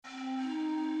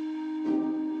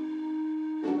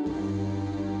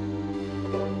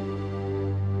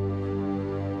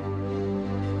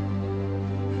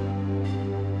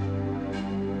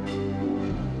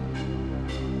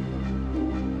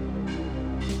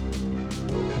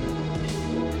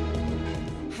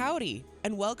Howdy,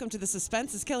 and welcome to the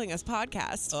Suspense is Killing Us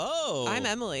podcast. Oh. I'm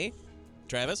Emily.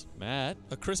 Travis. Matt.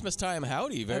 A Christmas time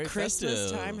howdy. Very Christmas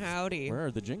festive. time howdy. Where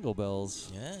are the jingle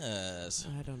bells? Yes.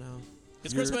 I don't know.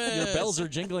 It's Christmas. Your bells are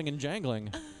jingling and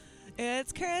jangling.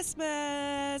 It's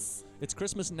Christmas. It's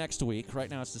Christmas next week. Right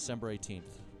now it's December 18th.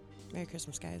 Merry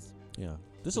Christmas, guys. Yeah.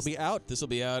 This will be out This will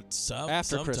be out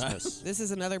after sometime. Christmas. This is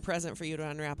another present for you to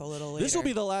unwrap a little later. This will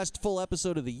be the last full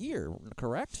episode of the year,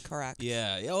 correct? Correct.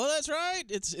 Yeah. Well, that's right.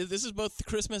 This is both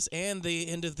Christmas and the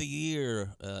end of the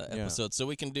year episode, so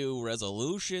we can do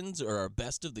resolutions or our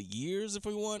best of the years if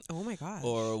we want. Oh my gosh.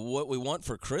 Or what we want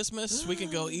for Christmas. We can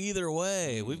go either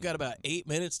way. We've got about 8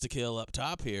 minutes to kill up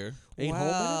top here. 8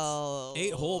 whole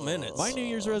 8 whole minutes. minutes? My New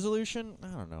Year's resolution? I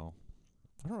don't know.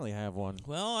 I don't really have one.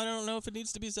 Well, I don't know if it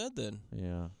needs to be said then.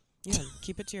 Yeah. Yeah,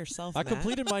 keep it to yourself, I Matt.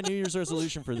 completed my New Year's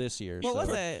resolution for this year. What was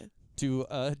it? To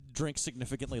drink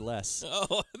significantly less.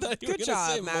 Oh, I thought you were Good gonna job,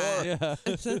 say Matt. more.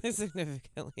 Yeah.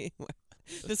 Significantly.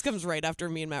 This comes right after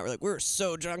me and Matt were like, we were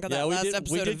so drunk on that Yeah, last we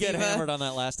episode did of get Viva. hammered on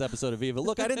that last episode of Viva.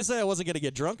 Look, I didn't say I wasn't going to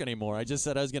get drunk anymore. I just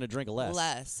said I was going to drink less.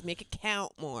 Less. Make it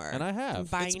count more. And I have.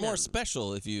 Combine It's more them.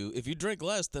 special if you drink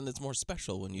less, then it's more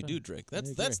special when you do drink. That's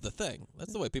agree. the thing.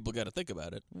 That's the way people got to think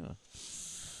about it. Yeah.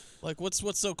 Like what's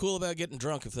so cool about getting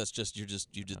drunk if that's just you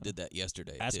just did that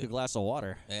yesterday? Ask too? a glass of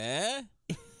water. Eh?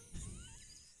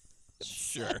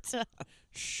 Sure.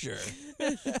 Sure.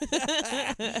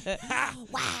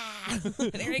 Wow.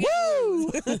 There you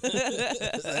go.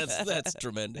 That's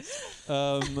tremendous.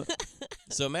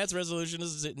 So Matt's resolution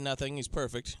is nothing. He's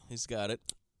perfect. He's got it.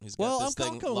 He's got Well, this I'm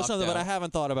thing coming with locked something, but I out.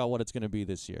 haven't thought about what it's going to be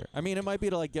this year. I mean, it might be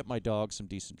to like get my dog some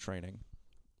decent training.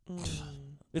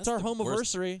 It's our the home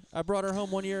worst. anniversary. I brought her home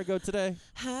 1 year ago today.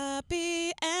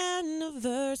 Happy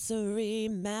anniversary,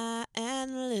 Matt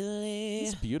and Lily.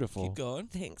 It's beautiful. Keep going.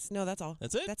 Thanks. No, that's all.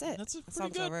 That's it. That's it. That's That pretty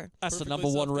song's good. over. That's the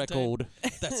Perfectly #1 self-contained. record.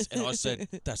 That's and I said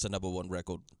that's the #1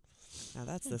 record. Now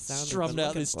that's the sound. Strummed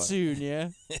out this tune, yeah.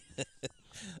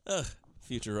 Ugh,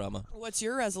 Futurama. What's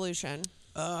your resolution?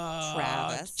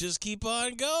 Travis. Just keep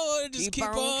on going. Just Keep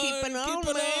on keeping on,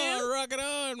 man. Rock it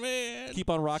on, man. Keep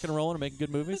on rocking and rolling and making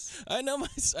good movies. I know on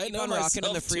myself rocking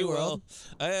in the free too world.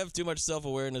 well. I have too much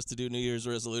self-awareness to do New Year's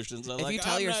resolutions. I'm If like, you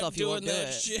tell I'm yourself not you doing won't do that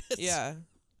it. shit. Yeah.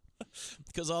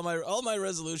 Because all my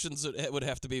resolutions would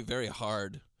have to be very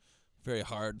hard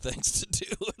things to do,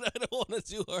 and I don't want to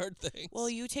do hard things. Well,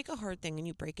 you take a hard thing and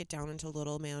you break it down into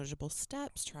little manageable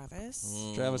steps, Travis.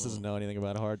 Travis doesn't know anything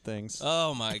about hard things.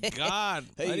 Oh my God!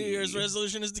 My New Year's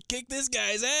resolution is to kick this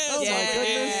guy's ass. Oh, my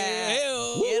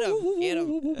Get him. Get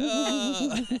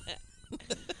him.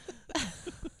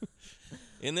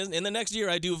 In the next year,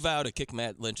 I do vow to kick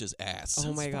Matt Lynch's ass.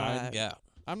 Oh my God. Yeah,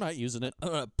 I'm not using it. I'm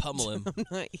gonna pummel him.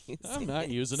 I'm not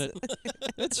using it.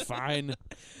 It's fine.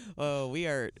 Oh, we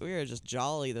are just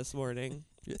jolly this morning.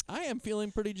 I am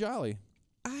feeling pretty jolly.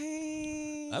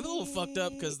 I'm a little fucked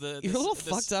up because You're a little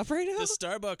fucked up right now? The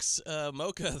Starbucks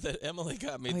mocha that Emily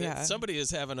got me. Oh, yeah. Somebody is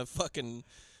having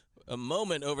a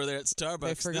moment over there at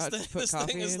Starbucks. forgot to put this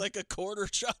coffee thing is in. like a quarter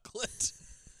chocolate.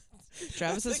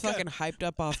 Travis is think fucking hyped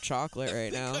up off chocolate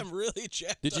right now. I'm really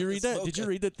jacked. Did you on read this that? mocha. Did you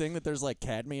read the thing that there's like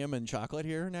cadmium in chocolate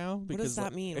here now? Because does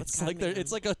that mean? What's It's like cadmium?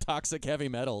 it's like a toxic heavy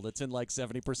metal that's in like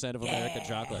 70% of American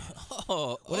chocolate.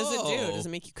 Oh, What does it do? Does it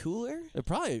make you cooler? It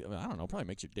probably, I don't know, probably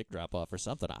makes your dick drop off or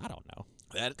something. I don't know.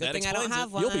 That Good thing I don't explains have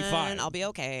it. one. You'll be fine. I'll be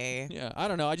okay. Yeah, I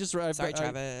don't know. I just read. Sorry, I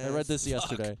Travis. read this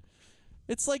yesterday.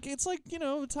 It's like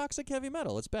toxic heavy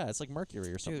metal. It's bad. It's like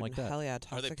mercury or something Dude, like that. hell yeah.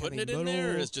 Are they toxic putting it heavy in there, or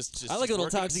metal. is just I like a little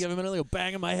working? toxic heavy metal. Go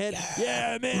bang in my head.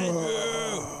 Yeah,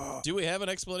 man. Do we have an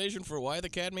explanation for why the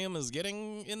cadmium is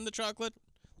getting in the chocolate?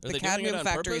 Are The they doing it cadmium on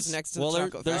factory purpose? is next to Well, the there-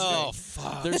 chocolate there's- factory. Oh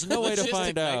fuck! There's no way to Logistic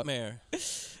find out. nightmare.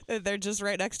 They're just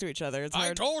right next to each other. It's I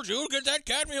hard. told you, get that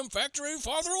cadmium factory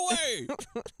farther away.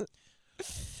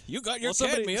 You got your Well,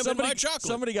 cadmium in my chocolate.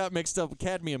 Somebody got mixed up with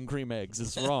cadmium cream eggs.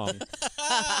 It's wrong.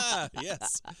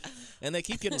 Yes, and they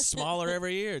keep getting smaller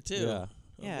every year too. Yeah.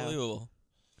 Yeah. Unbelievable.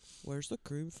 Where's the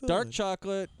cream filling? Dark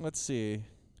chocolate. Let's see.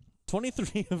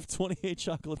 23 of 28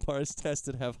 chocolate bars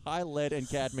tested have high lead and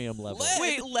cadmium levels.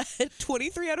 Wait, lead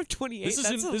 23 out of 28. This is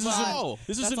That's in, a this is in, lot.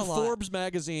 this is That's in a lot. Forbes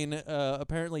magazine,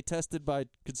 apparently tested by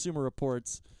Consumer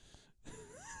Reports.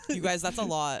 You guys, that's a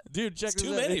lot. Dude, check It's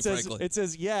this too out. many, it says, frankly. it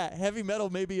says, yeah, heavy metal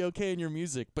may be okay in your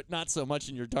music, but not so much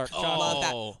in your dark Oh. chocolate. Love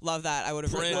Oh. that. Love that. I would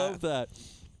have Print. written Love that.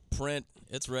 Print.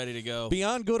 It's ready to go.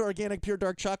 Beyond good organic pure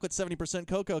dark chocolate, 70%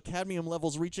 cocoa, cadmium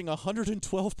levels reaching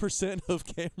 112% of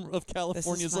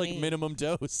California's like funny. minimum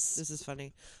dose. This is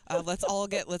funny. Let's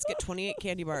get 28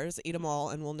 candy bars, eat them all,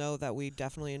 and we'll know that we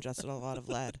definitely ingested a lot of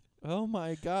lead. Oh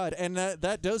my God! And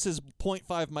that dose is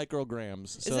 0.5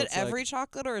 micrograms. Is So it it's every like,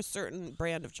 chocolate or a certain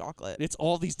brand of chocolate? It's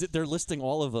all these. They're listing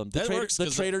all of them. That works The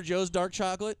 'cause Trader Joe's dark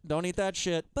chocolate. Don't eat that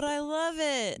shit. But I love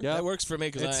it. Yeah, That works for me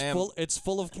because It's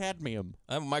full of cadmium.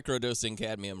 I'm microdosing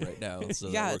cadmium right now. So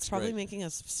Yeah, that it's works probably great. making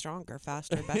us stronger,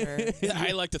 faster, better.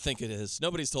 I like to think it is.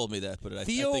 Nobody's told me that, but I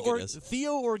Theo think it is.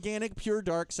 Theo Organic Pure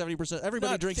Dark 70%.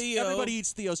 Everybody Not drinks. Theo. Everybody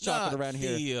eats Theo's chocolate Not around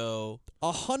here. Theo.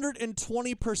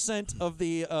 120% of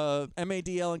the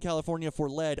MADL in California for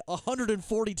lead.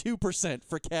 142%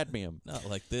 for cadmium. Not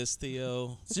like this,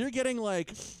 Theo. So you're getting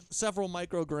like several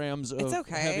micrograms It's of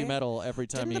okay. heavy metal every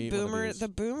time Didn't you the eat one of these. the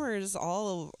boomers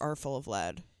all are full of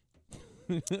lead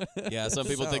Yeah, some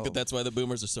people think So- that's why the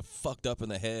boomers are so fucked up in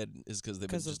the head is because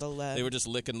because of the lead. they were just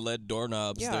licking lead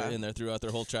doorknobs Yeah. in there throughout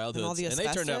their whole childhood, all the and they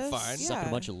turned out asbestos. fine. Yeah. Sucking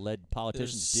a bunch of lead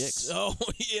politicians' dicks. Oh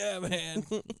yeah, man,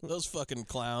 those fucking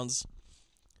clowns.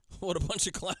 What a bunch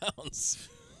of clowns.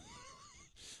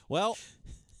 Well,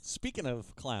 speaking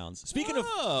of clowns, speaking of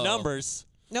Oh. numbers,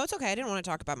 No, it's okay. I didn't want to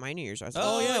talk about my New Year's resolution.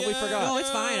 Oh, yeah, we forgot. No, it's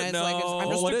fine. It's like I'm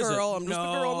No. just What a is it? girl. I'm just a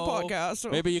girl on the No. podcast. So.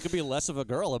 maybe you could be less of a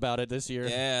girl about it this year.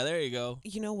 Yeah, there you go.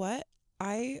 You know what?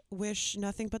 I wish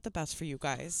nothing but the best for you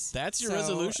guys. That's your So-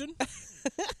 resolution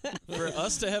for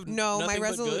us to have No, my nothing but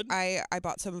resolution. good. I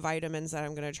bought some vitamins that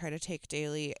I'm going to try to take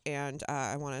daily, and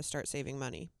I want to start saving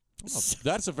money. Oh,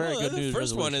 that's a very Well, good the news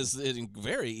first one resolution. is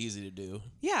very easy to do.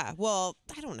 Yeah. Well,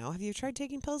 I don't know. Have you tried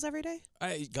taking pills every day?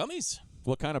 Gummies.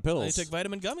 What kind of I pills? take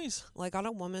vitamin gummies. Like on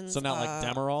a woman's. So not like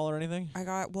Demerol or anything? I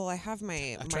have my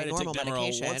I try to normal take Demerol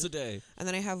medication, once a day. and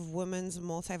then I have women's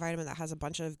multivitamin that has a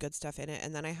bunch of good stuff in it,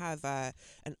 and then I have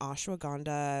an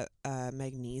ashwagandha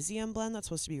magnesium blend that's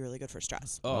supposed to be really good for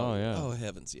stress. Oh, yeah. Oh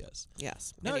heavens, yes.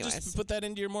 Yes. No, Anyways. just put that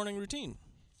into your morning routine.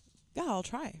 Yeah, I'll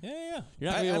try. Yeah.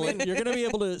 You're I mean, going to be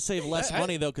able to save less I-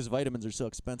 money, though, because vitamins are so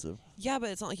expensive. Yeah, but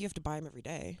it's not like you have to buy them every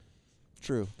day.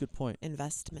 True. Good point.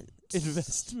 Investment.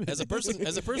 Investment. as a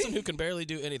person who can barely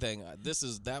do anything,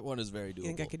 that one is very doable. You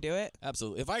think I could do it?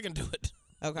 Absolutely. If I can do it,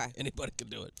 Okay. anybody can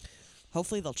do it.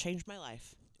 Hopefully they'll change my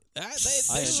life. They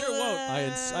sure won't.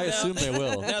 I assume they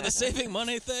will. Now the saving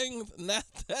money thing,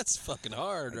 that's fucking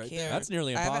hard right there. That's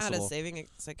nearly I impossible. haven't had a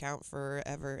savings account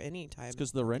forever any time. It's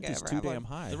because the rent Okay, is ever too have one. damn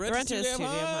high. The The rent rent is is too damn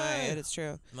high. It's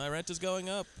true. My rent is going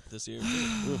up this year. Too.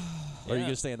 Oof. Are you Yeah. going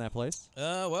to stay in that place?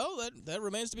 Well, that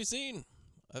remains to be seen.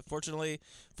 Fortunately,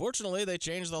 they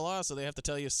changed the law, so they have to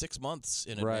tell you 6 months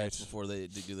in advance Right. before they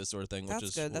do this sort of thing. That's which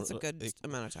is good. That's a good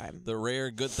amount of time. the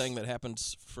rare good thing that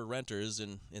happens for renters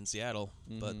in Seattle.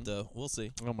 But we'll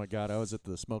see. Oh, my God. I was at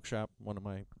the smoke shop, one of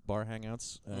my bar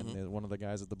hangouts, and one of the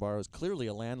guys at the bar was clearly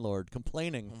a landlord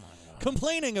complaining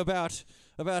about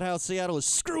how Seattle is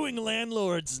screwing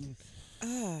landlords and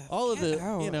all of get the,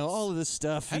 out. all of this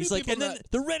stuff. How do He's like, people and then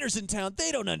not- the renters in town,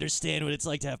 they don't understand what it's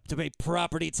like to have to pay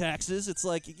property taxes. It's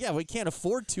like, yeah, we can't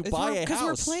afford to buy a Because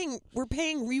house. we're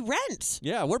paying re-rent.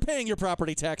 Yeah, we're paying your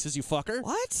property taxes, you fucker.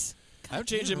 What? I'm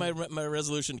changing my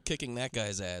resolution, kicking that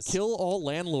guy's ass. Kill all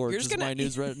landlords You're just is gonna my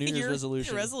New Year's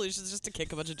resolution. Your resolution is just to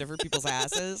kick a bunch of different people's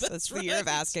asses. That's the year of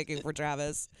ass kicking for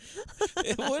Travis.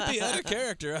 It would be out of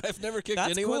character. I've never kicked That's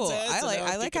anyone's cool. ass. I and like now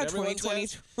I'm how kicking everyone's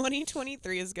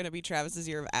 2023 is going to be Travis's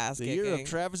year of ass The kicking. year of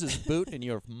Travis's boot and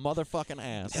your motherfucking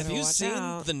ass. Have Better you watch seen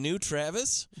out. the new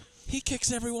Travis? He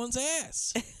kicks everyone's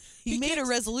ass. he made a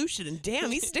resolution, and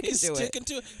damn, he's sticking to it. sticking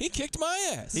to it. He kicked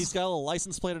my ass. He's got a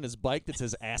license plate on his bike that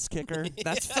says ass kicker.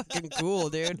 That's fucking cool,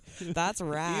 dude. That's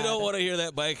rad. You don't want to hear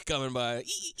that bike coming by.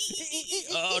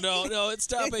 Oh, no, it's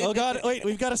stopping. Oh, God. Wait,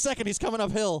 we've got a second. He's coming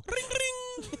uphill. Ring,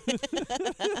 ring.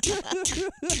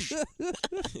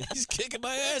 He's kicking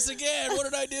my ass again. What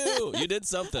did I do? You did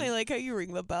something. I like how you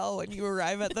ring the bell when you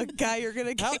arrive at the guy you're going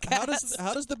to kick How ass.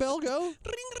 how does the bell go? Ring,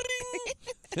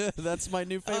 ring. That's my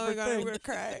new Oh my favorite God, I'm thing. going to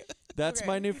cry. That's Okay.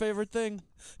 my new favorite thing.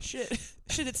 Shit,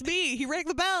 it's me. He rang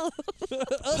the bell.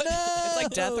 Oh, no. It's like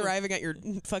death arriving at your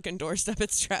fucking doorstep.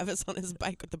 It's Travis on his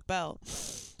bike with the bell.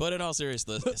 But in all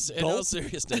seriousness,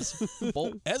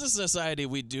 as a society,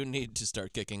 we do need to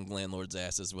start kicking landlords'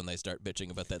 asses when they start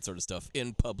bitching about that sort of stuff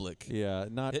in public. Yeah,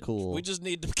 not cool. We just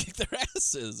need to kick their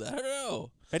asses. I don't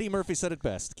know. Eddie Murphy said it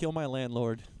best. Kill my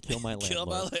landlord. Kill my landlord. Kill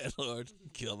my landlord.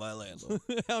 Kill my landlord.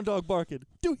 Hound dog barking.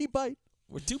 Do he bite?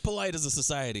 We're too polite as a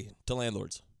society to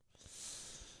landlords.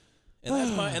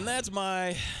 And that's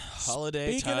my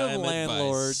holiday Speaking time of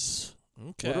landlords, advice.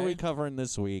 Okay. what are we covering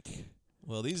this week?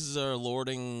 Well, these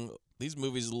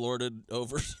movies lorded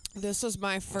over. This was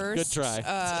my first. Good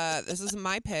try. This is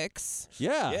my picks.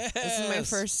 Yeah. Yes. This is my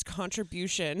first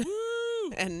contribution.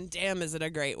 And damn, is it a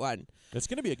great one. It's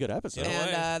going to be a good episode. Yeah.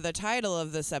 way. And the title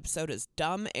of this episode is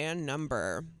Dumb and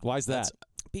Number. Why's that?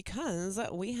 Because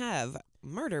we have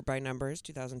Murder by Numbers,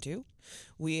 2002.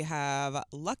 We have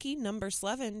Lucky Number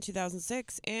Slevin,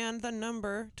 2006, and The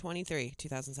Number 23,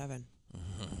 2007.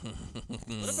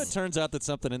 What if it turns out that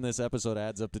something in this episode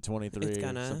adds up to 23 It's or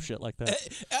gonna. some shit like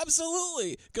that?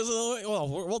 Absolutely, because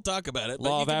we'll talk about it.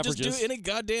 Law but of you can averages. just do any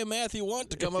goddamn math you want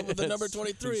to come up with the number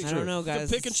 23. I don't know, You guys.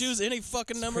 can pick and choose any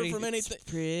fucking number from anything. It's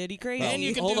pretty crazy. And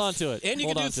you can Hold do, on to it. And you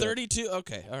Hold can on do to it. 32.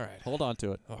 Okay, all right. Hold on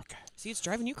to it. Okay. See, it's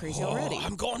driving you crazy already.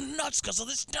 I'm going nuts because of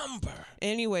this number.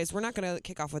 Anyways, we're not going to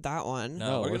kick off with that one.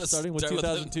 No, we're gonna starting with start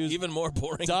 2002's even more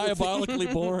boring. Diabolically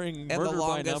boring And Murder the by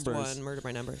longest Numbers. one, Murder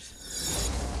by Numbers.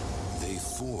 They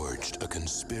forged a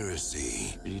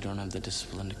conspiracy You don't have the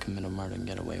discipline to commit a murder and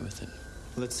get away with it.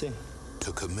 Let's see.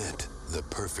 to commit the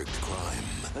perfect crime.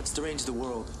 Let's derange the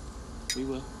world. We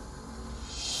will.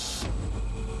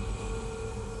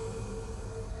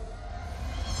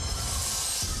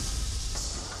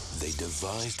 They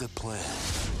devised a plan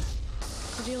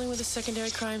We're dealing with a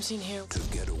secondary crime scene here. to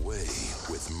get away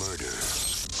with murder.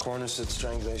 Coroner said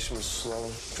strangulation was slow.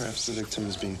 Perhaps the victim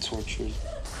is being tortured.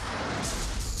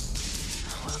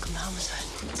 Welcome to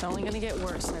homicide. It's only gonna get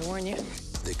worse, I warn you.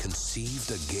 They conceived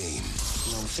a game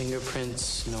No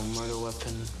fingerprints, no murder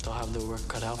weapon. They'll have their work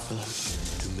cut out for them.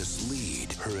 to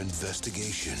mislead her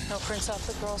investigation. No prints off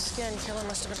the girl's skin. Killer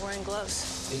must have been wearing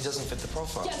gloves. He doesn't fit the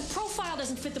profile. Yeah, the profile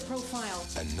doesn't fit the profile.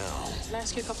 And now, Can I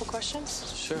ask you a couple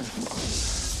questions? Sure.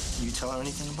 You tell her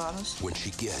anything about us? when she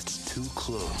gets too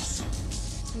close,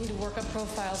 We need to work up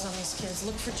profiles on these kids.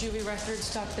 Look for juvie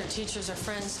records, talk to their teachers or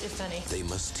friends, if any. they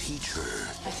must teach her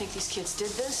I think these kids did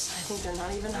this. I think they're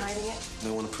not even hiding it.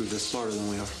 They want to prove they're smarter than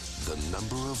we are. the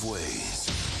number of ways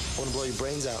I want to blow your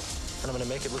brains out, and I'm going to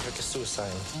make it look like a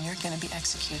suicide. And you're gonna be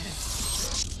executed.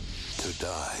 to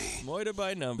die. Murder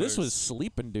by Numbers. This was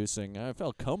sleep-inducing. I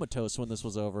felt comatose when this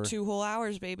was over. 2 whole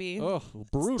hours, baby. Oh,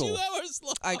 brutal. 2 hours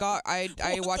long. I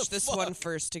What watched the this fuck? one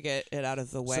first to get it out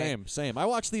of the way. Same. I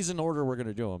watched these in order we're going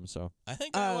to do them, so. I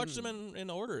think I watched them in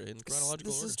order, in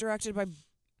chronological This order. is directed by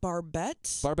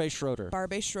Barbet. Barbet Schroeder.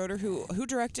 Barbet Schroeder, who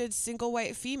directed Single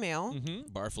White Female,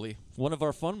 Barfley. One of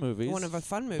our fun movies. one of a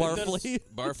fun movie. Barfley.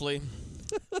 Barfley.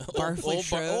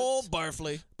 Barfley Old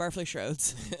Barfley. Barfley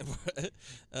Schroeds.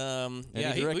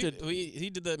 Yeah, he directed- he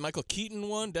did the Michael Keaton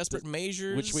one, Desperate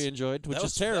Measures, Which we enjoyed, which That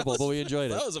is was- terrible, that but was- we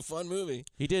enjoyed it. That was a fun movie.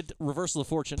 He did Reversal of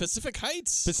Fortune. Pacific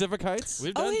Heights. Pacific Heights?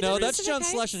 We've Oh, done. he No, did that's Pacific John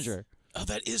Heights? Schlesinger. Oh,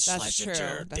 that is That's true.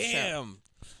 Schlesinger. That's true. Damn.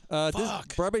 This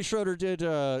Fuck. Barbet Schroeder did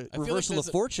like Reversal there's of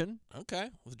a- Fortune. Okay,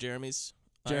 with Jeremy's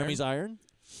Iron.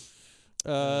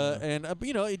 And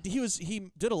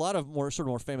he did a lot of more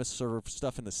famous sort of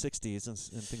stuff in the '60s and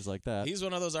things like that. He's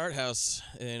one of those art house,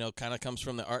 kind of comes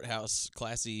from the art house,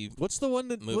 classy. What's the one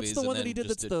that movies he and did then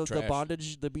that's just the did trash.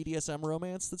 bondage, the BDSM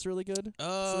romance that's really good? What's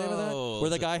the name of that? Oh, Where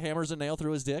the is it- guy hammers a nail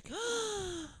through his dick.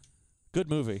 Good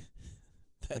movie.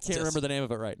 I can't remember the name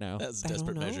of it right now. That's I don't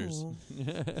Desperate Measures. know.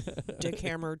 Dick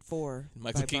Hammered 4.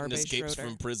 Michael by Keaton Barbet escapes Schroeder.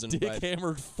 from prison. Dick by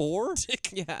Hammered 4?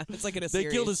 Yeah, it's like in a They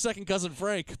series. killed his second cousin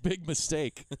Frank. Big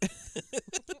mistake.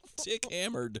 Dick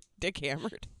Hammered. Dick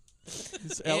Hammered.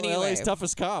 He's Anyway. LA's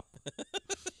toughest cop.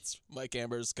 It's Mike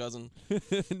Amber's cousin.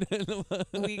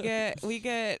 we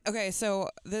get okay, so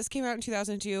this came out in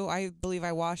 2002. I believe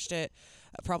I watched it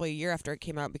probably a year after it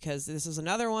came out because this is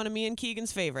another one of me and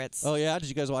Keegan's favorites. Oh, yeah? Did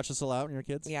you guys watch this a lot when you were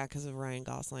kids? Yeah, because of Ryan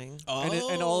Gosling. Oh,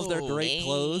 And all of their great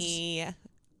clothes?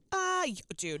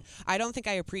 Dude, I don't think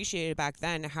I appreciated back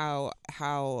then how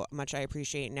much I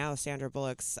appreciate now Sandra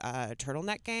Bullock's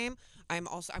turtleneck game. I'm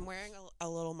wearing a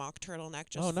little mock turtleneck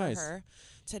just Oh, nice. for her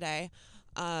today.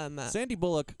 Sandy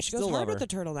Bullock, She still goes love hard her. with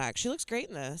the turtleneck. She looks great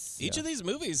in this. Each of these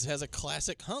movies has a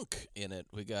classic hunk in it.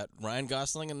 We got Ryan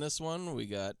Gosling in this one. We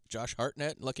got Josh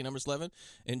Hartnett, Lucky Number 11,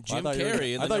 and Jim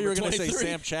Carrey in I the thought you were going to say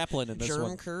Sam Chaplin in this Germ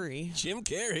one. Curry. Jim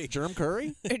Carrey. Germ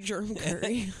Curry? Germ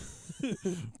Curry.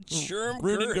 Germ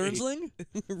Runen Curry. Gernsling?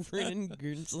 Renan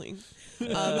Gurnsling.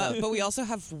 But we also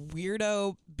have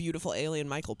weirdo, beautiful alien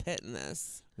Michael Pitt in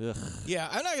this. Ugh. Yeah,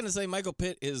 I'm not going to say Michael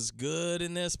Pitt is good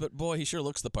in this, but boy, he sure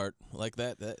looks the part. Like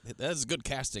that's good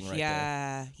casting right there.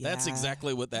 Yeah. That's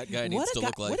exactly what that guy needs What a to guy-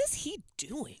 look like. What is he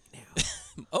doing now?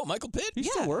 Oh, Michael Pitt? He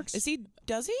still works.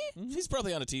 Does he? He's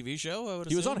probably on a TV show, I would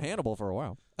He was assume. on Hannibal for a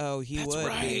while. Oh, he That's would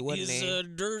right. be, wouldn't He's he?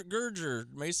 Gerger,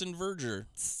 Mason Verger.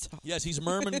 Stop. Yes, he's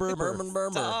Merman Berber. Merman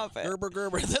Bermer. Stop it.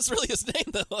 Gerber. That's really his name,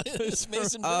 though. It's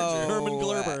Mason Oh, Verger. Herman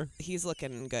Glerber. He's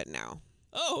looking good now.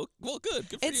 Oh, well, good.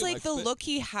 Good for It's you, like Michael the Pitt. look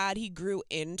he had, he grew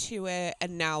into it,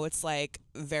 and now it's like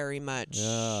very much.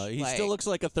 Yeah, he like, still looks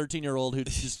like a 13-year-old who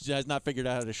just has not figured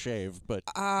out how to shave. But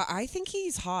I think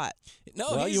he's hot. No,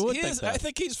 Well, he's, you would he think is, that. I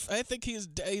think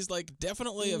he's like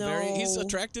definitely he's No.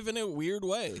 attractive in a weird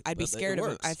way. I'd be but it scared of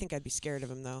him. works. I think I'd be scared of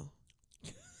him though.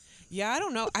 Yeah, I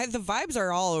don't know. The vibes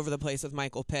are all over the place with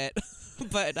Michael Pitt,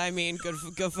 but I mean,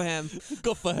 good for him.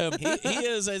 Good for him. He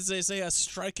is, as they say, a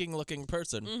striking-looking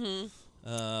person. Mm-hmm.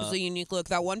 It's a unique look.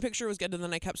 That one picture was good, and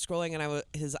then I kept scrolling, and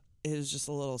it was just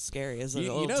a little scary. It was a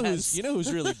little tense. You know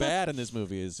who's really bad in this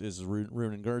movie is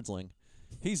Ronan Gerdsling.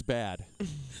 He's bad.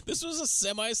 This was a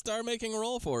semi-star-making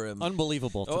role for him.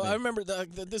 Unbelievable to me. I remember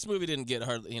this movie didn't get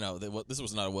hardly, this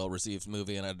was not a well-received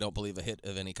movie, and I don't believe a hit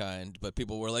of any kind. But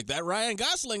people were like, "That Ryan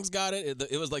Gosling's got it."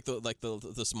 It was like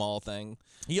the small thing.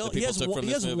 He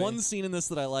has one scene in this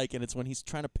that I like, and it's when he's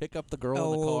trying to pick up the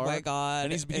girl in the car. Oh my god!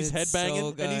 And he's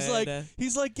headbanging, so and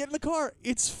he's like, "Get in the car!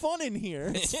 It's fun in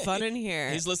here. It's fun in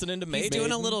here." He's listening to He's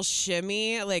doing a little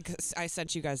shimmy. Like I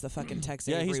sent you guys the fucking text.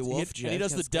 Yeah, Angry Wolf and he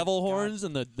does the devil horns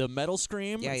and the metal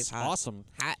scream. Yeah, it's he's hot. awesome.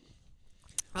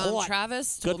 Hot.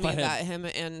 Travis told me that him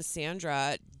and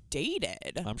Sandra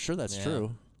dated. I'm sure that's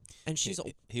true. And she's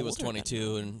he was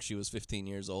 22 and she was 15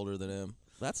 years older than him.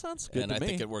 That sounds good to me. And I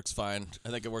think it works fine. I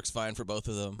think it works fine for both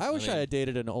of them. I wish I had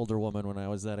dated an older woman when I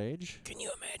was that age. Can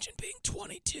you imagine being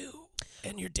 22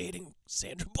 and you're dating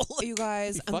Sandra Bullock? You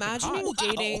guys, imagining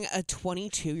dating a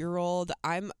 22-year-old.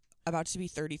 I'm about to be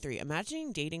 33.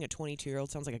 Imagining dating a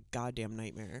 22-year-old sounds like a goddamn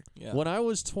nightmare. Yeah. When I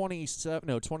was 29,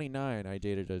 I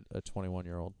dated a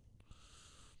 21-year-old.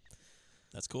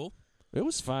 That's cool. It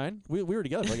was fine. We were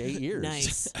together for like 8 years.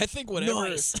 Nice. I think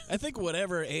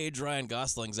whatever age Ryan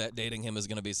Gosling's at, dating him is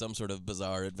going to be some sort of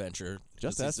bizarre adventure.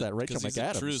 Just ask that Rachel McAdams. He's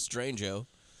a true strange-o.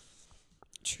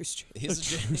 True stranger.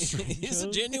 He's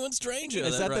a genuine stranger.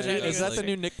 Is that the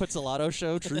new Nick Pizzolatto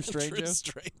show, True Stranger? True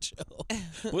Stranger.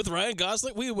 With Ryan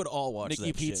Gosling, we would all watch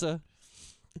Nikki that Pizza.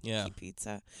 Shit. Yeah. Nikki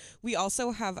Pizza. We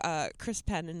also have Chris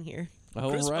Penn in here.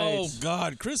 Oh, right. Oh,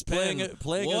 God. Chris Penn.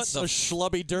 Playing a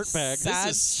schlubby dirtbag.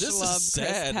 This is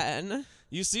sad. Chris Penn.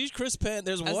 You see Chris Penn,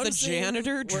 there's as one the scene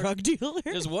janitor drug dealer.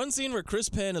 There's one scene where Chris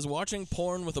Penn is watching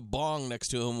porn with a bong next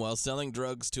to him while selling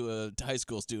drugs to a high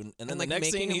school student, and then like the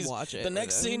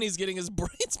next scene he's getting his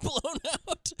brains blown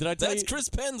out. Did I tell That's you, Chris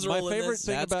Penn's role in this. My favorite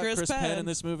thing That's about Chris Penn in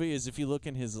this movie is if you look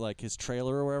in his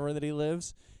trailer or wherever that he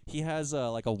lives, he has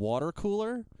like a water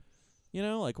cooler. You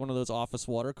know, like one of those office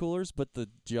water coolers, but the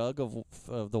jug of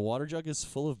the water jug is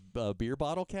full of beer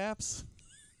bottle caps.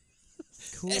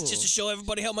 Cool. That's just to show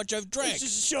everybody how much I've drank. That's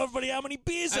just to show everybody how many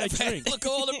beers I drink. Look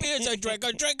at all the beers I drank.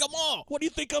 I drank them all. What do you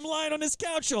think I'm lying on this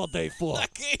couch all day for? I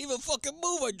can't even fucking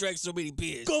move. I drank so many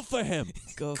beers. Good for him.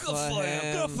 Good for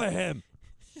him. Good for him.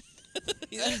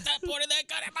 Stop pointing that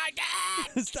gun at my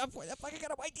dad. Stop pointing that fucking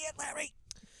gun at my dad, Larry.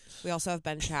 We also have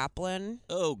Ben Chaplin.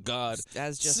 Oh God!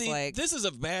 As just See, like this is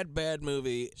a bad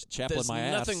movie. Chaplin, There's my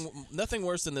ass. nothing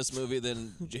worse in this movie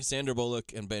than Sandra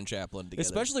Bullock and Ben Chaplin together.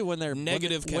 Especially when they're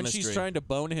negative when chemistry. she's trying to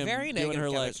bone him, Very doing her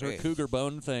chemistry. her cougar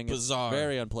bone thing. Bizarre. It's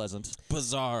very unpleasant.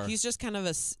 Bizarre. He's just kind of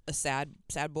a sad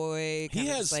boy. He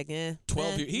has like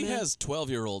 12. He has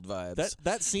 12-year-old vibes.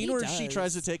 That scene where she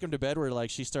tries to take him to bed, where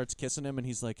like she starts kissing him, and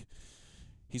he's like,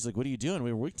 "What are you doing?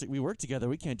 We work together.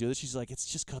 We can't do this." She's like, "It's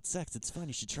just called sex. It's fun.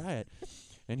 You should try it."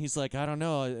 And he's like, I don't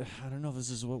know if this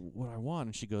is what I want.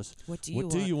 And she goes, What do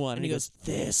you want? And he goes,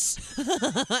 this. and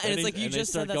it's like, you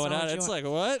just start said going that's out. It's like,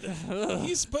 what?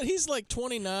 He's like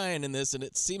 29 in this, and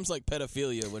it seems like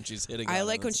pedophilia when she's hitting. I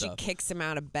like when she kicks him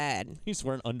out of bed. He's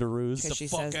wearing underoos. Get the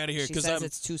fuck out of here! She says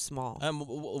it's too small. I'm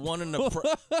wanting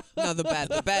to. No, the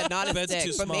bed, not his bed's dick,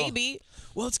 too but small. maybe.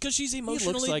 Well, it's because she's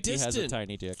emotionally he looks like distant. He has a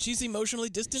tiny dick. She's emotionally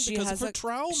distant because of her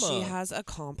trauma. She has a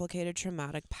complicated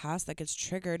traumatic past that gets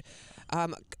triggered.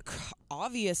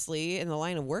 Obviously, in the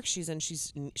line of work she's in, she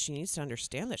needs to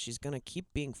understand that she's gonna keep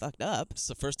being fucked up. It's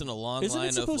the first in a long Isn't line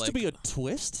it supposed of to be a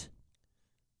twist?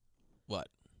 What?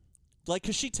 Like,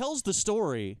 because she tells the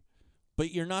story,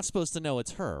 but you're not supposed to know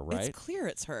it's her, right? It's clear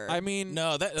it's her. I mean,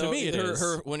 no, that to me it is.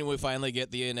 Her when we finally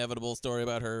get the inevitable story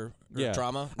about her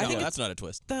trauma. I think that's not a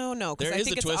twist. No, because There I is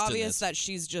think a it's twist in obvious this. that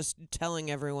she's just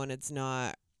telling everyone it's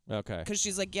not. Okay. Because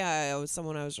she's like, yeah, it was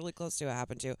someone I was really close to. It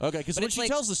happened to. Okay, because But when it's she like-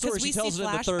 tells the story, 'cause she we tells see it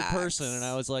in the third flashbacks. person, and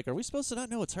I was like, are we supposed to not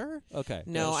know it's her? Okay.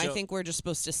 No, I Shall- think we're just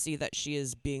supposed to see that she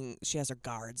has her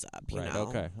guards up. You Right. know.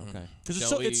 Okay. Because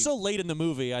Shall it's so late in the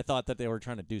movie, I thought that they were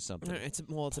trying to do something. It's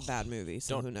a bad movie,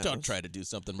 so who knows? Don't try to do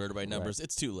something Murder by Numbers.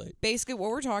 It's too late. Basically, what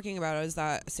we're talking about is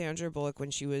that Sandra Bullock,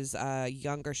 when she was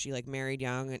younger, she like married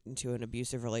young into an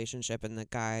abusive relationship, and the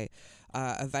guy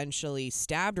eventually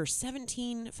stabbed her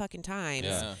 17 fucking times,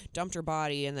 dumped her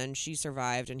body, and then she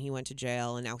survived, and he went to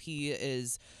jail, and now he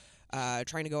is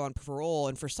trying to go on parole,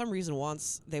 and for some reason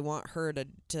they want her to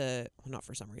well, not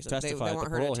for some reason Testify they at want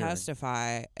the her to parole hearing.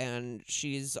 testify, and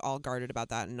she's all guarded about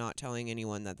that and not telling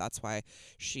anyone that's why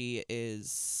she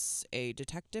is a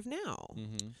detective now.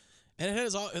 Mm-hmm. And it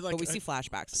has all like but we see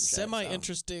flashbacks. And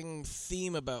semi-interesting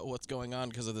theme about what's going on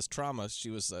because of this trauma. She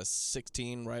was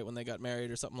 16, right, when they got married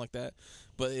or something like that.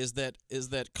 But is that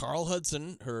Carl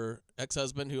Hudson, her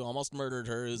ex-husband who almost murdered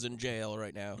her, is in jail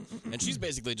right now, and she's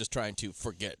basically just trying to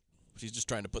forget. She's just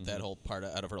trying to put that whole part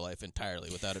out of her life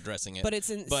entirely without addressing it. But it's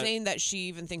insane that she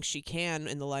even thinks she can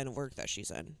in the line of work that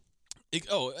she's in.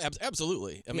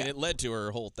 Absolutely. I mean, it led to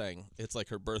her whole thing. It's like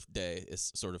her birthday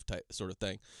is sort of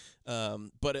thing.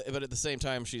 But at the same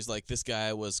time, she's like, this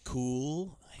guy was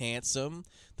cool, handsome,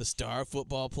 the star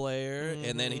football player,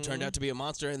 and then he turned out to be a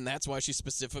monster, and that's why she's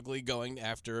specifically going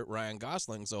after Ryan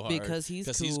Gosling so hard. Because he's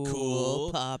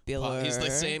cool, popular. He's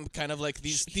the same kind of like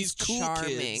these cool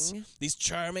charming kids, these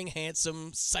charming,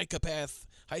 handsome, psychopath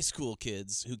high school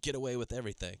kids who get away with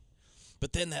everything.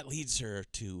 But then that leads her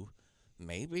to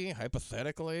maybe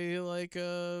hypothetically like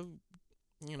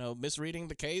misreading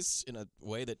the case in a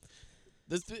way that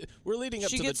we're leading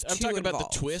up to the I'm talking about the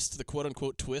twist, the quote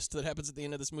unquote twist that happens at the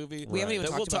end of this movie. We haven't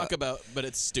even talk about, but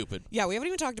it's stupid. Yeah, we haven't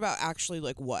even talked about actually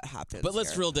like what happens. But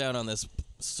let's drill down on this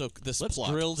Let's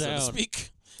plot, drill down. so to speak.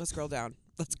 Let's grill down.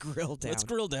 Let's grill down. Let's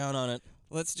grill down on it.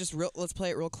 Let's just let's play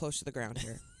it real close to the ground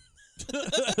here.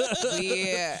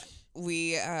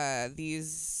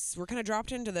 We're kind of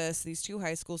dropped into this. These two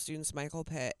high school students, Michael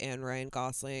Pitt and Ryan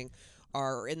Gosling,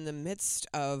 are in the midst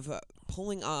of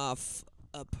pulling off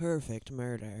a perfect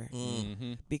murder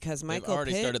because Michael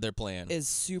already Pitt started their plan. Is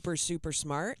super, super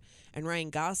smart, and Ryan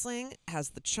Gosling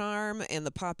has the charm and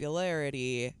the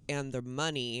popularity and the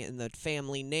money and the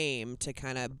family name to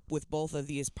kind of, with both of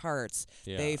these parts,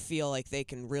 they feel like they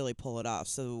can really pull it off.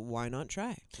 So why not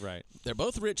try? Right. They're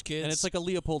both rich kids. And it's like a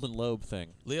Leopold and Loeb thing.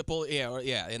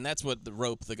 Yeah, and that's what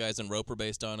the guys in Rope are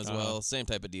based on as well. Same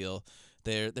type of deal.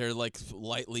 They're like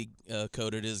lightly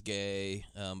coded as gay,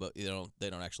 but they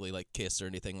don't actually like kiss or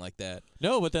anything like that.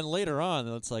 No, but then later on,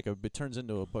 it turns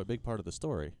into a big part of the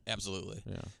story. Absolutely.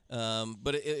 Yeah.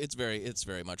 But it's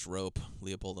very much Rope,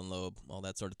 Leopold and Loeb, all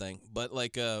that sort of thing. But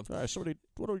like, what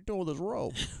are we doing with this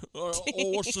rope?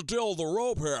 What's the deal with the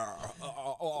rope here?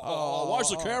 Why's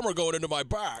the camera going into my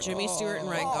back? Jimmy Stewart and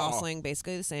Ryan Gosling,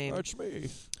 basically the same. That's me.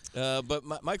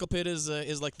 But Michael Pitt is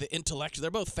like the intellectual. They're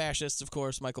both fascists, of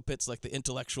course. Michael Pitt's like the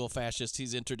intellectual fascist.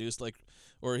 He's introduced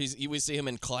we see him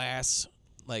in class,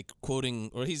 like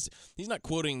quoting, or he's not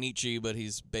quoting Nietzsche, but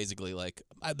he's basically like,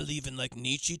 I believe in like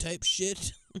Nietzsche type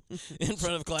shit in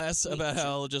front of class about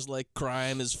how just like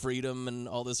crime is freedom and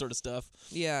all this sort of stuff.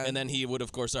 Yeah. And then he would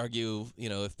of course argue,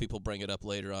 if people bring it up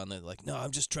later on, they're like, no,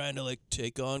 I'm just trying to like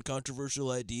take on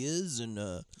controversial ideas and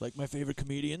like my favorite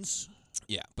comedians.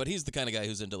 Yeah, but he's the kind of guy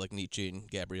who's into like Nietzsche and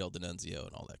Gabrielle D'Annunzio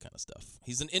and all that kind of stuff.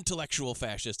 He's an intellectual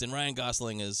fascist, and Ryan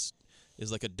Gosling is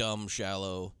like a dumb,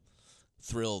 shallow,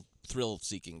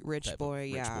 thrill-seeking rich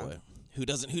boy who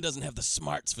doesn't have the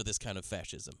smarts for this kind of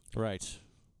fascism. Right.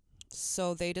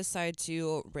 So they decide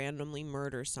to randomly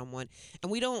murder someone,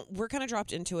 and we're kind of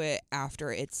dropped into it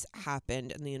after it's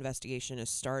happened and the investigation has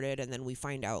started, and then we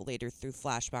find out later through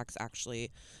flashbacks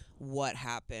actually what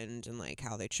happened and like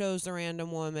how they chose the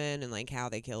random woman and like how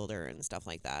they killed her and stuff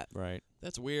like that. Right.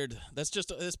 That's weird.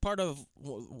 It's part of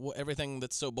everything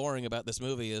that's so boring about this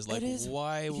movie is like,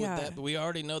 why would that? We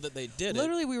already know that they did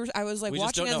Literally, it. I was like we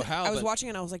watching. Just don't know how, I was watching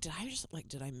and I was like,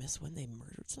 did I miss when they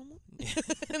murdered someone?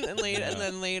 and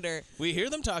then later, we hear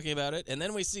them talking about it, and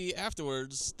then we see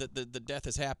afterwards that the death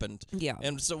has happened. Yeah.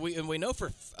 And so we know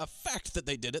for a fact that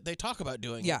they did it. They talk about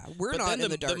doing it. Yeah, we're not in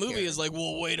the dark. The movie here. is like,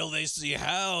 well, wait till they see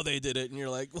how they did it, and you're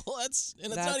like, well, it's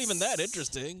not even that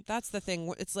interesting. That's the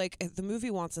thing. It's like the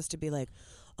movie wants us to be like,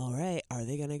 all right, are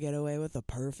they going to get away with a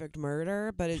perfect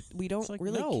murder? But we don't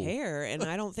really care, and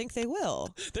I don't think they will.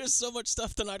 There's so much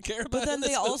stuff to not care about. But then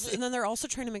they're also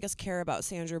trying to make us care about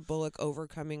Sandra Bullock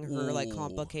overcoming her like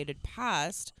complicated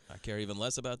past. I care even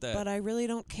less about that. But I really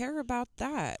don't care about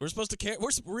that. We're supposed to care. We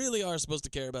really are supposed to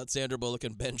care about Sandra Bullock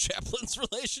and Ben Chaplin's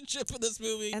relationship in this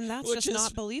movie, and that's just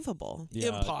not believable.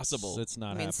 Yeah, impossible. It's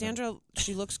not. I mean, Sandra,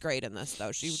 she looks great in this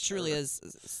though. She truly is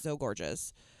so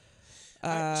gorgeous.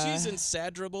 She's in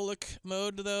Sandra Bullock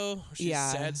mode, though. She's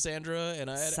sad Sandra, and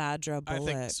Sandra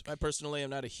Bullock. I personally am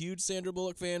not a huge Sandra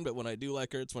Bullock fan, but when I do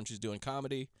like her, it's when she's doing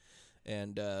comedy,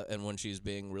 and when she's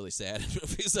being really sad in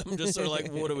movies. I'm just sort of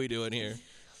like, what are we doing here?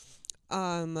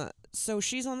 So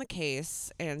she's on the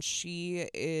case, and she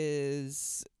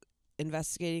is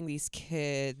investigating these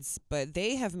kids, but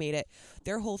they have made it.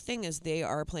 Their whole thing is they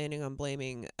are planning on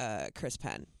blaming Chris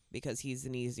Penn because he's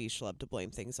an easy schlub to blame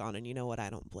things on, and you know what?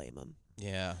 I don't blame him.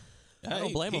 Yeah. I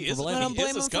don't blame him for blaming. I don't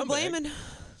blame him for blaming.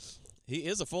 He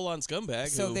is a full-on scumbag.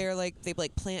 So they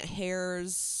plant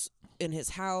hairs in his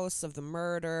house of the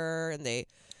murder, and they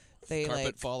They carpet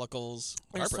like follicles.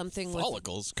 There's Carpet something with-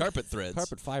 follicles. Carpet threads.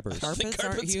 Carpet fibers. Carpets aren't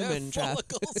Carpets have human, Jeff.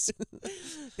 follicles.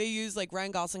 They use like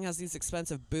Ryan Gosling has these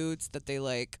expensive boots that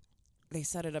they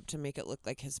set it up to make it look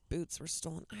like his boots were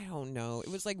stolen. I don't know. It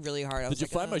was like really hard. Did you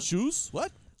find my shoes?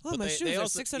 What? Oh, But my they shoes are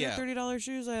also- $630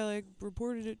 shoes. I like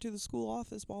reported it to the school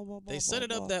office. Blah blah blah. They set blah,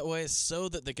 it up blah. that way so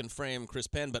that they can frame Chris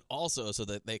Penn, but also so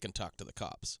that they can talk to the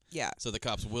cops. Yeah. So the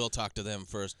cops will talk to them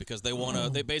first because they want to.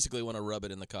 They basically want to rub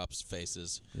it in the cops'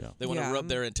 faces. Yeah. They want to Yeah. rub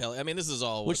their intel. I mean, this is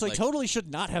all Which what, they totally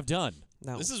should not have done.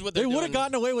 No. This is what They they're would have doing.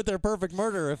 gotten away with their perfect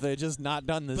murder if they had just not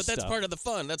done this But that's stuff. part of the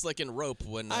fun. That's like in Rope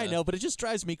when I know, but it just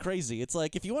drives me crazy. It's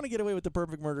like, if you want to get away with the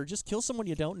perfect murder, just kill someone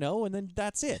you don't know, and then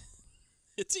that's it.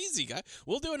 It's easy, guy.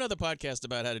 We'll do another podcast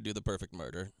about how to do the perfect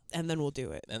murder, And then we'll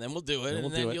do it. and then we'll do it. And And we'll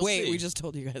then do it. you'll Wait, see. we just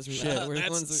told you guys. Shit. We're the That's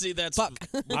ones who- see. That's Fuck.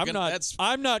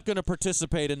 I'm not going to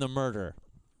participate in the murder.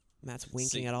 Matt's winking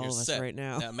see, at all you're of us set. right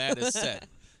now. Matt is set.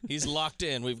 He's locked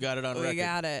in. We've got it on We record.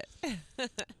 got it.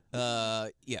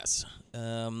 Yes.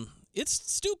 It's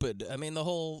stupid. I mean, the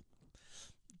whole.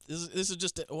 This is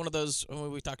just one of those.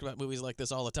 We talk about movies like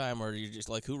this all the time, where you're just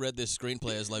like, "Who read this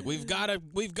screenplay?" Is like, "We've got to.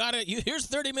 Here's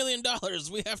 $30 million.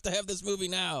 We have to have this movie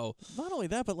now." Not only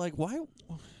that, but like, why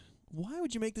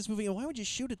would you make this movie and why would you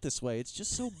shoot it this way? It's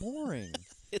just so boring.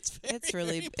 It's very, It's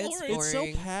really- very it's boring. It's so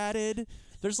boring. padded.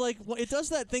 There's like, it does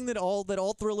that thing that all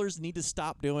thrillers need to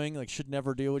stop doing, like should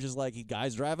never do, which is like, a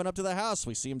guy's driving up to the house.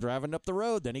 We see him driving up the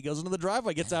road. Then he goes into the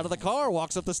driveway, gets out of the car,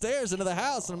 walks up the stairs into the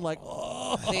house, and I'm like,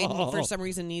 oh. They, for some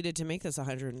reason, needed to make this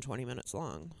 120 minutes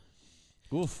long.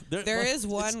 Oof. There is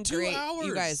one 2 great, hours.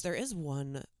 you guys. There is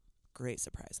one great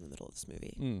surprise in the middle of this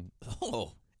movie,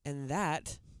 Oh, and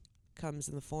that comes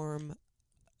in the form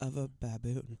of a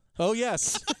baboon. Oh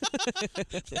yes,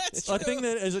 that's a true. thing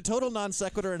that is a total non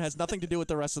sequitur and has nothing to do with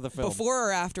the rest of the film. Before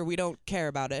or after, we don't care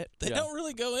about it. They don't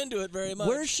really go into it very much.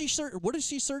 Where is she? What is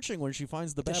she searching when she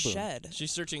finds the The baboon? shed.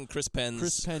 She's searching Chris Penn's.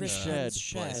 Chris Penn's Chris shed. Penn's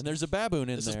shed. And there's a baboon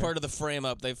in This there. is part of the frame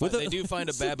up. They With they do find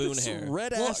a baboon this hair.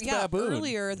 red-assed yeah, baboon.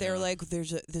 earlier they're like,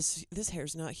 "There's this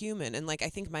hair's not human," and like I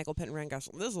think Michael Pitt and Ryan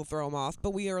Gosling, this will throw him off.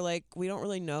 But we are like, we don't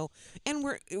really know, and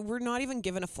we're not even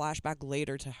given a flashback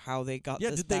later to how they got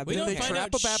Yeah, this did they, baboon did they hair. find trap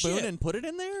out a baboon shit. and put it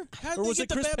in there? How'd or they was get it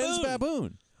the Chris Penn's baboon?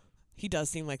 baboon? He does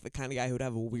seem like the kind of guy who'd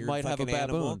have a weird Might have a fucking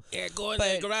animal. baboon. Yeah, go in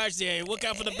But- the garage there. Look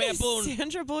out for the baboon.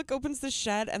 Sandra Bullock opens the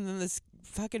shed, and then this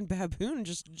fucking baboon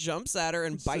just jumps at her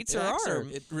and bites her Attacks arm.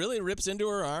 It really rips into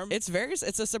her arm. It's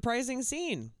a surprising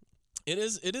scene. It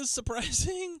is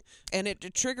surprising. And it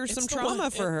triggers It's some the trauma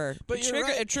one- for her. but it, you're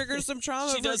right. it triggers some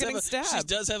trauma for getting She stabbed.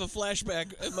 does have a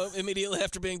flashback immediately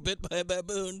after being bit by a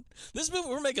baboon. This movie,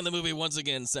 we're making the movie once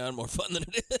again sound more fun than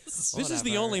it is. This is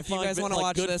the Whatever. only If you five guys min- wanna like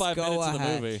watch good this, 5 go minutes of the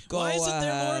ahead. movie. Go Why isn't there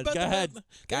more ahead. about Go the ahead. baboon?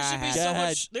 There should be Go so ahead.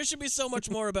 much. There should be so much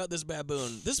more about this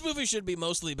baboon. This movie should be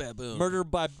mostly baboon. Murder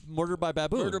by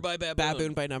baboon. Murder by baboon.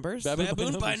 Baboon by numbers.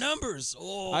 Baboon by numbers.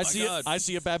 Oh I my see. God. I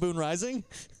see a baboon rising.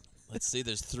 Let's see.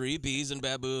 There's 3 B's in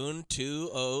baboon, 2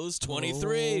 O's,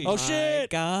 23. Oh, shit.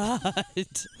 God.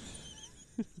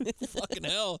 Fucking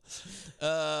hell.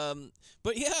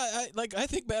 But yeah, I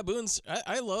think baboons.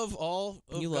 I love all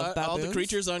of You love all the baboons?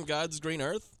 creatures on God's green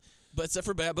earth, but except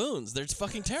for baboons, they're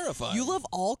fucking terrifying. You love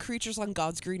all creatures on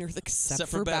God's green earth except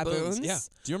for baboons. baboons. Yeah.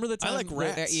 Do you remember the time? I like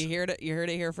rats. There, you heard it. You heard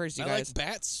it here first, you I guys. like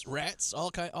bats, rats,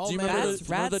 all Do you manner remember, Rats, of-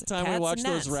 remember the rats, time we cats, watched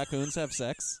and those gnats. raccoons have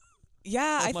sex?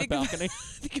 Yeah, on I my think balcony?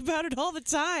 think about it all the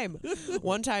time.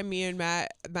 One time, me and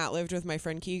Matt lived with my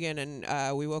friend Keegan,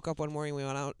 and we woke up one morning. We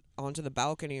went out onto the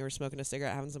balcony. We were smoking a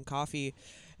cigarette, having some coffee,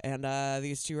 and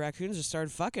these 2 raccoons just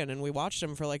started fucking, and we watched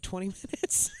them for like 20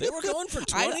 minutes. They were going for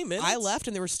 20 minutes. I left,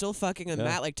 and they were still fucking, and Yeah.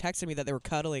 Matt like texted me that they were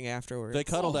cuddling afterwards. They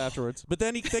cuddled afterwards, but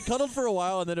then they cuddled for a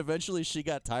while, and then eventually she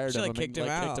got tired She, of like, him kicked and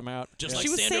him out. kicked him out. Just Yeah. like She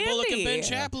was Sandra Bullock and Ben Sandy.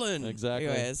 Chaplin. Exactly.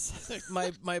 Anyways,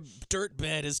 My dirt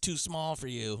bed is too small for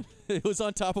you. It was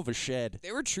on top of a shed.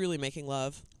 they were truly making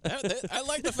love. I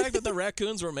like the fact that the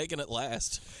raccoons were making it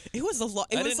last. It was a lot.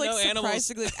 It I was didn't like know animals-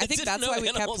 surprisingly. I I think didn't that's know why we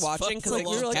kept animals watching fucked because for like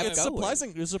long. we were Kept It's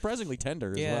going. it was surprisingly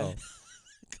tender Yeah. as well.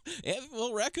 Yeah,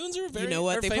 well, raccoons are very. You know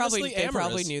what? are They famously probably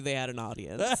amorous. knew they had an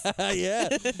audience. Yeah.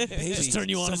 Baby, Just turn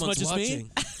you on as someone's much as me?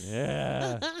 watching.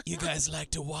 Yeah. You guys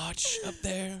like to watch up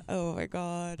there? Oh my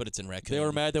god. But it's in raccoon. They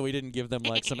were mad that we didn't give them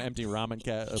like some empty ramen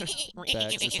bags or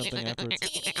something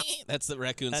afterwards. That's the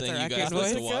raccoon That's saying a you guys raccoon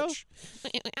like to voice. watch.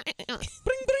 Bring,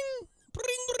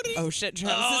 bring. Oh shit,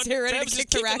 Travis is here ready Travis to is kick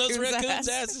the kicking those raccoon's raccoons'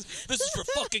 ass. asses. This is for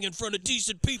fucking in front of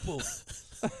decent people.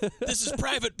 This is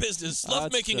private business.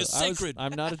 Lovemaking is sacred.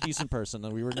 I'm not a decent person.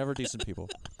 We were never decent people.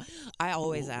 I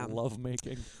always am.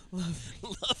 Lovemaking.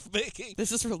 Lovemaking.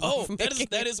 This is for Oh, lovemaking.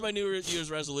 that is my New Year's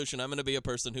resolution. I'm going to be a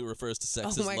person who refers to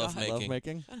sex as my God. lovemaking.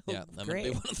 Lovemaking? Yeah, I'm going to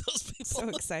be one of those people. So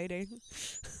exciting.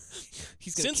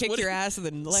 He's going Since to kick Woody- your ass and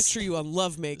then lecture you on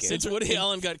lovemaking. Since Woody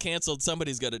Allen got canceled,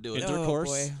 somebody's got to do it. Intercourse?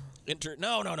 Oh, boy.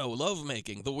 No,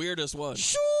 lovemaking, the weirdest one.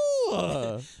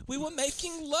 Sure. We were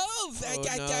making love.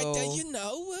 no. You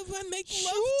know, I make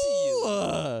love to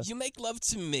you. You make love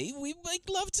to me. We make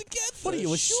love together. What are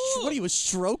you, a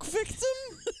stroke victim?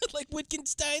 Like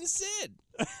Wittgenstein said.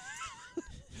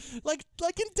 like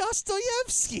in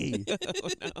Dostoevsky. Oh,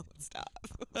 no.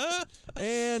 Stop.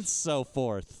 And so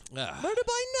forth. Murder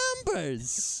by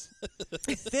numbers.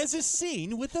 There's a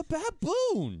scene with a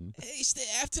baboon.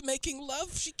 After making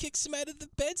love, she kicks him out of the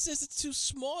bed, says it's too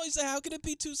small. He's like, how can it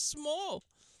be too small?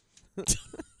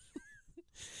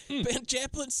 Ben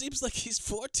Chaplin seems like he's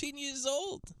 14 years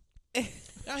old.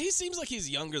 Now he seems like he's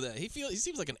younger than he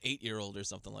seems like an 8-year-old or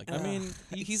something like that. I mean,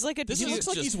 he's like a he looks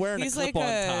like he's wearing a he's like clip-on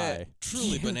tie.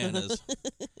 Truly bananas.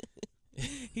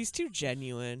 He's too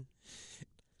genuine.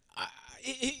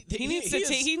 He He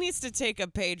needs to take a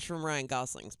page from Ryan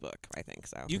Gosling's book. I think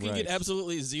so. You can get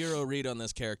absolutely zero read on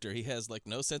this character. He has like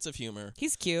no sense of humor.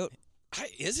 He's cute.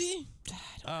 Is he?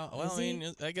 Well, Is I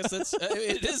mean, I guess that's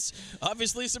it is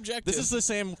obviously subjective. This is the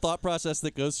same thought process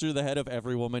that goes through the head of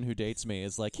every woman who dates me.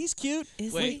 Is like, he's cute.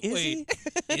 Is wait, he? Is he?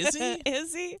 Is he?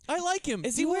 Is he? I like him.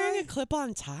 Is he wearing a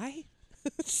clip-on tie?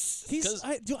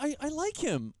 I like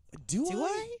him. Do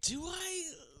I? Do I?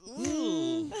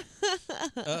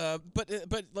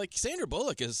 But like Sandra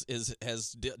Bullock has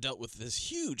dealt with this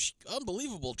huge,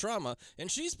 unbelievable trauma, and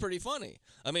she's pretty funny.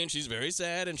 I mean, she's very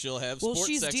sad, and she'll have sport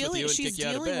sex with you and kick you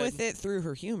out of bed. She's dealing with it through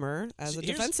her humor as a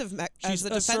defense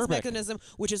mechanism,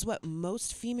 which is what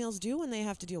most females do when they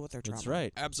have to deal with their trauma. That's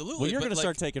right. Absolutely. Well, you're going to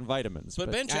start taking vitamins.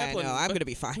 But Ben Chaplin, I'm going to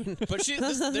be fine. But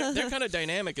their kind of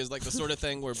dynamic is like the sort of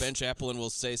thing where Ben Chaplin will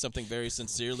say something very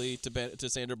sincerely to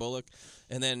Sandra Bullock,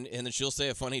 and then she'll say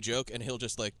a funny joke, and he'll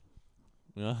just like,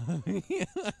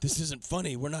 this isn't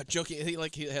funny. We're not joking.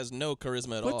 He has no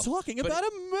charisma at all. We're talking about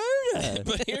a murder.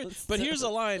 but here's a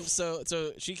line. So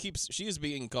she gets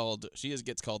called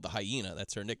the hyena.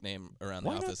 That's her nickname around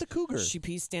Why the office. not the cougar? She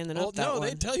pees standing Well, up that no, one.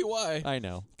 they tell you why. I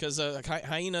know. Because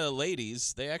hyena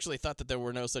ladies, they actually thought that there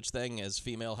were no such thing as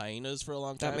female hyenas for a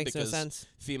long time. That makes no because sense.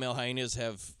 Female hyenas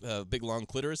have big long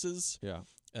clitorises. Yeah.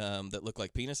 That look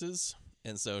like penises.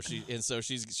 And so she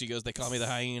goes, they call me the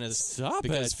hyenas Stop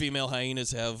because it. female hyenas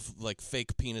have like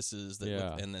fake penises that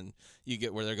look, and then you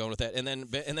get where they're going with that. And then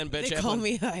Ben They Chaplin, call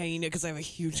me a hyena because I have a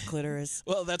huge clitoris.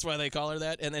 well, that's why they call her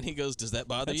that. And then he goes, does that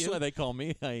bother That's you? why they call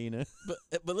me hyena.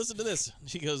 But listen to this.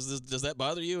 She goes, does that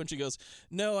bother you? And she goes,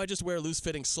 no, I just wear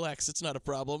loose-fitting slacks. It's not a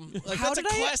problem. Like, How that's a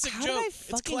did classic how joke. did I It's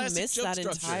fucking classic miss joke that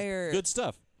structure. entire? Good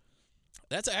stuff.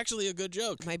 That's actually a good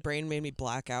joke. My brain made me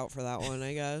black out for that one.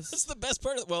 I guess. That's the best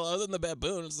part of well, other than the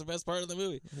baboon, it's the best part of the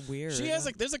movie. Weird. She has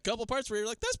there's a couple parts where you're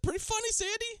like, that's pretty funny,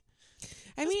 Sandy.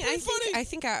 I mean, pretty funny. I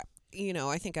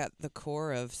think at the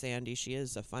core of Sandy, she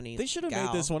is a funny. They should have gal.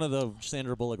 made this one of the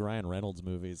Sandra Bullock Ryan Reynolds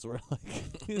movies, where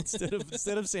like instead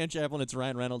of Sam Chaplin, it's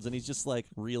Ryan Reynolds, and he's just like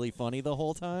really funny the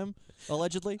whole time,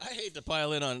 allegedly. I hate to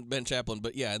pile in on Ben Chaplin,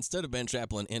 but yeah, instead of Ben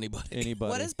Chaplin, anybody.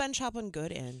 What is Ben Chaplin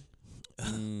good in?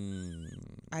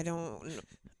 I don't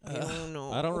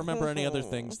know. I don't remember any other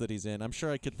things that he's in. I'm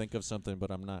sure I could think of something, but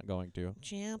I'm not going to.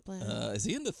 Chaplin. Is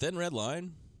he in the Thin Red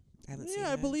Line? I haven't seen Yeah,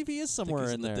 I that. believe he is somewhere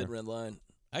he's in the there. Thin Red Line.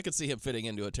 I could see him fitting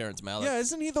into a Terrence Malick. Yeah,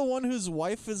 isn't he the one whose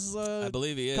wife is I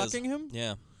believe he is cucking him?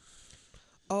 Yeah.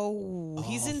 Oh,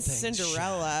 he's in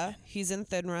Cinderella. He's in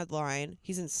Thin Red Line.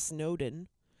 He's in Snowden.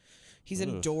 He's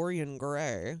in Ugh. Dorian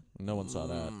Gray. No one saw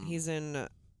that. He's in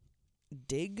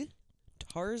Dig,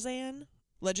 Tarzan,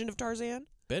 Legend of Tarzan,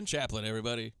 Ben Chaplin,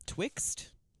 everybody. Twixt.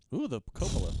 Ooh, the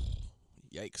Coppola.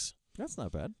 Yikes. That's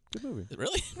not bad. Good movie.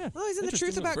 Really? Yeah. Oh, he's in The Interesting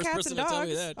Truth About First Cats person and to tell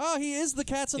me Dogs. that. Oh, he is the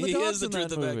cats and the He dogs is the in truth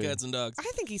that about movie. cats and dogs. I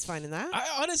think he's fine in that. I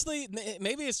honestly,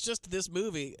 maybe it's just this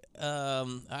movie. I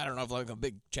don't know if I'm a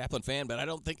big Chaplin fan, but I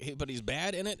don't think, but he's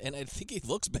bad in it, and I think he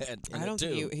looks bad in I don't it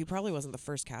too. think he probably wasn't the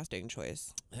first casting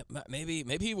choice. Maybe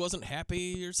he wasn't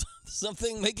happy or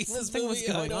something making this Something was movie.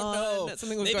 I going don't on. know.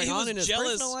 Something was Maybe going he on was in his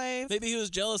jealous. personal life. Maybe he was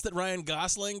jealous that Ryan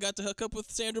Gosling got to hook up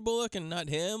with Sandra Bullock and not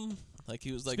him. Like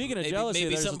he was like. Speaking of maybe, jealousy,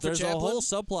 maybe there's something a for Chaplin. whole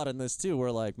subplot in this too,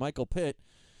 where like Michael Pitt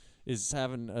is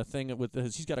having a thing with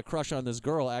he's got a crush on this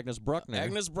girl, Agnes Bruckner.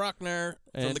 Agnes Bruckner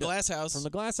from the Glass House. From the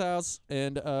Glass House,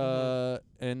 and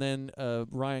then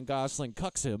Ryan Gosling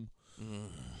cucks him,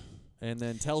 and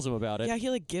then tells him about it. Yeah, he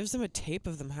like gives him a tape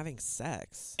of them having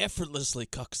sex. Effortlessly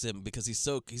cucks him because he's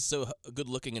so good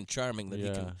looking and charming that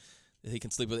he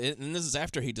can sleep with it. And this is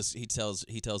after he tells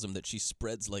him that she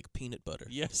spreads like peanut butter.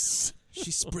 Yes.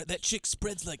 That chick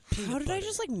spreads like peanut butter. How did I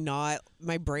just like not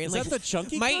my brain Is like that the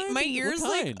chunky my kind? my ears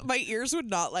What kind? like my ears would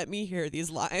not let me hear these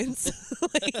lines.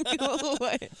 Like,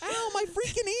 what? Ow, my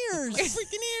freaking ears! My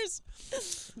freaking ears!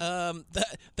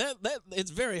 That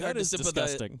it's very hard to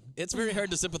sympathize. Disgusting. It's very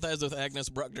hard to sympathize with Agnes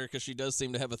Bruckner because she does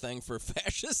seem to have a thing for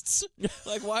fascists.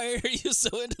 Like, why are you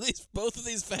so into both of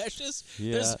these fascists?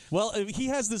 Yeah. Well, he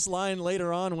has this line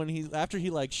later on when after he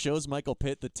like shows Michael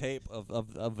Pitt the tape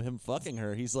of him fucking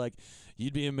her. He's like,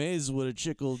 "You'd be amazed what a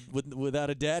chick without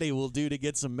a daddy will do to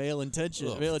get some male attention."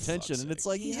 And it's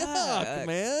like, yuck,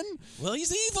 man. Well,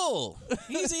 he's evil.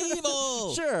 He's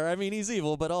evil. Sure, I mean he's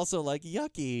evil, but also like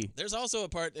yucky. There's also a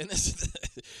part in this.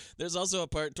 There's also a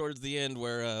part towards the end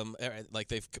where like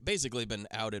they've basically been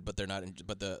outed, but they're not.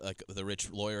 But the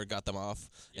rich lawyer got them off,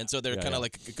 and so they're kind of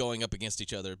like going up against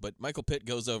each other. But Michael Pitt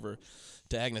goes over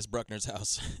to Agnes Bruckner's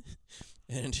house,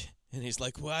 and he's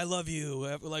like, "Well, I love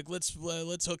you. Like, let's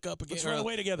hook up again. Let's run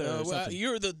away together. Well,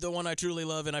 you're the one I truly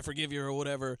love, and I forgive you, or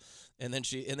whatever." And then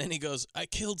he goes, "I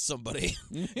killed somebody."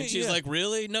 And she's like,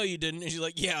 "Really? No, you didn't." And she's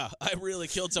like, "Yeah, I really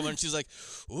killed someone." And she's like,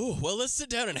 "Ooh, well, let's sit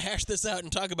down and hash this out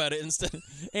and talk about it instead."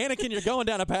 Anakin, you're going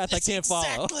down a path I can't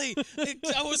follow. Exactly.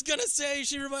 I was gonna say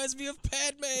she reminds me of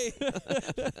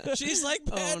Padme. She's like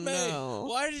Padme. Oh, no.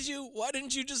 Why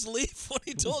didn't you just leave when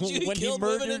he told you when killed he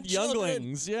murdered women and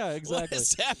younglings? children? Yeah, exactly. What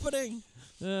is happening?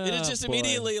 It is just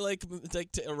immediately like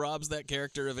robs that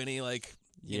character of any like.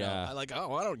 You know, I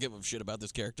don't give a shit about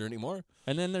this character anymore.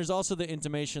 And then there's also the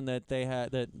intimation that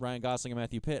that Ryan Gosling and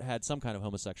Matthew Pitt had some kind of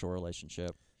homosexual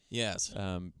relationship. Yes.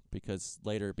 Because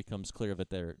later it becomes clear that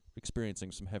they're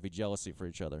experiencing some heavy jealousy for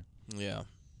each other. Yeah.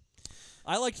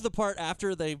 I liked the part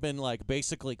after they've been like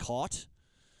basically caught,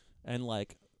 and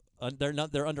like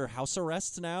they're under house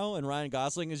arrest now, and Ryan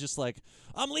Gosling is just like,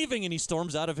 "I'm leaving," and he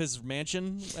storms out of his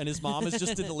mansion, and his mom is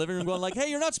just in the living room going like,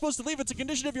 "Hey, you're not supposed to leave. It's a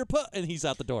condition of your and he's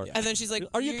out the door. And then she's like,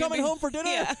 "Are you coming home for dinner?"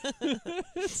 Yeah.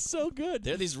 It's so good.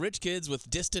 They're these rich kids with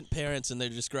distant parents, and they're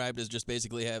described as just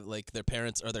basically have like their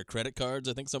parents are their credit cards.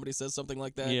 I think somebody says something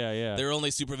like that. Yeah. Their only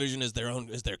supervision is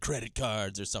their credit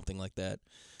cards or something like that.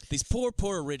 These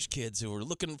poor rich kids who are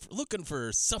looking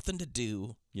for something to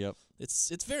do. Yep.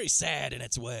 It's very sad in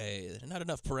its way. Not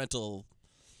enough parental.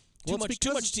 Too much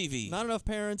TV. Not enough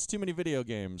parents. Too many video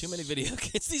games. Too many video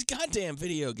games. It's these goddamn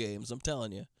video games. I'm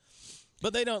telling you.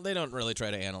 But they don't really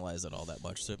try to analyze it all that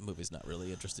much. So the movie's not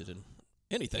really interested in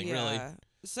anything really.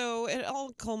 So it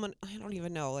all I don't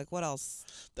even know. Like what else?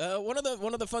 One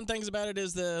of the fun things about it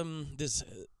is this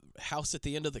house at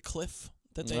the end of the cliff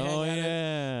that they hang out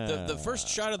yeah. The first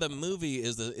shot of the movie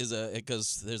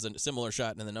because there's a similar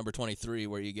shot in the number 23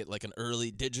 where you get like an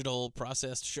early digital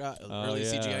processed shot, early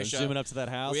CGI shot, zooming up to that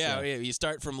house. Yeah. You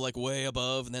start from like way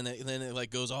above, and then it like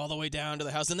goes all the way down to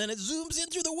the house, and then it zooms in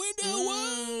through the window.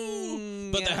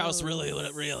 Whoa! But the house really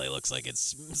looks like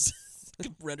it's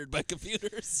rendered by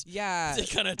computers. Yeah. It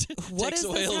kind of takes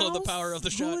away a little of the power of the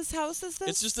shot. Whose house is this?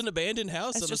 It's just an abandoned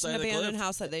house on the side of the cliff. It's just an abandoned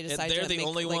house that they decided they're to the make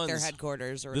only like ones. their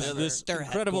headquarters or This whatever. Their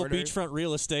incredible headquarters. beachfront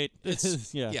real estate.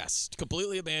 Yes,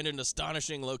 completely abandoned,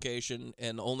 astonishing location,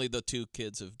 and only the two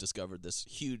kids have discovered this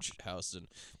huge house, and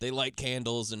they light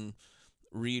candles and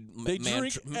read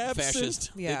drink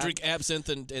fascist. Yeah. They drink absinthe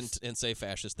and say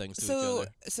fascist things to each other.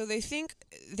 So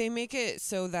they make it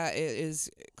so that it is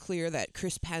clear that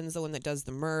Chris Penn's the one that does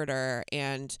the murder,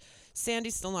 and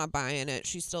Sandy's still not buying it.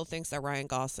 She still thinks that Ryan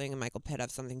Gosling and Michael Pitt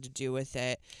have something to do with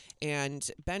it. And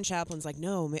Ben Chaplin's like,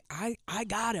 "No, I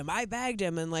got him. I bagged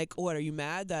him." And like, "What, are you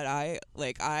mad that I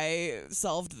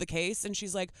solved the case?" And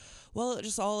she's like, "Well, it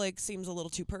just all like seems a little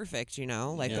too perfect, you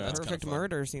know? Like the perfect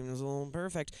murder seems a little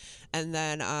perfect." And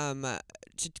then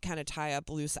to kind of tie up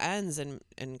loose ends and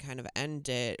kind of end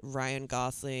it, Ryan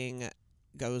Gosling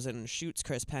goes and shoots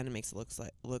Chris Penn and makes it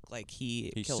look like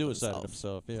he killed suicided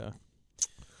himself. Yeah.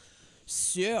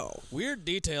 So weird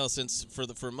detail, since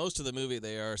for most of the movie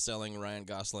they are selling Ryan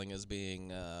Gosling as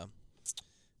being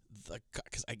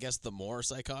I guess the more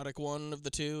psychotic one of the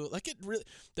two. Like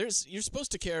you're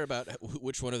supposed to care about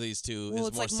which one of these two is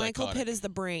more psychotic. Well, it's like Michael Pitt is the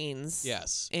brains.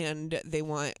 Yes, and they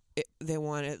want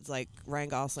it like Ryan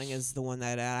Gosling is the one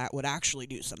that would actually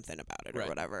do something about it or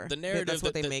whatever. The narrative that's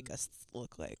what they make us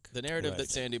look like. The narrative that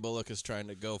Sandy Bullock is trying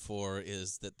to go for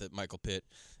is that Michael Pitt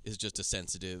is just a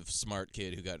sensitive, smart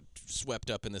kid who got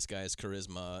swept up in this guy's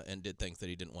charisma and did things that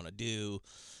he didn't want to do.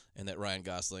 and that Ryan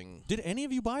Gosling. Did any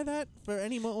of you buy that for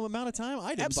any amount of time? I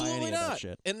didn't Absolutely buy any not. of that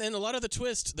shit. And then a lot of the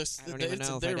twist, I don't even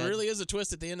know if there I did. really is a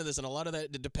twist at the end of this, and a lot of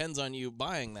that depends on you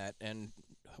buying that. And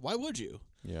why would you?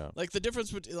 Yeah. Like the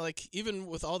difference between, like, even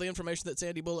with all the information that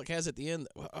Sandy Bullock has at the end,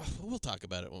 we'll talk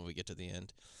about it when we get to the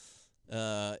end.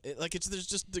 There's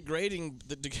just the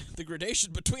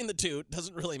gradation between the two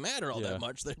doesn't really matter all that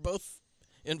much. They're both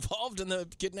involved in the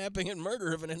kidnapping and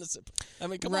murder of an innocent. I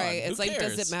mean, come on. Right. It's who like,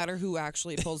 cares? does it matter who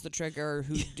actually pulls the trigger or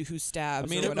who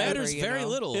stabs? I mean, or it whatever, matters very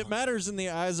little. It matters in the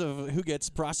eyes of who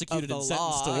gets prosecuted Of and the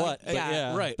sentenced law. to what.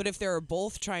 Yeah. Right. But if they're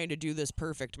both trying to do this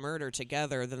perfect murder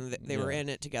together, then they were in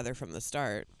it together from the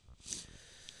start.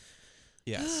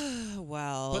 Yes.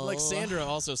 Well. But like Sandra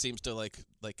also seems to like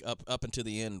up until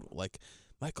the end, like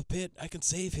Michael Pitt, I can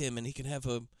save him and he can have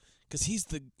because he's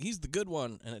the good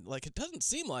one, and it doesn't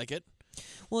seem like it.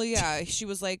 Well, yeah, she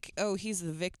was like, oh, he's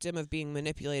the victim of being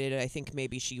manipulated. I think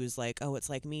maybe she was like, oh, it's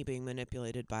like me being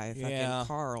manipulated by fucking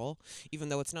Carl, even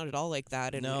though it's not at all like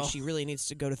that, and she really needs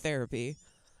to go to therapy.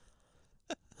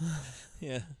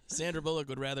 Yeah, Sandra Bullock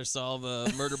would rather solve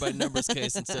a murder by numbers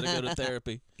case instead of go to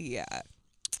therapy. Yeah.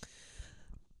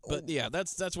 But yeah,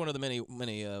 that's one of the many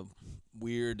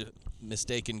weird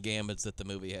mistaken gambits that the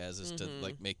movie has, is to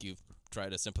like make you try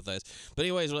to sympathize. But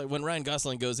anyways, when Ryan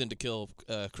Gosling goes in to kill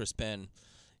Chris Penn,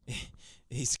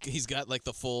 he's got like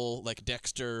the full like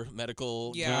Dexter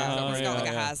medical he's got like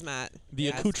a hazmat. The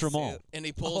accoutrement. and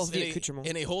he pulls accoutrement.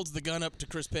 and he holds the gun up to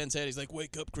Chris Penn's head. He's like,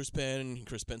 "Wake up, Chris Penn!" And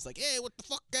Chris Penn's like, "Hey, what the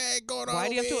fuck going on?" Why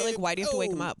do you have to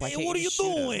wake him up? Why Hey, can't what are you shoot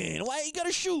him? doing? Why you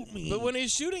gotta shoot me? But when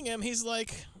he's shooting him, he's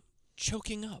like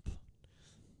choking up.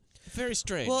 Very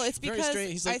strange. Well, it's Very because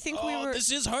strange. He's like, I think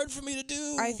this is hard for me to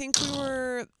do. I think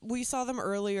we saw them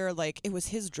earlier, like it was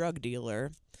his drug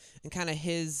dealer and kind of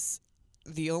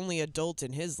the only adult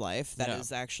in his life that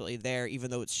is actually there,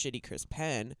 even though it's shitty Chris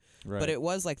Penn. Right. But it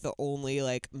was like the only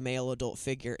like male adult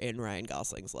figure in Ryan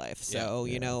Gosling's life. So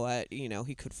you know what,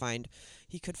 he could find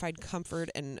comfort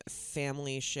and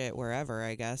family shit wherever,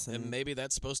 I guess. And maybe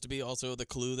that's supposed to be also the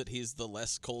clue that he's the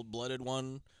less cold-blooded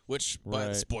one, which,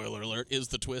 by spoiler alert, is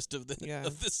the twist of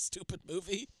of this stupid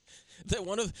movie.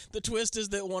 That the twist is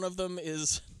that one of them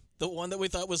is the one that we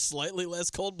thought was slightly less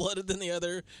cold-blooded than the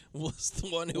other was the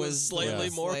one who was slightly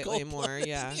more cold-blooded.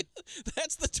 Yeah.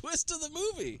 That's the twist of the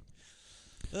movie.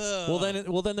 Well,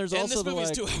 then there's and also this movie's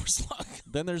the 2 hours long.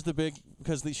 Then there's the big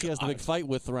she has the big fight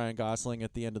with Ryan Gosling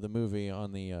at the end of the movie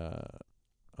on the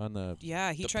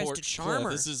he tries to charm her.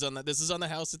 This is on the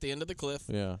house at the end of the cliff.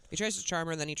 Yeah. He tries to charm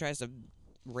her, and then he tries to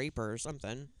rape her or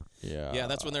something. Yeah. Yeah,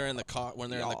 that's when they're in the car. When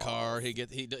they're in the car,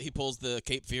 he pulls the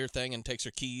Cape Fear thing and takes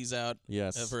her keys out.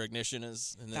 Yes. Of her ignition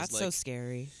That's so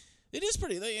scary. It is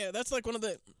pretty. Yeah, that's like one of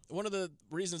the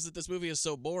reasons that this movie is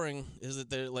so boring is that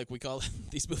they're like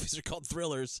these movies are called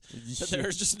thrillers. But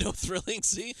there's just no thrilling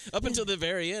scene up until the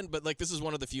very end. But like this is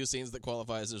one of the few scenes that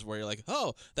qualifies as where you're like,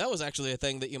 oh, that was actually a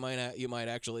thing that you might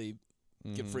actually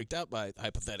get freaked out by,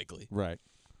 hypothetically. Right.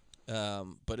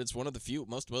 But it's one of the few.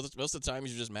 Most of the time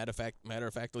you're just matter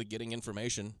of factly getting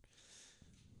information.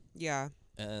 Yeah.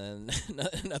 And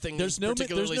nothing. There's no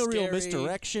real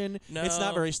misdirection. No. It's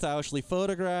not very stylishly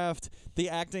photographed. The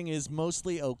acting is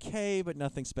mostly okay, but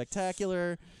nothing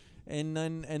spectacular. And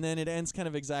then it ends kind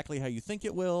of exactly how you think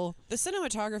it will. The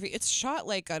cinematography, it's shot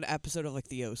like an episode of like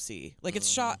The OC. Like it's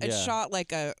shot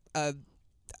like a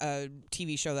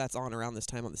TV show that's on around this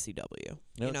time on the CW.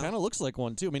 It kind of looks like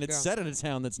one too. I mean, it's set in a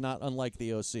town that's not unlike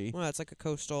The OC. Well, it's like a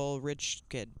coastal rich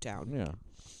kid town. Yeah.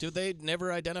 Do they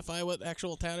never identify what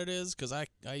actual town it is? Because I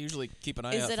usually keep an eye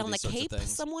out for Is these it on the sorts of Cape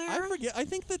things. somewhere? I forget. I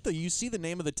think that you see the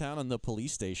name of the town on the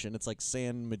police station. It's like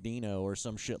San Medino or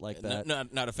some shit like that.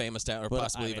 Not a famous town, or But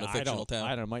possibly even a fictional town.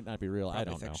 I don't. It might not be real. Probably I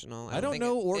don't fictional. know. I don't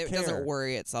know or it care. It doesn't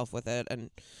worry itself with it,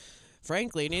 and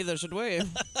frankly, neither should we.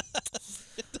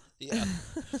 Yeah.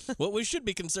 What we should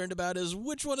be concerned about is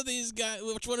which one of these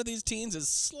teens is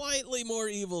slightly more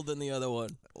evil than the other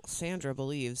one. Sandra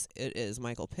believes it is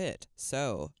Michael Pitt,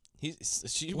 so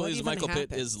she what believes even Michael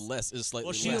Pitt happens? is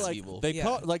slightly less evil. They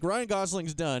call, like Ryan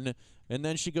Gosling's done, and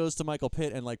then she goes to Michael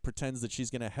Pitt and like pretends that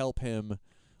she's gonna help him.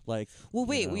 Like, well,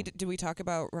 wait, did we talk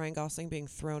about Ryan Gosling being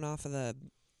thrown off of the?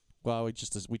 Well,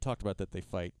 we talked about that they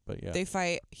fight, but yeah. They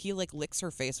fight. He like licks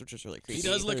her face, which was really creepy. He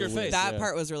does lick her face. That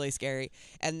part was really scary.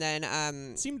 And then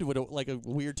it seemed like a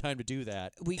weird time to do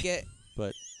that. We get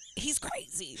but he's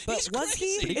crazy. But He's was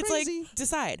crazy. he? It's crazy. like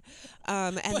decide.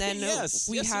 And But then yes,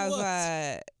 we yes, he have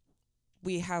was.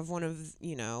 we have one of,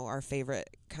 our favorite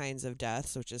kinds of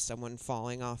deaths, which is someone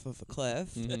falling off of a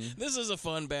cliff. This is a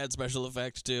fun bad special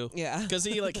effect too. Yeah, because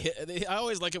he I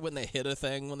always like it when they hit a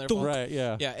thing when they're right.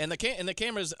 Yeah, yeah, and the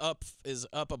camera's up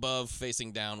above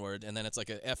facing downward, and then it's like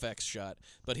a FX shot.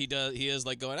 But he is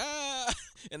like going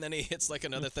and then he hits like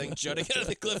another thing jutting out of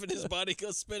the cliff, and his body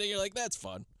goes spinning. You're like, that's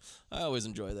fun. I always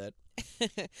enjoy that.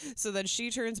 So then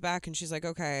she turns back and she's like,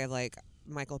 okay, like,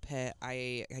 Michael Pitt,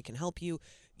 I can help you.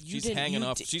 She's hanging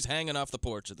off the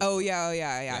porch.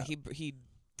 Yeah. He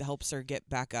helps her get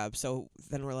back up. So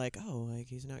then we're like, oh, like,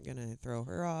 he's not gonna throw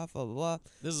her off. Blah blah blah.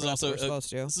 This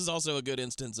is also a good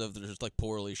instance of there's like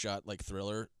poorly shot like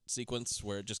thriller sequence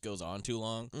where it just goes on too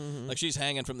long. Like she's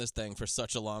hanging from this thing for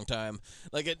such a long time.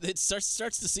 Like it starts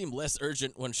to seem less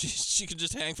urgent when she could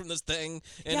just hang from this thing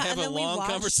and have a long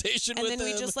conversation with him. And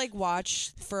then we just like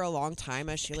watch for a long time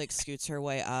as she like scoots her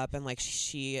way up, and like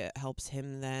she helps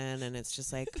him then, and it's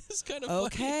just like it's kind of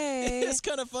okay. Funny. It's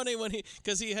kind of funny when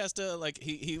because he has to like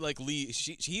he like leave.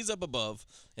 He's up above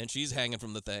and she's hanging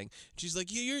from the thing. She's like,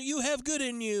 you have good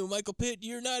in you, Michael Pitt.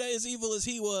 You're not as evil as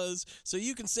he was, so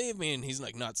you can save me. And he's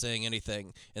like not saying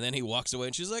anything, and then he walks away,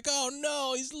 and she's like, "Oh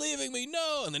no, he's leaving me,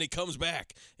 no!" And then he comes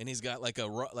back, and he's got like a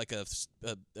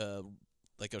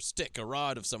stick, a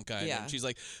rod of some kind, and she's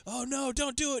like, "Oh no,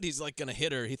 don't do it!" He's like gonna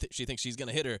hit her. She thinks she's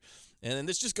gonna hit her, and then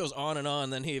this just goes on and on.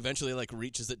 And then he eventually like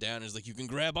reaches it down, and is like, "You can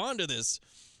grab onto this."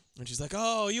 And she's like,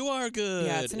 "Oh, you are good."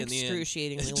 Yeah, it's an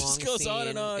excruciatingly long scene. It just goes on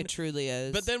and on. It truly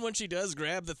is. But then when she does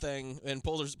grab the thing and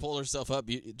pull herself up,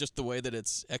 just the way that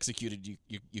it's executed,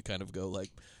 you kind of go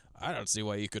like, I don't see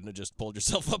why you couldn't have just pulled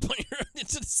yourself up on your own. It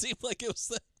didn't seem like it was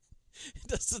that. It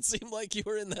doesn't seem like you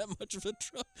were in that much of a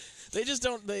trouble. They just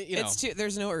don't.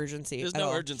 There's no urgency. There's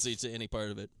no urgency to any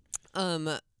part of it.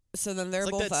 So then they're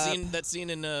it's both like up. that scene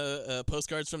in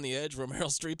Postcards from the Edge where Meryl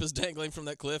Streep is dangling from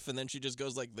that cliff, and then she just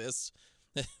goes like this.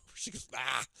 She goes,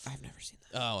 ah. I've never seen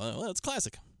that. Oh well, it's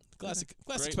classic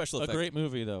special effect. A great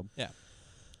movie though. Yeah.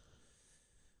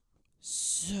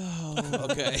 So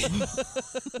okay.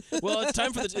 Well, it's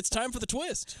time for the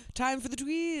twist. Time for the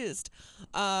twist.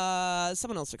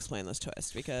 Someone else explain this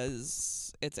twist,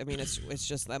 because it's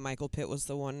just that Michael Pitt was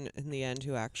the one in the end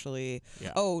who actually.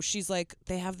 Yeah. Oh, she's like,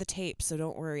 they have the tape, so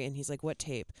don't worry. And he's like, what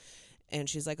tape? And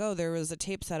she's like, oh, there was a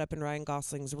tape set up in Ryan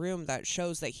Gosling's room that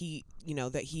shows that he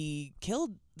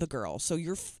killed the girl. So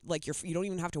you don't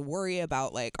even have to worry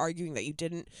about like arguing that you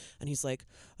didn't. And he's like,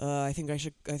 I think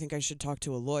I should talk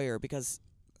to a lawyer,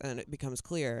 and it becomes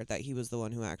clear that he was the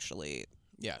one who actually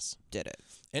did it.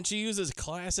 And she uses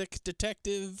classic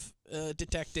detecting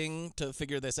to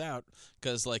figure this out,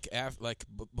 because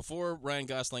before Ryan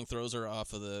Gosling throws her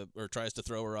off of tries to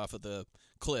throw her off of the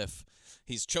cliff,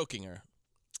 he's choking her.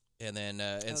 And then,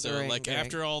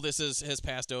 after all this has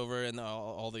passed over and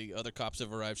all the other cops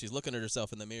have arrived, she's looking at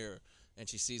herself in the mirror, and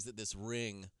she sees that this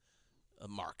ring, a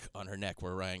mark on her neck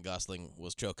where Ryan Gosling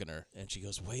was choking her, and she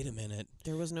goes, "Wait a minute!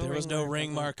 There was no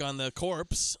ring mark on the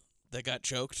corpse that got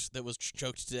choked, that was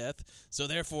choked to death. So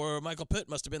therefore, Michael Pitt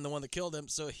must have been the one that killed him.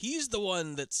 So he's the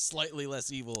one that's slightly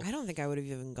less evil." I don't think I would have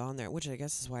even gone there, which I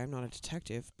guess is why I'm not a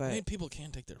detective. But I mean, people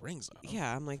can take their rings off.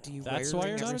 Yeah, I'm like, do you That's wear why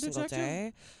your ring you're not every a single detective?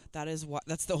 day?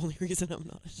 That's the only reason I'm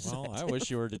not a detective. Well, I wish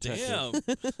you were a detective. Damn.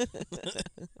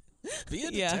 Be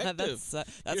a detective. Yeah,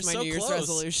 that's You're my so New Year's close.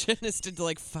 resolution, is to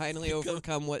like finally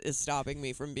overcome what is stopping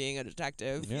me from being a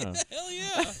detective. Yeah. Hell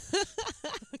yeah.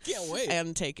 I can't wait.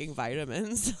 And taking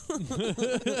vitamins.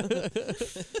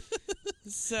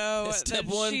 So Step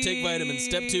 1, take vitamins.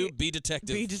 Step 2, be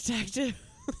detective. Be detective.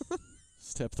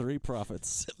 Step 3, profits.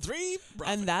 Step 3,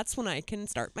 profit. And that's when I can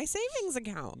start my savings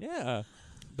account. Yeah.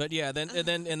 But yeah,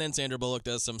 then Sandra Bullock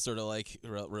does some sort of like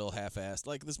real half-assed.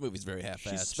 Like, this movie's very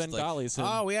half-assed. She's Svengali's him.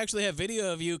 Oh, we actually have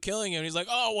video of you killing him. And he's like,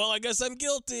 oh, well, I guess I'm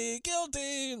guilty.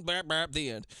 And burp, burp,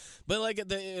 the end. But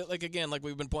again, like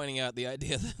we've been pointing out, the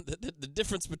idea that the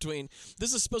difference between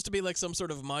this is supposed to be like some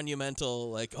sort of monumental,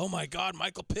 like, oh my God,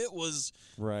 Michael Pitt was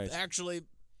actually.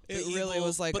 It really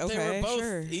was like, but okay, they were both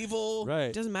sure. evil. Right.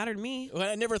 It doesn't matter to me. Well,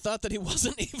 I never thought that he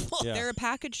wasn't evil. Yeah. They're a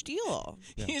package deal.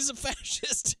 Yeah. He's a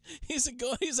fascist. He's a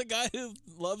guy who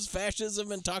loves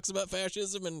fascism and talks about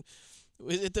fascism, and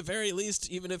at the very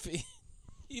least, even if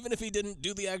he didn't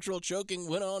do the actual choking,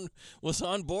 was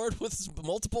on board with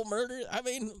multiple murders. I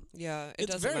mean, Yeah,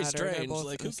 it's doesn't very matter. They're strange. both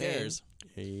Like, who insane. cares?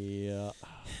 Yeah.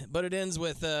 But it ends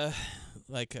with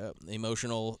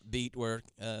emotional beat where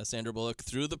Sandra Bullock,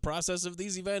 through the process of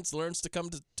these events, learns to come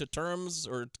to terms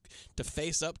or to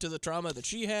face up to the trauma that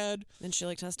she had. And she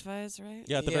Yeah, testifies, right?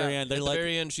 at the very end. At the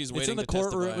very end, she's waiting in the to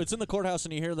courtroom. testify. It's in the courthouse,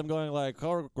 and you hear them going like,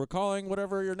 "Oh, we're calling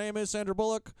whatever your name is, Sandra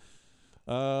Bullock.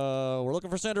 We're looking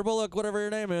for Sandra Bullock, whatever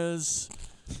your name is."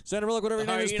 Sandra Bullock, whatever your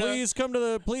name is,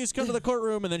 Hyena. please come to the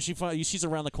courtroom. And then she's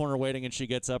around the corner waiting, and she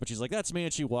gets up and she's like, "That's me,"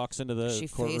 and she walks into the She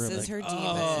courtroom. faces her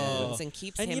demons and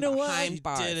keeps him you know what? behind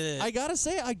bars. did it. I gotta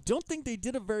say, I don't think they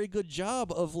did a very good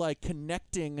job of like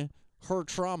connecting her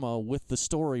trauma with the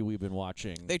story we've been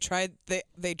watching. They tried.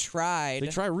 They tried. They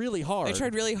try really hard. They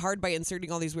tried really hard by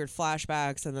inserting all these weird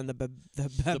flashbacks, and then the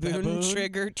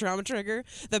baboon trauma trigger.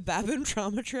 The baboon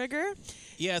trauma trigger.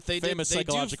 Yeah, they famous did, they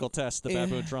psychological test, the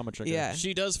baboon trauma trigger. Yeah.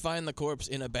 She does find the corpse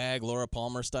in a bag, Laura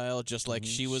Palmer style, just like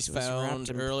she was found wrapped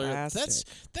in earlier.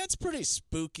 plastic. That's pretty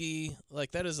spooky.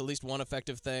 Like that is at least one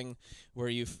effective thing where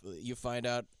you find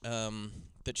out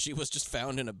that she was just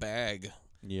found in a bag.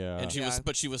 Yeah. And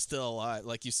she was still alive.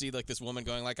 Like you see like this woman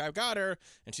going like, "I've got her,"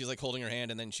 and she's like holding her hand,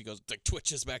 and then she goes like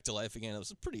twitches back to life again. It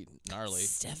was pretty gnarly.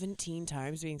 17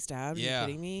 times being stabbed. Yeah. Are you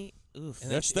kidding me? Oof.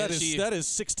 That is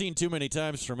 16 too many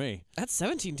times for me. That's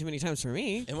 17 too many times for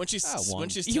me. And when she's You telling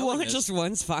want us, just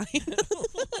one's fine.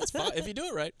 it's fine if you do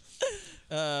it right.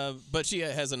 But she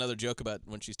has another joke about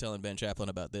when she's telling Ben Chaplin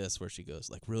about this, where she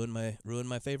goes like, "Ruin my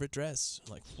favorite dress."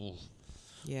 I'm like, ooh.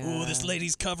 Yeah. Ooh, this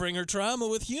lady's covering her trauma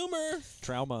with humor.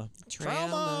 Trauma.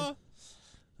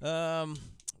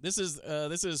 This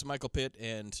is Michael Pitt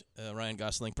and Ryan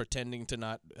Gosling pretending to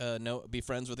not be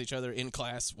friends with each other in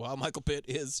class, while Michael Pitt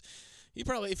is.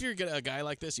 If you're a guy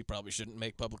like this, you probably shouldn't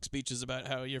make public speeches about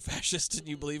how you're fascist and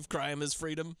you believe crime is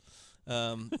freedom.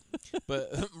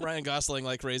 But Ryan Gosling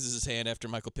like raises his hand after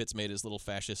Michael Pitt's made his little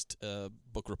fascist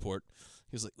book report.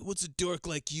 He was like, "What's a dork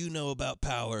like you know about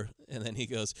power?" And then he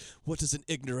goes, "What does an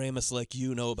ignoramus like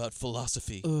you know about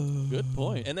philosophy?" Good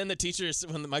point. And then the teacher,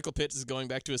 when Michael Pitt is going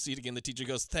back to his seat again, the teacher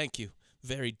goes, "Thank you.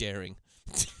 Very daring."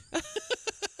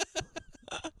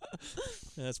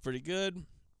 That's pretty good.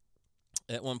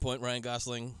 At one point, Ryan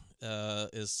Gosling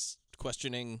is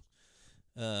questioning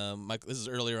Michael. This is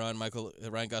earlier on.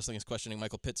 Ryan Gosling is questioning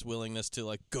Michael Pitt's willingness to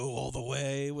like go all the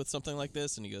way with something like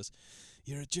this, and he goes,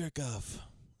 "You're a jerk off.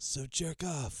 So jerk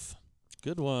off."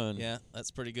 Good one. Yeah,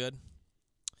 that's pretty good.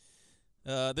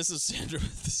 This is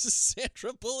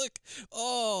Sandra Bullock.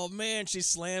 Oh man, she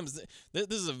slams. This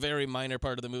is a very minor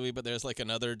part of the movie, but there's like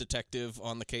another detective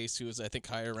on the case who is, I think,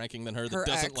 higher ranking than her that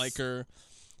doesn't like her.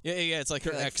 Yeah. It's like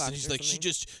her ex, and she's like,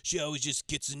 she always just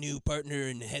gets a new partner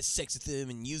and has sex with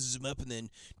him and uses him up and then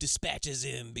dispatches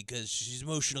him because she's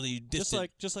emotionally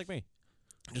distant. Just like me.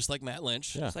 Just like Matt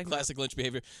Lynch. Yeah. Classic Lynch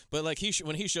behavior. But like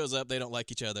when he shows up, they don't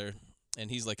like each other. And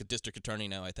he's like a district attorney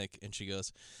now, I think. And she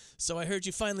goes, "So I heard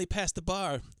you finally passed the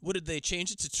bar. What did they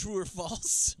change it to, true or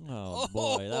false?" Oh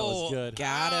boy, that was good.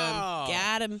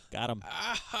 Got him.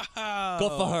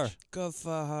 Go for her. Go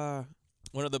for her.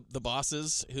 One of the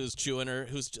bosses who's chewing her,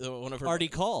 who's one of her. Artie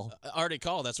Call. Artie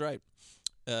Call, that's right.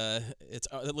 It's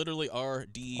literally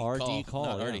R.D. R.D. Call,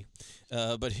 not yeah. Artie.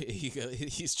 But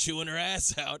he's chewing her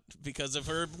ass out because of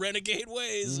her renegade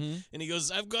ways. Mm-hmm. And he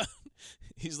goes,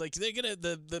 he's like,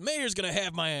 the mayor's gonna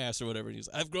have my ass or whatever. And he's,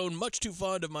 "I've grown much too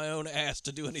fond of my own ass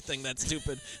to do anything that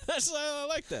stupid." I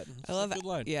like that. I love a good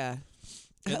line. Yeah.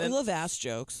 And I love ass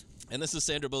jokes. And this is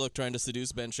Sandra Bullock trying to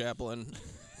seduce Ben Chaplin.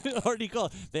 Artie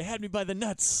Call. They had me by the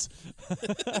nuts.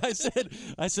 I said,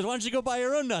 "Why don't you go buy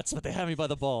your own nuts?" But they had me by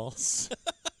the balls.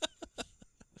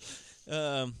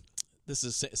 This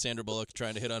is Sandra Bullock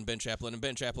trying to hit on Ben Chaplin, and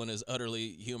Ben Chaplin is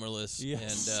utterly humorless and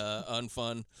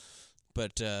unfun.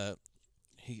 But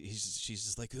she's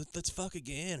just like, "Let's fuck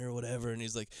again" or whatever, and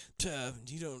he's like,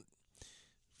 "You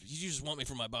just want me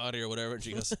for my body or whatever." And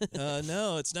she goes,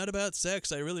 "No, it's not about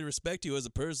sex. I really respect you as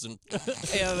a person."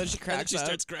 Yeah, then she cracks she up.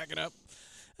 starts cracking up.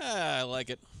 I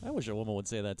like it. I wish a woman would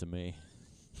say that to me.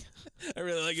 I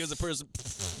really like you as a person.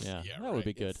 Yeah, Yeah, that would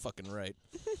be You're good. fucking right.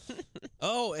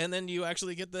 Oh, and then you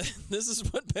actually get this is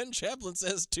what Ben Chaplin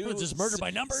says to What is this, murder by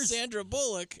numbers? Sandra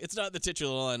Bullock. It's not the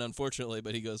titular line, unfortunately,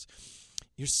 but he goes,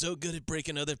 "You're so good at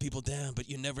breaking other people down, but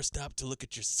you never stop to look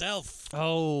at yourself."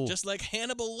 Oh. Just like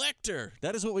Hannibal Lecter.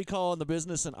 That is what we call in the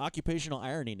business an occupational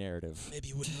irony narrative. Maybe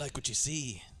you wouldn't like what you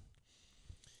see.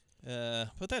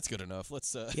 But that's good enough.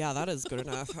 Let's. Yeah, that is good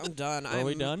enough. I'm done. Are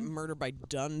we done? Murder by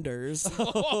Dunders.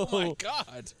 Oh my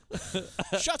God!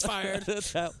 Shots fired.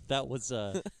 that was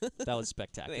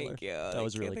spectacular. Thank you. That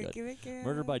was really good. Thank you.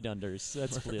 Murder by Dunders.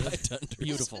 That's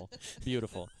beautiful.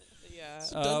 Beautiful. Yeah.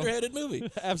 It's a dunderheaded movie.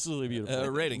 Absolutely beautiful.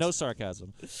 Ratings. No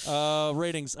sarcasm.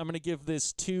 Ratings. I'm going to give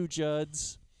this 2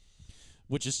 Judds,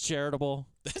 which is charitable.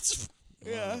 That's.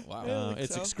 Yeah. Wow.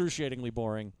 It's excruciatingly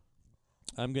boring.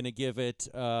 I'm going to give it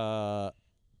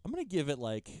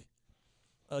like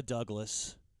a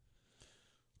Douglas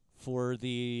for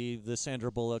the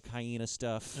Sandra Bullock hyena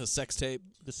stuff. A sex tape.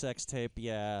 The sex tape,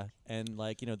 yeah. And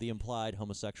like, the implied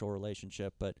homosexual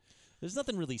relationship, but there's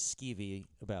nothing really skeevy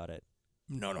about it.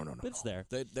 No. It's there.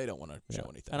 They don't want to show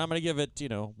anything. And I'm going to give it,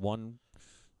 one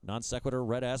non sequitur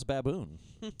red ass baboon.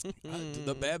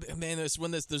 The man,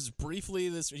 there's briefly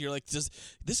this. You're like, this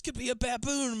could be a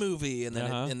baboon movie, and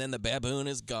then and then the baboon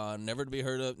is gone, never to be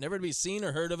heard of, never to be seen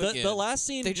or heard of again. The last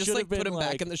scene they just should have been put him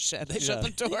back in the shed. They shut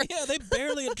the door. Yeah, they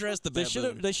barely addressed the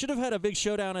baboon. They should have had a big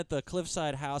showdown at the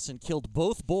cliffside house and killed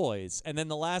both boys, and then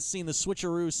the last scene, the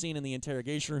switcheroo scene in the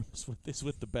interrogation room, is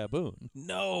with the baboon.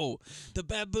 No, the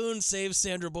baboon saves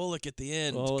Sandra Bullock at the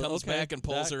end. Comes back and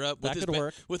pulls her up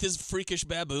with his freakish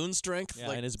baboon strength.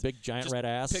 Yeah, and his big giant red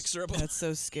ass. Picks her up. That's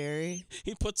so scary.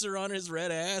 He puts her on his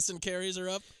red ass and carries her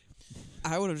up.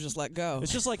 I would have just let go.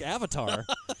 It's just like Avatar.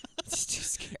 It's too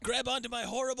scary. Grab onto my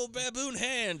horrible baboon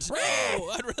hand. No,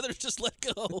 I'd rather just let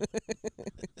go.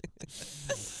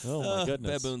 Oh my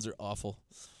goodness. Baboons are awful.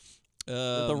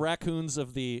 The raccoons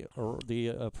of the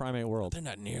primate world. They're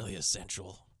not nearly as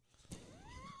sensual.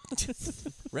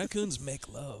 Raccoons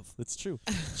make love. That's true.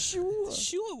 Sure,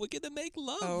 we're gonna make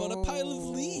love on a pile of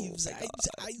leaves.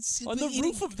 On the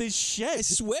roof of this shed. I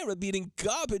swear I'm eating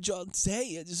garbage all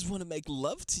day. I just want to make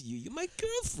love to you. You're my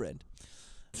girlfriend.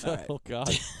 Oh,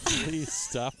 God. Please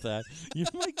stop that. You're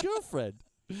my girlfriend.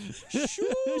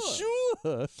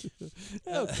 Sure.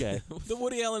 Okay. The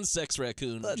Woody Allen sex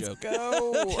raccoon joke. Let's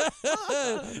go.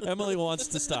 Emily wants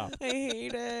to stop. I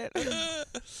hate it.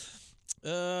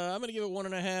 I'm gonna give it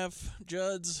 1.5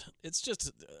 Judds. It's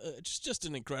just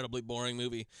an incredibly boring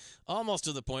movie, almost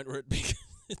to the point where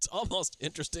it's almost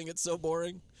interesting. It's so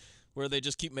boring, where they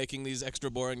just keep making these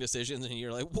extra boring decisions, and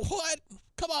you're like, what?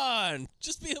 Come on,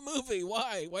 just be a movie.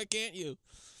 Why? Why can't you?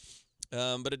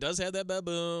 But it does have that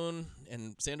baboon,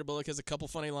 and Sandra Bullock has a couple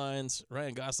funny lines.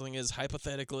 Ryan Gosling is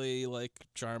hypothetically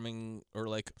charming or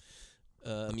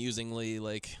amusingly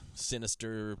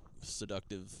sinister,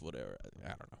 seductive, whatever. I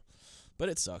don't know. But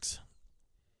it sucks.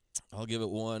 I'll give it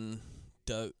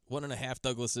 1.5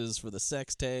 Douglases for the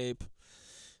sex tape,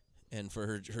 and for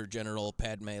her general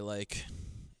Padme-like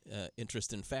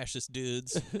interest in fascist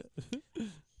dudes.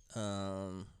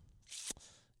 And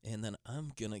then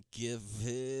I'm gonna give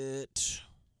it.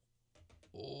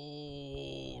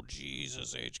 Oh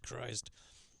Jesus H Christ!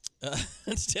 10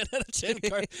 out of 10.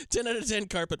 10 out of 10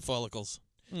 carpet follicles.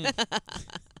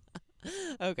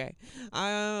 Okay.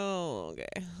 Okay.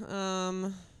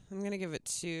 I'm gonna give it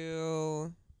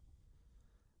to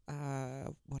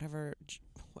whatever.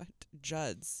 What?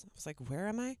 Judds. I was like, where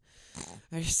am I?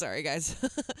 Sorry, guys.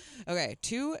 Okay,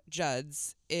 2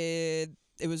 Judds. It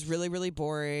was really, really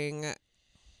boring,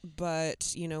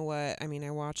 but you know what? I mean, I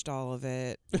watched all of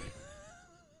it. I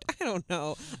don't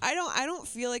know. I don't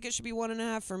feel like it should be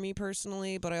 1.5 for me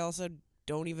personally, but I also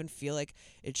don't even feel like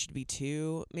it should be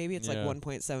 2. Maybe it's like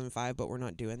 1.75, but we're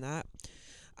not doing that.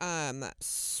 I'm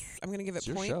gonna give it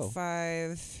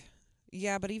 0.5.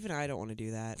 Yeah, but even I don't want to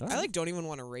do that. I don't even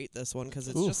want to rate this one because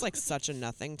it's just such a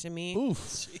nothing to me.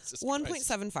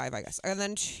 1.75, I guess, and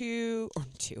then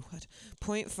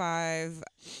 0.5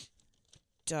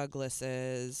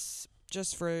 Douglases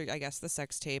just for I guess the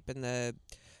sex tape and the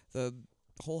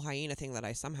whole hyena thing that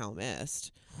I somehow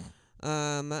missed.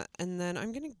 And then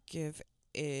I'm gonna give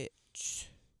it.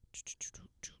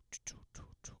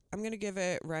 I'm going to give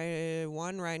it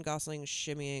Ryan Gosling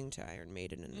shimmying to Iron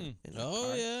Maiden in the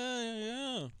car.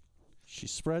 Yeah. She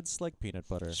spreads like peanut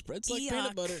butter. Spreads like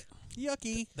peanut butter.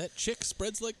 Yucky. That chick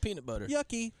spreads like peanut butter.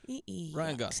 Yucky.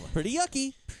 Ryan Gosling. Pretty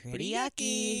yucky. Pretty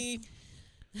yucky.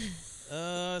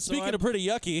 Speaking of pretty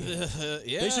yucky,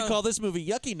 yeah. They should call this movie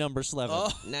Yucky Number Slevin.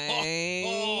 Oh.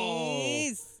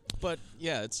 Nice. But,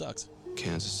 yeah, it sucks.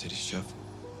 Kansas City Shuffle.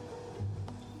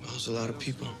 There's a lot of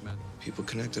people. People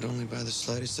connected only by the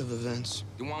slightest of events.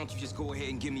 Then why don't you just go ahead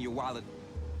and give me your wallet?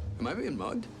 Am I being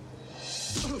mugged?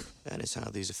 That is how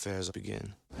these affairs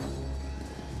begin.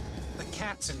 The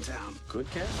cat's in town. Good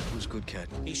cat? Who's good cat?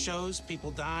 He shows people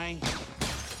die.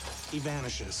 He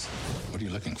vanishes. What are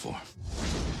you looking for?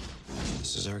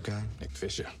 This is our guy, Nick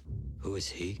Fisher. Who is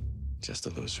he? Just a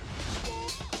loser.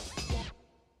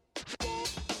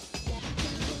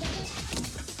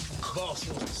 Boss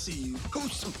wants to see you.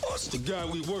 Who's the boss? The guy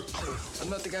we work for. I'm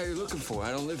not the guy you're looking for.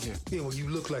 I don't live here. Yeah, well, you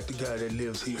look like the guy that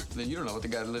lives here. Then you don't know what the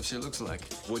guy that lives here looks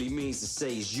like. What he means to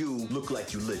say is you look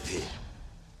like you live here.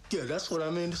 Yeah, that's what I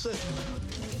mean to say.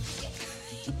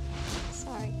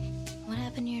 Sorry. What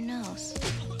happened to your nose?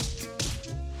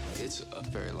 It's a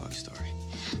very long story.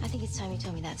 I think it's time you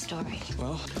told me that story.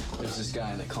 Well, there's this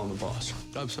guy and they call him the boss.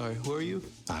 I'm sorry, who are you?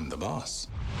 I'm the boss.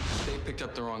 They picked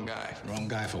up the wrong guy. Wrong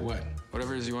guy for what?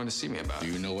 Whatever it is you wanted to see me about. Do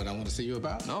you know what I want to see you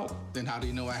about? No. Then how do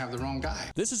you know I have the wrong guy?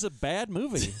 This is a bad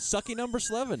movie. Sucky number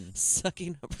Slevin.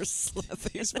 Sucky number Slevin.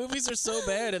 These movies are so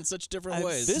bad in such different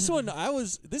ways. This one,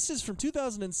 this is from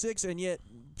 2006, and yet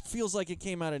feels like it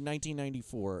came out in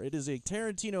 1994. It is a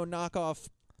Tarantino knockoff,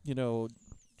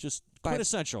 just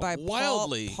quintessential. By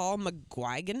wildly. Paul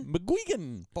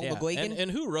McGuigan. Paul McGuigan.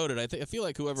 And who wrote it? I feel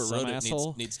like whoever Some wrote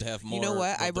asshole. it needs to have more. You know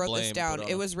what? of I the wrote blame this down. put on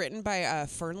It him. was written by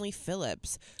Fernley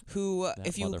Phillips, who,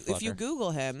 if you motherfucker.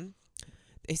 Google him,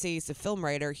 they say he's a film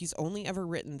writer. He's only ever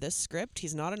written this script.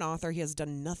 He's not an author. He has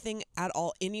done nothing at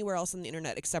all anywhere else on the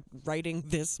internet except writing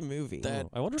this movie.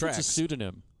 I wonder if it's a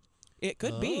pseudonym. It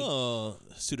could be. Oh,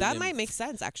 That might make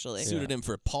sense, actually. Pseudonym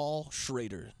for Paul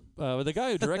Schrader. The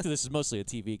guy who directed this is mostly a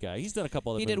TV guy. He's done a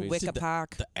couple other movies. He did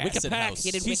Wickapack. The Acid House. He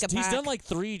did He's Wickapack. done like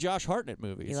 3 Josh Hartnett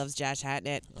movies. He loves Josh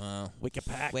Hartnett.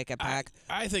 Wickapack. Wickapack.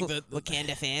 I think that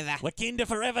Wakanda forever. Wakanda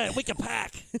forever.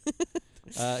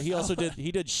 Wickapack. He also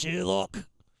did Sherlock.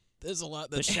 there's a lot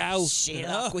The that's show.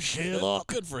 Sherlock.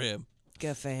 Good for him.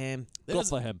 Good for him. Good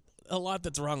for him. A lot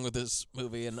that's wrong with this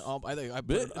movie, and I think I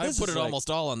This put is it like almost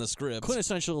all on the script.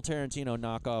 Quintessential Tarantino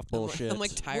knockoff bullshit. I'm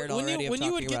like tired when already you, of when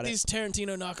you talking would get about these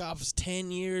Tarantino knockoffs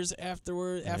 10 years after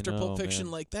know, Pulp Fiction,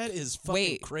 man. like that is fucking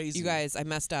Wait, crazy. you guys, I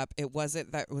messed up. It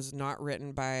wasn't. That was not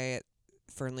written by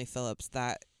Fernley Phillips.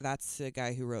 That's the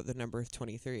guy who wrote the number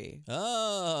 23.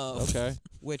 Oh, Okay.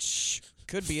 Which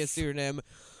could be a pseudonym.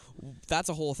 That's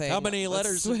a whole thing. How many Let's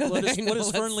letters? swi- What I know, does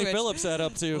let's Fernley switch. Phillips add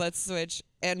up to? Let's switch.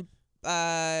 And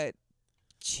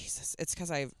Jesus, it's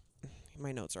because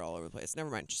my notes are all over the place. Never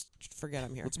mind. Just forget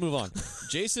I'm here. Let's move on.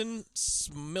 Jason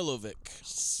Smilovic.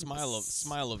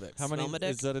 How many? Smell my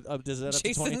Is that up to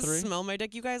Jason 23? Smell my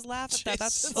dick. You guys laugh at that.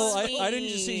 That's Jason Oh, funny. I didn't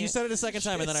see. You said it a second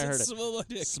time, and then I heard it. Smell my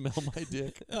dick. Smell my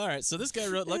dick. All right, so this guy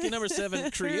wrote Lucky Number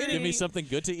 7, created. Give me something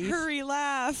good to eat. Hurry,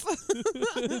 laugh.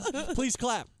 Please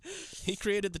clap. He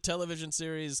created the television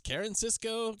series Karen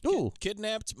Cisco, Ooh.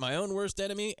 Kidnapped, My Own Worst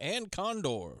Enemy, and Condor.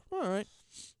 All right.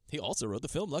 He also wrote the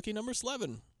film Lucky Number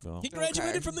 11. Oh. He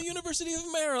graduated Okay. from the University of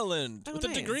Maryland Oh, with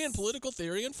a degree in nice. political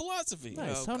theory and philosophy.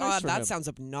 Nice. Oh, How God, nice for that him. sounds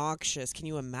obnoxious. Can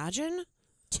you imagine?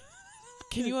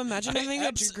 Can you imagine I having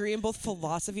a degree in both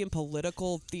philosophy and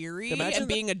political theory Imagine and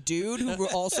being a dude who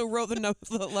also wrote the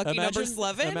Lucky Number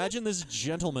 11? Imagine this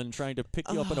gentleman trying to pick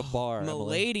you up in a bar. Emily.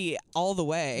 Milady all the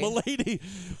way. Milady,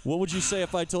 what would you say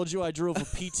if I told you I drove a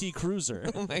PT Cruiser?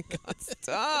 Oh my God,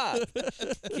 stop.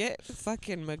 Get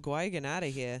fucking McGuigan out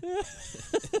of here.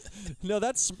 No,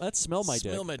 that's Smell My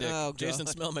Dick. Smell my dick. Oh, Jason,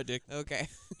 God. smell my dick. Okay.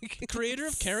 Creator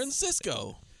of Karen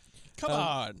Cisco. Come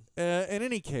on. In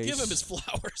any case. Give him his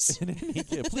flowers. In any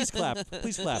case. Please clap.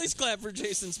 Please clap. Please clap for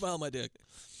Jason Smell My Dick.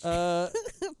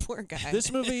 Poor guy.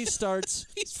 This movie starts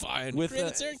He's fine. with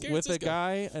Created Karen a Cisco.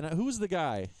 guy. And who's the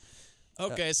guy?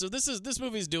 Okay, so this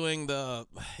movie's doing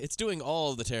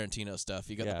all of the Tarantino stuff.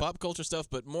 You got Yeah. the pop culture stuff,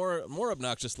 but more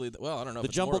obnoxiously, well, I don't know. The if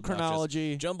it's more jumbled obnoxious.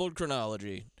 chronology. Jumbled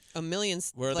chronology. A million.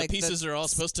 Where like the pieces are all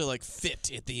supposed to like fit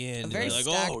at the end. A and very you're like,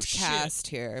 stacked oh, shit. cast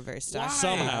here. A very stacked. Why?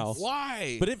 Somehow.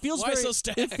 Why? But it feels Why very so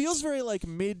stacked? It feels very like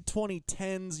mid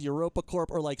 2010s Europa Corp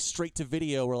or like straight to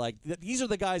video where like these are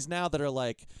the guys now that are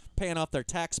like paying off their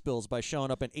tax bills by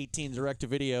showing up in 18 direct to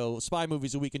video spy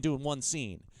movies that we can do in one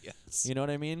scene. Yes. You know what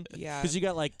I mean? Yeah. Because you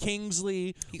got like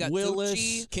Kingsley, You got Willis,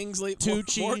 Tucci. Kingsley,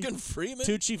 Tucci, Morgan Freeman.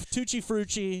 Tucci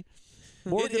Frucci.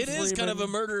 Morgan It is kind of a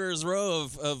Freeman. murderer's row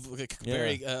of like, Yeah.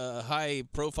 very high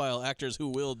profile actors who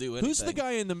will do anything. Who's the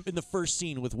guy in the first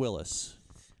scene with Willis?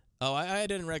 Oh, I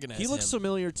didn't recognize He looks him.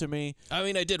 familiar to me. I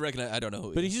mean, I did recognize. I don't know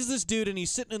who. But he he's is. just this dude, and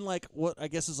he's sitting in like what I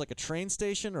guess is like a train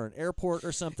station or an airport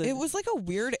or something. It was like a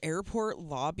weird airport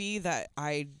lobby that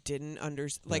I didn't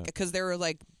understand. Like, because there were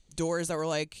like doors that were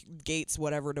like gates,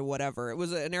 whatever to whatever. It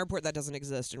was an airport that doesn't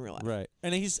exist in real life. Right,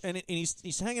 and he's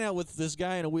hanging out with this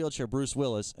guy in a wheelchair, Bruce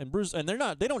Willis, and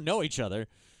they don't know each other,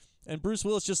 and Bruce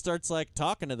Willis just starts like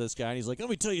talking to this guy, and he's like, "Let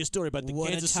me tell you a story about the What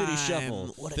a Kansas City time.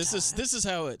 Shuffle." This is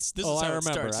how it's. This Oh, is how I it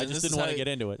remember. starts. I and just this didn't is want how- to get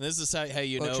into it. and this is how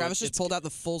you Well, know. Travis just it's pulled out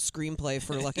the full screenplay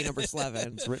for Lucky Number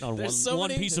 11. It's written on There's one, so one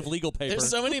many- piece of legal paper. There's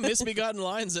so many misbegotten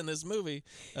lines in this movie,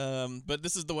 but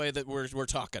this is the way that we're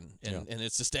talking, and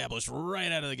it's established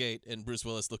right out of the gate. And Bruce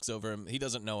Willis looks over him. He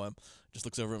doesn't know him. Just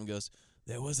looks over him and goes,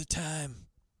 "There was a time,"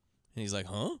 and he's like,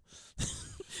 "Huh?"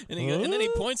 and then he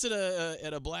points at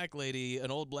a black lady,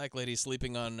 an old black lady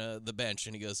sleeping on the bench,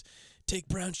 and he goes, "Take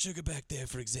Brown Sugar back there,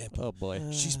 for example. Oh boy,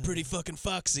 She's pretty fucking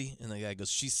foxy." And the guy goes,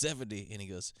 "She's 70," and he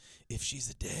goes, "If she's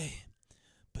a day.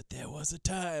 But there was a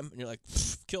time." And you're like,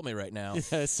 kill me right now.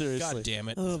 Yeah, seriously. God damn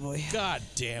it. Oh boy. God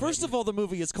damn it. First of all, the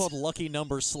movie is called Lucky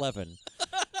Number Slevin.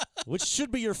 which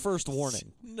should be your first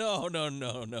warning. No.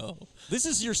 This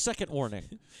is your second warning.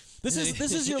 This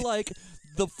is your like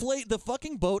the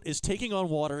fucking boat is taking on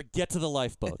water. Get to the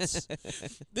lifeboats.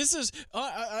 This is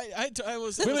I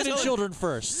was women and children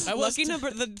first. Lucky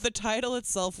number. The title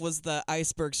itself was the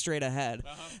iceberg straight ahead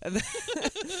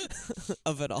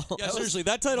of it all. Yeah, seriously,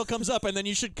 that title comes up, and then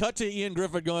you should cut to Ian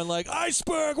Griffith going like,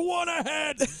 "Iceberg, one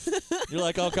ahead." You're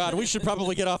like, "Oh God, we should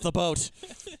probably get off the boat."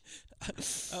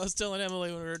 I was telling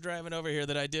Emily when we were driving over here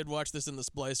that I did watch this in the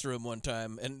Splice room one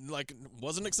time and like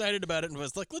wasn't excited about it and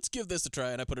was like, let's give this a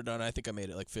try, and I put it on. I think I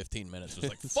made it like 15 minutes. I was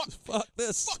like, fuck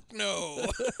this. Fuck no.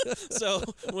 So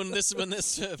when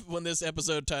this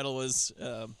episode title was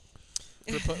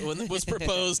was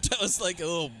proposed, I was like,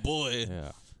 oh boy.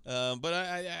 Yeah. But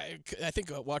I think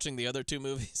watching the other two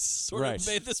movies sort of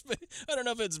made this. I don't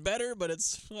know if it's better, but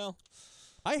it's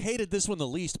I hated this one the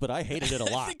least, but I hated it a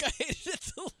lot. I think I hated it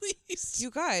the least.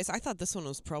 You guys, I thought this one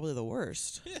was probably the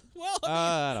worst. Well,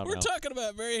 I don't know. We're talking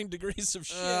about varying degrees of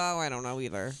shit. Oh, I don't know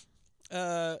either.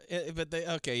 But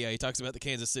he talks about the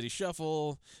Kansas City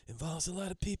Shuffle. Involves a lot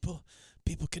of people.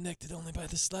 People connected only by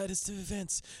the slightest of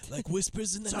events, like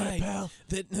whispers in the night. Pal.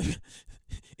 That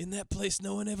in that place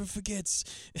no one ever forgets.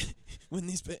 When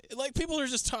these people are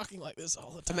just talking like this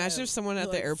all the time. Imagine if someone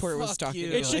at the airport was talking.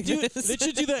 It should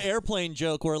do the airplane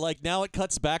joke where like now it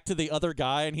cuts back to the other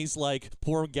guy and he's like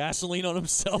pouring gasoline on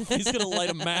himself. He's gonna light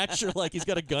a match or like he's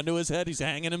got a gun to his head. He's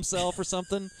hanging himself or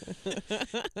something.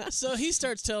 So he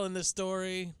starts telling this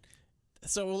story.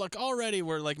 So like already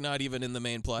we're like not even in the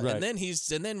main plot, Right. and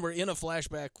then we're in a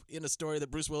flashback in a story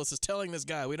that Bruce Willis is telling this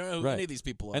guy. We don't know who any of these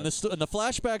people are. And the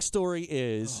flashback story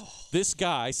is this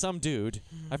guy, some dude,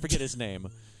 I forget his name.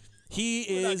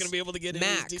 We're not going to be able to get into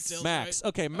these details. Max. Right?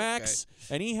 Okay, Max,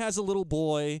 and he has a little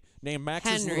boy named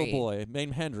Max's Henry. little boy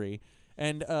named Henry,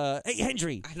 and hey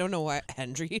Henry. I don't know what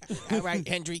Henry. All right,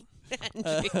 Henry.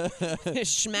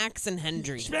 Schmax and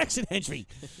Henry. Schmax and Henry.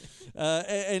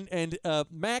 And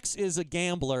Max is a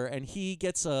gambler, and he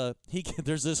gets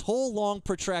there's this whole long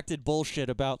protracted bullshit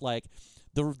about like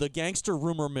the gangster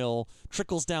rumor mill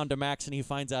trickles down to Max, and he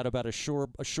finds out about a sure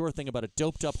thing about a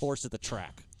doped up horse at the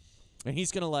track, and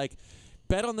he's gonna like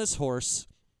bet on this horse.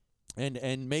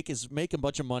 And make a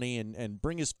bunch of money and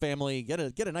bring his family, get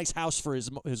a nice house for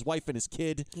his wife and his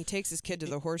kid. He takes his kid to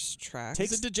the horse track.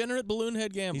 He's a degenerate balloon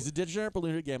head gambler. He's a degenerate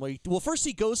balloon head gambler. Well, first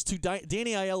he goes to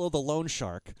Danny Aiello, the loan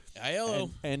shark,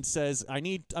 and says, I'm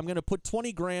going to put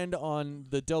 $20,000 on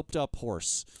the doped up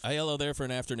horse. Aiello there for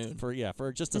an afternoon.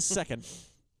 For just a second.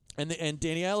 And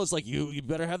Danny Aiello's like, you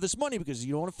better have this money because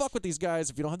you don't want to fuck with these guys.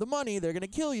 If you don't have the money, they're going to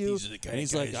kill you. And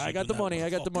he's like, I got the money.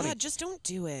 God, just don't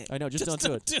do it. I know, just don't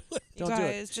do it. Don't do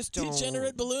it. Just don't.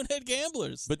 Degenerate balloon head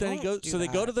gamblers. But then they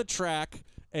go to the track,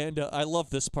 and I love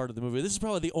this part of the movie. This is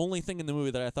probably the only thing in the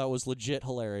movie that I thought was legit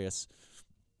hilarious.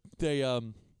 He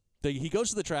goes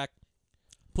to the track,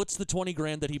 puts the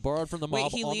 $20,000 that he borrowed from the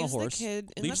mob on the horse. He leaves the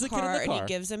kid in the car, and he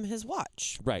gives him his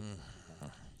watch. Right.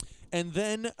 And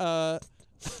then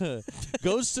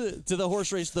goes to the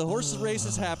horse race. The horse race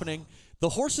is happening. The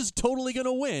horse is totally going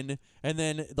to win, and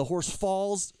then the horse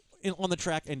falls on the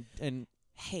track and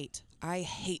I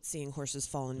hate seeing horses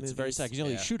fall in movies. It's very sad because you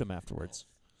only shoot them afterwards.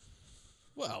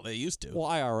 Well, they used to. Well,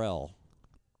 IRL.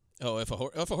 Oh, if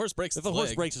a horse breaks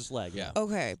his leg, yeah.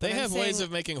 Okay, they have ways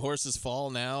of making horses fall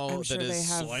now. I'm sure they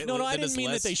have. No, I didn't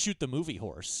mean that they shoot the movie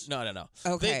horse. No.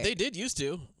 Okay, they did used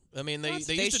to. I mean, they used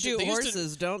to shoot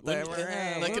horses, don't they?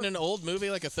 Like in an old movie,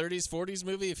 like a 30s, 40s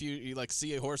movie, if you like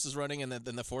see horses running and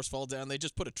then the horse falls down, they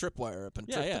just put a tripwire up and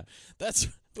trip them. That's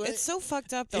it's so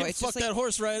fucked up though. It fucked that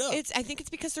horse right up. I think it's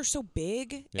because they're so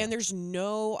big and there's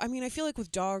no. I mean, I feel like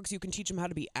with dogs you can teach them how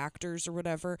to be actors or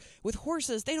whatever. With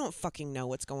horses, they don't fucking know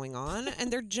what's going on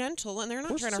and they're gentle and they're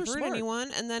not trying to hurt smart.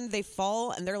 anyone. And then they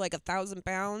fall and they're like 1,000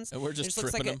 pounds. And we're just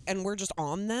looks tripping them. And we're just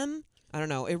on them. I don't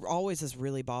know. It always has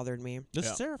really bothered me. This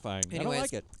is terrifying. Anyways, I don't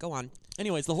like it. Go on.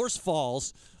 Anyways, the horse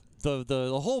falls. The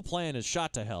whole plan is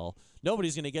shot to hell.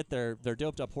 Nobody's going to get their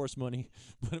doped up horse money.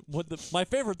 But my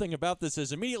favorite thing about this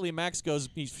is immediately Max goes,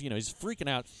 he's freaking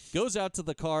out, goes out to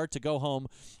the car to go home.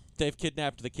 They've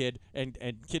kidnapped the kid and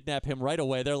kidnap him right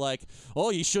away. They're like,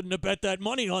 oh, you shouldn't have bet that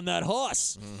money on that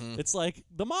horse. Mm-hmm. It's like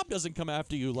the mob doesn't come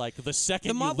after you like the second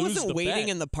the mob you lose wasn't the waiting bet.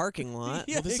 in the parking lot.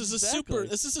 Yeah, well, this is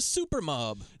a super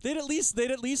mob. They'd at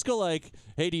least go like,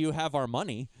 hey, do you have our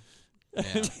money?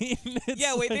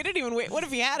 Yeah. I mean, they didn't even wait. What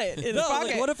if he had it in his pocket?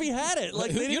 Like, what if he had it?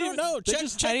 Like you don't know. Check I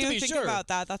to didn't be even think sure. about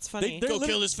that. That's funny. Go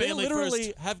kill his family They literally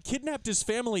first. have kidnapped his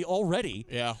family already.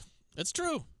 Yeah, it's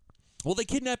true. Well, they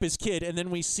kidnap his kid, and then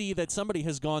we see that somebody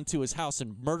has gone to his house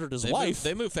and murdered his wife.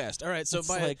 They move fast. All right, so it's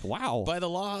like, wow. By the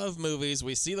law of movies,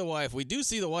 we see the wife. We do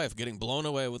see the wife getting blown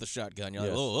away with a shotgun. You're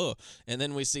like, Yes. oh. And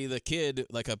then we see the kid,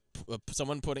 like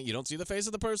someone putting, you don't see the face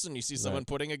of the person. You see someone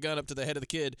putting a gun up to the head of the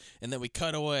kid, and then we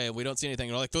cut away, and we don't see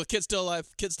anything. We're like, the kid's still alive.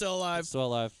 Kid's still alive. Still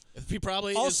alive. He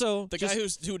probably also, the guy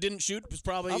who didn't shoot was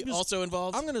probably also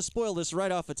involved. I'm going to spoil this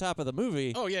right off the top of the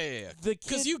movie. Oh, yeah.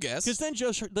 Because you guess. Because then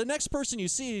the next person you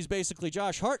see is basically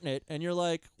Josh Hartnett, and you're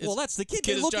like, well, that's the kid.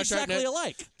 They look exactly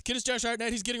alike. Kid is Josh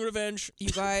Hartnett. He's getting revenge. You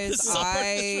guys,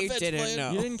 I didn't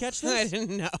know. You didn't catch this? I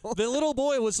didn't know. The little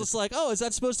boy was just like, oh, is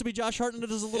that supposed to be Josh Hartnett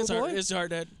as a little boy? It's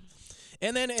Hartnett.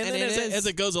 And then as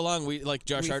it goes along,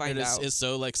 Josh Hartnett is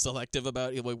so like selective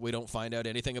about it. We don't find out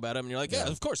anything about him, and you're like, yeah,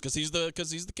 of course, because he's the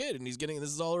kid, and he's getting this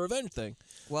is all a revenge thing.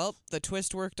 Well, the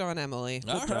twist worked on Emily.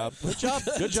 Good job.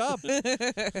 Good job.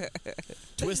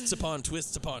 Twists upon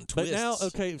twists upon twists. But now,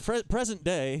 okay, present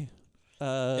day.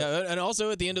 And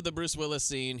also at the end of the Bruce Willis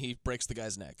scene, he breaks the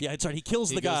guy's neck. Yeah, it's right. He kills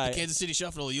the guy. The Kansas City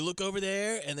Shuffle. You look over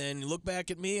there, and then you look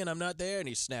back at me, and I'm not there, and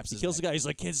he snaps his kills neck. the guy. He's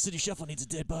like, Kansas City Shuffle needs a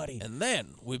dead body. And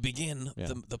then we begin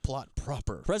the plot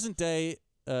proper. Present day,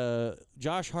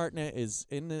 Josh Hartnett is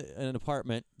in an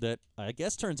apartment that I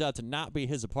guess turns out to not be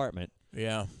his apartment.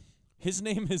 Yeah. His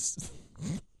name is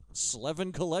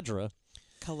Slevin Kaledra.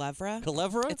 Kalevra?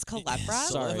 Kalevra? It's Kalevra?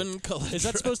 Sorry. Slevin Kaledra. Is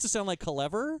that supposed to sound like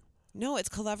Clever? No, it's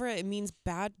Kalevra. It means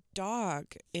bad dog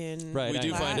in right. We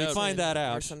do find that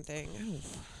out. or something.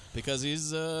 Because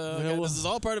he's this is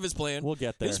all part of his plan. We'll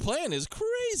get there. His plan is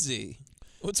crazy.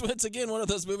 It's once again one of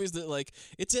those movies that like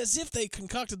it's as if they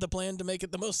concocted the plan to make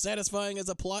it the most satisfying as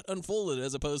a plot unfolded,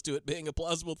 as opposed to it being a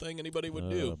plausible thing anybody would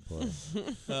do.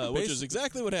 Which is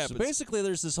exactly what happens. So basically,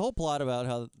 there's this whole plot about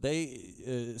how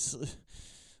they.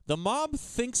 The mob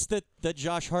thinks that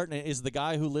Josh Hartnett is the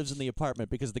guy who lives in the apartment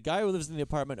because the guy who lives in the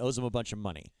apartment owes him a bunch of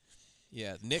money.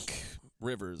 Yeah, Nick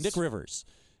Rivers.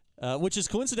 Which is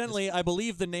coincidentally, I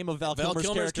believe, the name of Val Kilmer's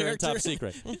character in Top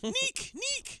Secret.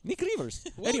 Nick Rivers.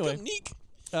 Welcome, Nick.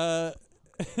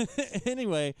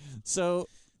 Anyway, so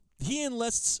he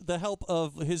enlists the help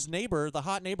of his neighbor, the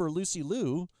hot neighbor Lucy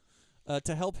Liu,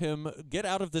 to help him get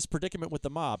out of this predicament with the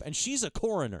mob, and she's a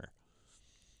coroner.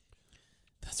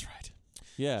 That's right.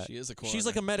 Yeah, she is a coroner. She's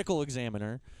like a medical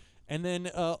examiner. And then,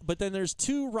 but then there's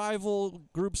two rival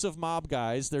groups of mob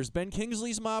guys. There's Ben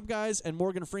Kingsley's mob guys and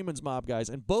Morgan Freeman's mob guys,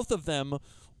 and both of them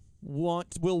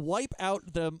will wipe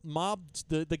out the mob,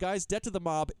 the guy's debt to the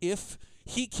mob if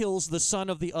he kills the son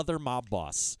of the other mob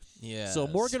boss. Yeah. So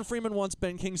Morgan Freeman wants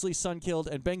Ben Kingsley's son killed,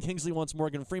 and Ben Kingsley wants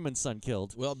Morgan Freeman's son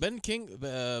killed. Well,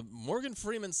 Morgan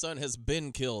Freeman's son has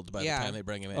been killed by the time they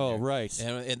bring him in. Oh, here. right.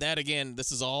 And that again,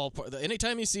 this is all.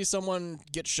 Anytime you see someone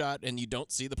get shot and you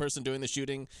don't see the person doing the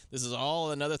shooting, this is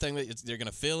all another thing that they're going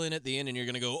to fill in at the end, and you're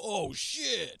going to go, "Oh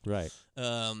shit!" Right.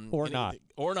 Or not.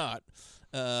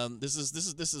 This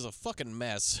is a fucking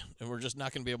mess, and we're just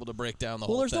not going to be able to break down the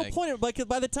whole thing. Well, there's no point. Like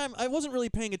by the time I wasn't really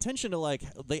paying attention to like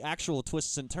the actual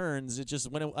twists and turns. It just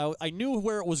I knew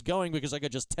where it was going because I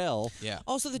could just tell. Yeah.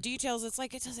 Also, the details. It's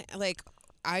like it doesn't like.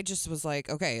 I just was like,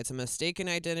 okay, it's a mistaken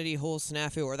identity, whole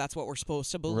snafu, or that's what we're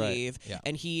supposed to believe. Right. Yeah.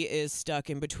 And he is stuck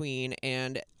in between,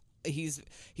 and he's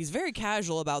very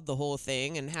casual about the whole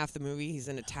thing, and half the movie he's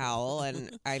in a towel,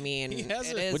 and I mean,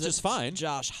 which is fine.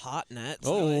 Josh Hartnett,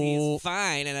 so he's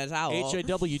fine in a towel.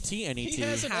 HAWTNET. He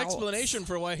has an explanation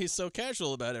for why he's so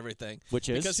casual about everything. Which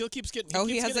is because he keeps getting.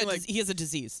 He has a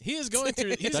disease. He is going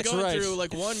through. He's through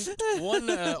like one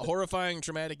horrifying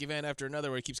traumatic event after another,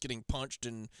 where he keeps getting punched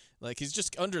and like he's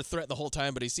just under threat the whole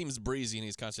time. But he seems breezy and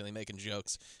he's constantly making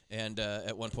jokes. And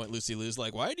at one point, Lucy Liu's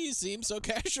like, "Why do you seem so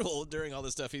casual during all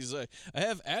this stuff?" He's like, I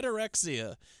have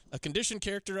atorexia, a condition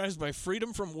characterized by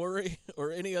freedom from worry or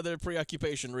any other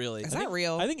preoccupation, really. Is that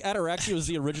real? I think atorexia was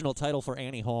the original title for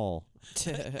Annie Hall. I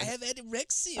have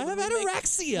atorexia. I have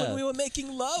atorexia. When we were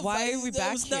making love, Why are we back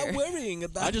I was here? not worrying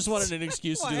about I just wanted an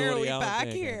excuse to do the Woody Allen back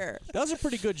thing. here? That was a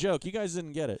pretty good joke. You guys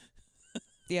didn't get it.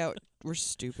 Yeah, we're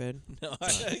stupid. No,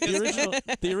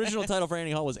 the original title for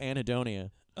Annie Hall was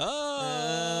Anhedonia.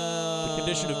 Oh. The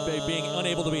condition of being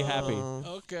unable to be happy.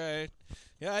 Okay.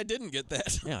 Yeah, I didn't get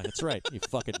that. Yeah, that's right. You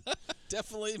fucking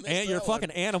definitely missed and you're that fucking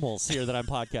one. animals here that I'm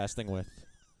podcasting with.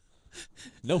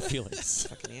 No feelings.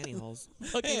 Fucking Annie Halls.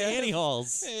 Fucking Annie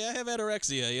Halls. Hey, I have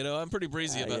anorexia. You know, I'm pretty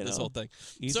breezy about this whole thing.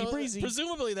 Easy breezy.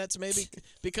 Presumably, that's maybe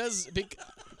because. I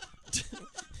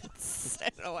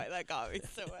don't know why that got me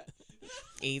so wet.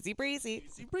 Easy breezy.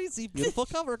 Easy breezy. Beautiful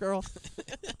cover, girl.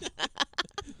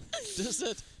 Does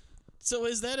it? So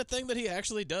is that a thing that he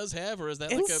actually does have, or is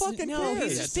that It's like a no? cares?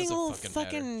 He's just being a little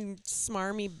fucking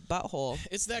smarmy butthole.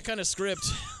 It's that kind of script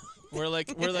Where the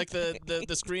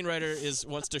screenwriter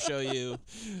wants to show you.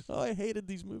 Oh, I hated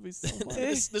these movies so much.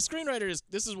 The screenwriter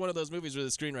this is one of those movies where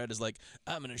the screenwriter is like,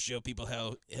 I'm gonna show people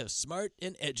how smart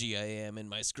and edgy I am in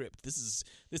my script. It's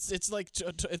like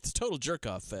it's total jerk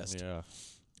off fest. Yeah.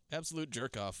 Absolute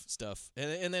jerk off stuff,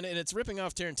 and it's ripping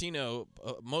off Tarantino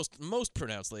most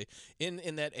pronouncedly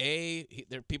in that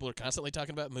people are constantly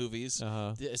talking about movies.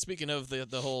 Speaking of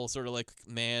the whole sort of like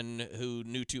man who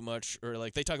knew too much, or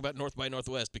like they talk about North by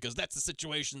Northwest because that's the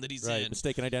situation that he's in.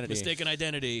 Mistaken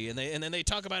identity, and then they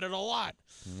talk about it a lot,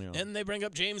 and they bring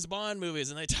up James Bond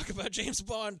movies and they talk about James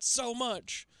Bond so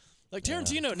much. Like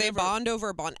Tarantino, they bond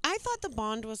over Bond. I thought the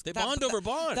Bond was bond over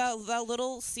Bond. That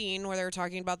little scene where they were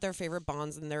talking about their favorite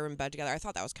Bonds and they're in bed together. I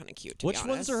thought that was kind of cute. To be honest.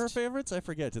 Which ones are her favorites? I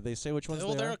forget. Did they say which ones?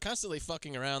 They're constantly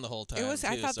fucking around the whole time. I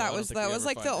thought that was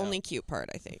like the only cute part.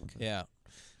 I think. Yeah.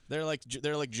 They're like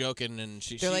joking, and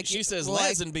she says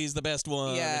Lazenby's the best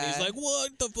one, and he's like,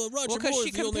 "What the Roger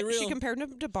Moore's the only real." She compared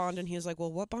him to Bond, and he was like,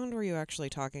 "Well, what Bond were you actually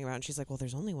talking about?" And she's like, "Well,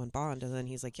 there's only one Bond," and then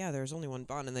he's like, "Yeah, there's only one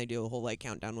Bond," and they do a whole like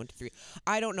countdown 1, 2, 3.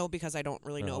 I don't know because I don't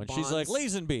really know and Bonds. she's like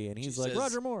Lazenby, and he's like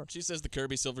Roger Moore. She says the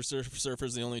Kirby Silver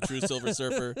Surfer's the only true Silver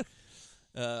Surfer.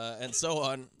 And so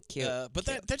on. Cute. But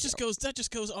cute, that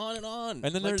just goes on and on.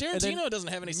 And then Tarantino doesn't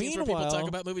have any scenes where people talk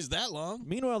about movies that long.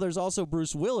 Meanwhile, there's also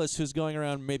Bruce Willis who's going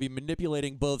around maybe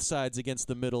manipulating both sides against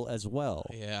the middle as well.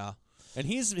 Yeah. And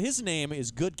his name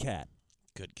is Good Cat.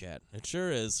 Good Cat. It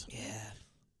sure is. Yeah.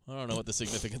 I don't know what the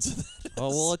significance of that is. Oh,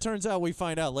 well, it turns out we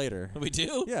find out later. We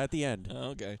do? Yeah, at the end. Oh,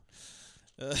 okay.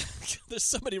 There's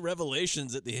so many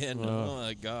revelations at the end. Oh,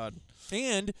 my God.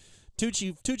 And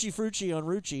Tucci Frucci on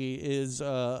Rucci is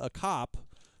a cop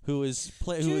who is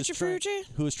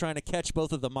trying to catch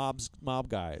both of the mob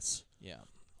guys. Yeah.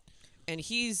 And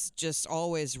he's just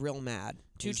always real mad.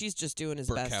 Tucci's just doing his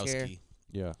best here.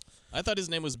 Yeah. I thought his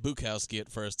name was Bukowski at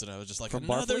first, and I was just like, From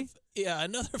another Barfly?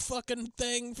 another fucking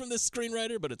thing from this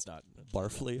screenwriter, but it's not.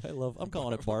 Barfly. I'm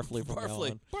calling it Barfly from now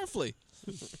on. Barfly.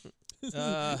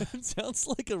 It sounds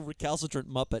like a recalcitrant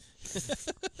Muppet.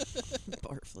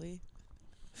 Barfly.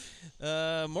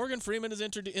 Morgan Freeman is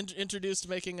introduced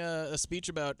making a speech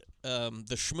about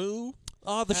the Shmoo.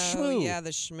 Oh, the Shmoo. Yeah,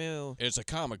 the Shmoo. It's a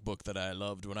comic book that I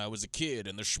loved when I was a kid,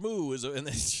 and the Shmoo is,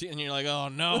 and you're like, oh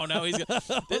no, now he's got.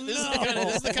 This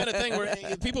is the kind of thing where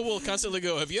people will constantly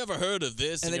go, "Have you ever heard of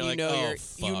this?" And then you're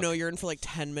like, you're in for like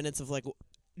 10 minutes of like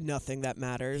nothing that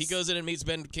matters. He goes in and meets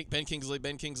Ben Kingsley.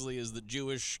 Ben Kingsley is the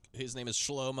Jewish. His name is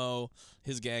Shlomo.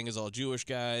 His gang is all Jewish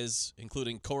guys,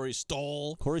 including Corey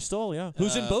Stoll. Corey Stoll, yeah,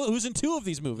 who's in 2 of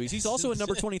these movies. He's also in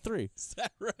number 23. Is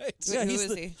that right? Yeah, who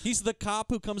is he? He's the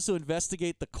cop who comes to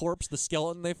investigate the corpse, the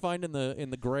skeleton they find in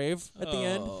the grave at the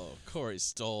end. Oh, Corey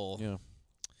Stoll. Yeah.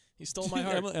 He stole my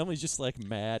heart. Emily's just like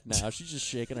mad now. She's just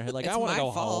shaking her head like, It's I want to my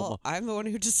go fault. home. I'm the one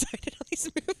who decided on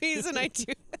these movies, and I do.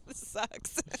 It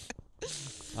sucks.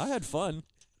 I had fun.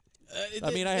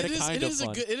 I had a kind of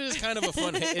fun. It is kind of a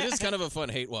fun. It is kind of a fun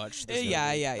hate watch. Yeah.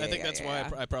 I think that's why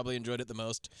I probably enjoyed it the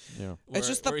most. Yeah. It's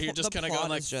just where you're just kind of going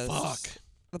like, fuck.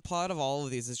 The plot of all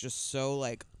of these is just so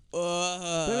like.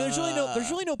 There's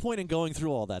really no point in going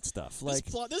through all that stuff. Like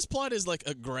this plot is like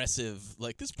aggressive.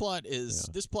 Like this plot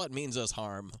means us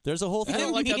harm. There's a whole thing. I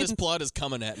don't like how this plot is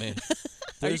coming at me.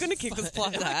 Are you going to kick this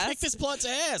plot's ass? Kick this plot's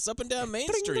ass up and down Main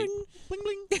bling, Street. Bling,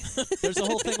 bling, bling. There's a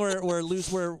whole thing where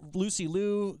Lucy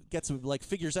Liu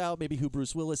figures out maybe who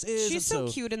Bruce Willis is. She's so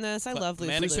cute in this. I love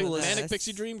Lucy Liu. Manic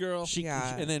Pixie Dream Girl.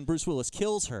 And then Bruce Willis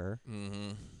kills her.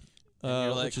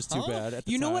 Mm-hmm. Which is too bad. At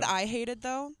the you know time. what I hated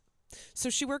though? So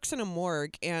she works in a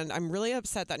morgue, and I'm really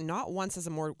upset that not once as a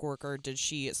morgue worker did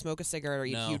she smoke a cigarette or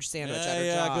eat a huge sandwich at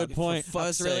her job. Good point. I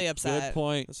was really upset. Good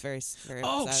point. I was very, very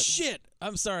Oh, upset. shit.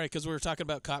 I'm sorry, because we were talking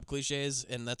about cop cliches,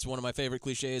 and that's one of my favorite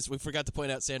cliches. We forgot to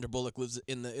point out Sandra Bullock lives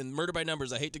in Murder by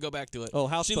Numbers. I hate to go back to it. Oh,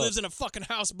 houseboat. She lives in a fucking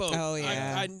houseboat. Oh,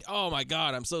 yeah. Oh, my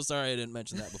God. I'm so sorry I didn't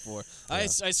mention that before. I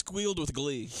squealed with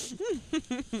glee.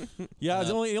 Yeah,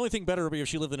 the only thing better would be if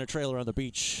she lived in a trailer on the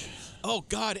beach. Oh,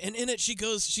 God. And in it, she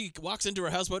walks into her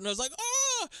houseboat, and I was like,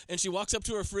 ah! And she walks up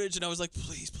to her fridge, and I was like,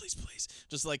 please, please, please.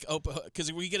 Just like open,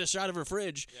 because we get a shot of her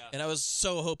fridge, and I was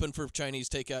so hoping for Chinese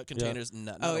takeout containers.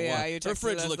 Yeah. Not you her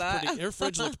fridge us looked that. Her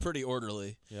fridge looked pretty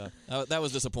orderly. Yeah, that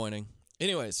was disappointing.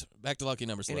 Anyways, back to lucky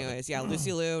number 11. Anyways, yeah,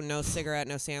 Lucy Liu, no cigarette,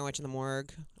 no sandwich in the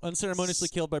morgue. Unceremoniously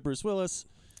killed by Bruce Willis.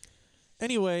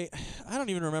 Anyway, I don't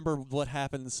even remember what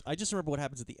happens. I just remember what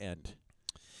happens at the end.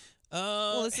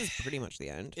 Well, this is pretty much the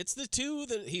end. It's the two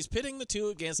that he's pitting the two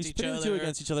against each other. He's pitting the two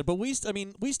against each other, but we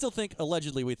still think,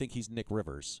 allegedly, we think he's Nick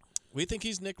Rivers. We think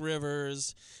he's Nick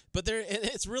Rivers, but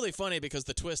it's really funny because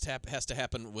the twist has to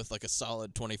happen with like a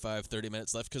solid 25, 30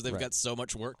 minutes left because they've got so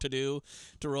much work to do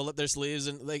to roll up their sleeves.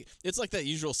 And like it's like that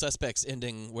Usual Suspects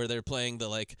ending where they're playing the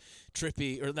like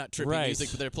trippy, or not trippy music,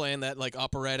 but they're playing that like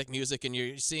operatic music, and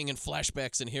you're seeing in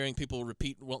flashbacks and hearing people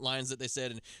repeat what lines that they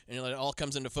said, and it all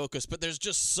comes into focus. But there's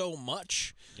just so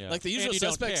much. Yeah. Like the Usual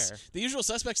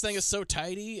Suspects thing is so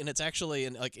tidy, and it's actually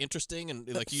like interesting, and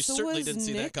like you certainly didn't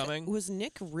see that coming. Was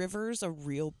Nick Rivers a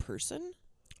real person?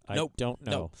 I don't know.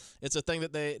 No. It's a thing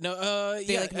that they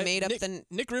made up.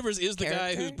 Nick Rivers is the guy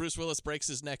character? who Bruce Willis breaks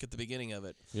his neck at the beginning of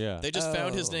it. Yeah. They just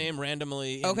found his name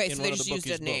randomly. So in they one just of the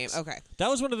used a name. books. Okay. That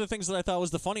was one of the things that I thought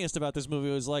was the funniest about this movie.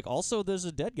 Was like, also there's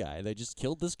a dead guy. They just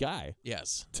killed this guy.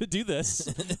 Yes. To do this.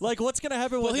 Like, what's gonna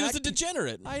happen? Well, he was a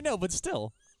degenerate. I know, but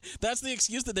still. That's the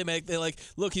excuse that they make. They're like,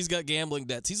 look, he's got gambling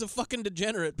debts. He's a fucking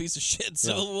degenerate piece of shit,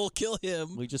 so we'll kill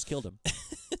him. We just killed him.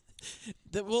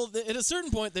 Well, at a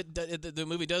certain point, the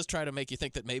movie does try to make you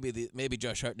think that maybe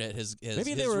Josh Hartnett his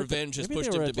revenge has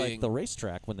pushed him to being like the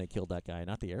racetrack when they killed that guy,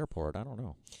 not the airport. I don't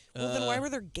know. Well, then why were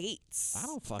there gates? I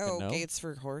don't fucking know. Gates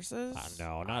for horses?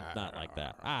 No, not like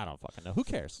that. I don't fucking know. Who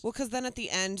cares? Well, because then at the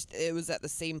end, it was at the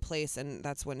same place, and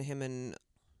that's when him and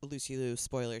Lucy Liu,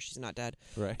 spoiler, she's not dead.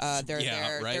 Right.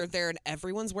 They're there, and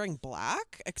everyone's wearing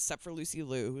black except for Lucy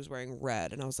Liu, who's wearing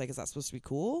red. And I was like, is that supposed to be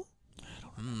cool?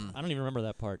 I don't even remember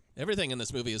that part. Everything in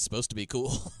this movie is supposed to be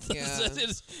cool. Yeah.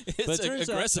 it's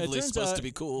aggressively supposed to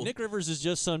be cool. Nick Rivers is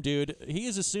just some dude. He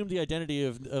has assumed the identity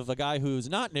of a guy who's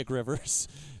not Nick Rivers.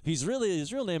 His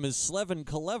real name is Slevin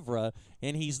Kalevra,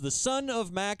 and he's the son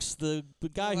of Max, the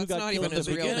guy who got killed at the beginning. That's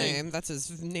not even his real name. That's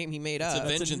his name he made up.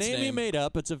 It's a name he made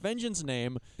up. It's a vengeance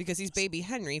name. Because he's Baby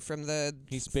Henry from the...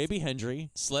 He's Baby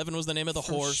Henry. Slevin was the name of the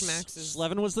horse.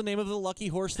 Slevin was the name of the lucky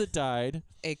horse that died.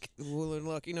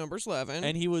 Lucky number Slevin.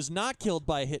 And he was not killed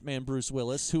by hitman Bruce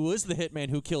Willis, who was the hitman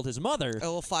who killed his mother. A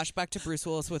little flashback to Bruce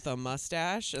Willis with a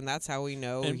mustache, and that's how we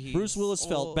know and Bruce Willis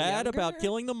felt bad about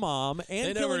killing the mom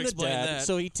and killing the dad, that.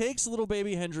 So he takes little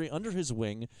baby Henry under his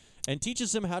wing and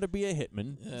teaches him how to be a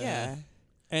hitman. Yeah.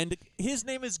 And his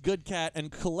name is Good Cat, and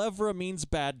Kalevra means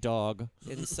bad dog.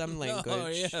 In some language. Oh,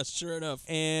 yeah, sure enough.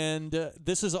 And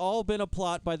this has all been a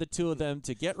plot by the two of them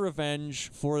to get revenge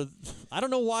for... I don't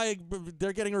know why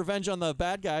they're getting revenge on the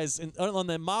bad guys, on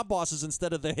the mob bosses,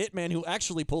 instead of the hitman who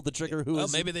actually pulled the trigger, who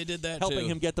is maybe they did that helping too.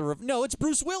 him get the... No, it's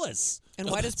Bruce Willis. And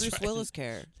why does Bruce Willis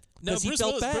care? No,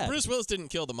 Bruce Willis didn't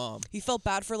kill the mom. He felt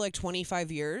bad for like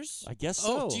 25 years? I guess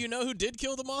so. Oh, do you know who did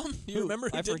kill the mom? Do you remember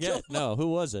who I did forget. kill the mom? No, who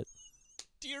was it?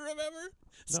 Do you remember?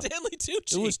 No. Stanley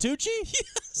Tucci. It was Tucci?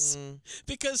 Yes.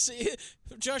 Because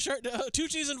Josh Hart,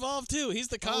 Tucci's involved too. He's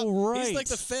the cop. Oh, right. He's like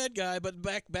the Fed guy, but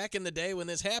back in the day when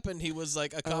this happened, he was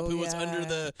like a cop who was under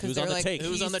the... He was on the take. Who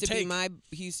was on the take.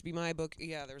 He used to be my book.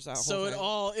 Yeah, there's that whole So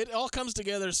thing. it all comes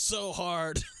together so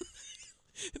hard.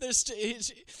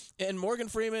 And Morgan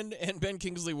Freeman and Ben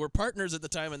Kingsley were partners at the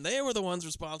time, and they were the ones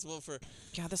responsible for...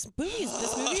 Yeah, this movie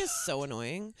is so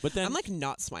annoying. But then, I'm like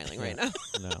not smiling right now.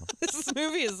 No. This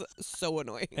movie is so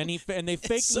annoying. And they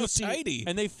fake so Lucy... tidy.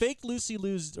 And they fake Lucy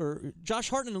Liu's... Or Josh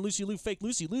Hartnett and Lucy Liu fake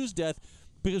Lucy Liu's death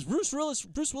because Bruce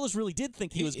Willis really did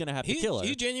think he was going to have to kill her.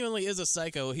 He genuinely is a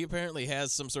psycho. He apparently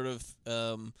has some sort of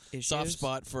soft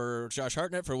spot for Josh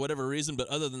Hartnett for whatever reason, but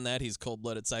other than that, he's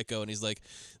cold-blooded psycho, and he's like,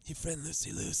 your friend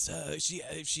Lucy Liu,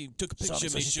 she took a picture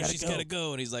of me, she's got to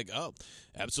go. And he's like, oh,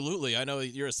 absolutely, I know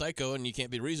you're a psycho and you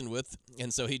can't be reasoned with,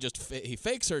 and so he just he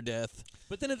fakes her death.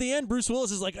 But then at the end, Bruce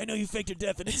Willis is like, I know you faked her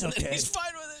death, and it's okay. He's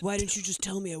fine with it. Why didn't you just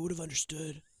tell me? I would have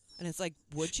understood. And it's like,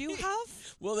 would you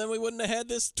have? Well, then we wouldn't have had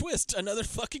this twist, another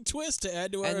fucking twist to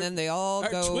add to our And then they all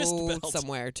twist go belt.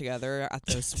 somewhere together at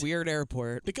this weird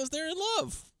airport. Because they're in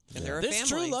love. And they're a This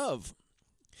family. true love.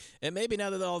 And maybe now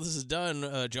that all this is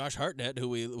done, Josh Hartnett, who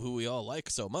we all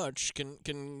like so much,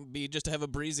 can be just to have a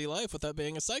breezy life without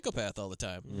being a psychopath all the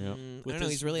time. Yeah. I don't know,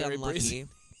 he's really unlucky.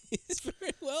 He's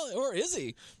very well, or is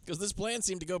he? Because this plan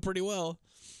seemed to go pretty well.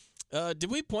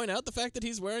 Did we point out the fact that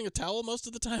he's wearing a towel most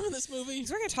of the time in this movie? He's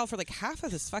wearing a towel for like half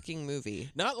of this fucking movie.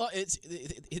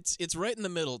 It's right in the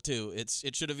middle too.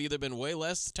 It should have either been way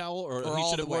less towel, or he all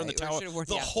should have the worn way. the towel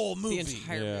the whole movie, the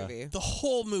entire movie, the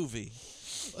whole movie.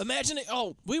 Imagine it.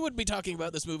 Oh, we would be talking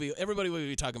about this movie. Everybody would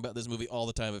be talking about this movie all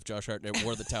the time if Josh Hartnett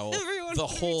wore the towel. Everyone the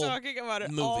would whole be talking about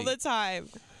it movie. all the time.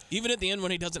 Even at the end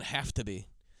when he doesn't have to be.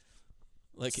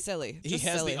 Like silly. He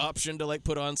has the option to like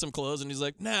put on some clothes, and he's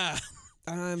like, nah.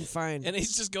 I'm fine. And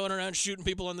he's just going around shooting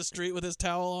people on the street with his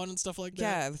towel on and stuff like that.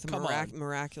 Yeah, with a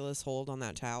miraculous hold on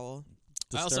that towel.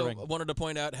 Disturbing. I also wanted to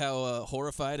point out how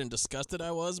horrified and disgusted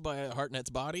I was by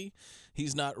Hartnett's body.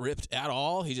 He's not ripped at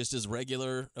all. He just is a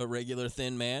regular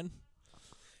thin man.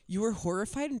 You were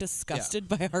horrified and disgusted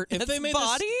by Hartnett's If they made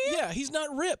body? he's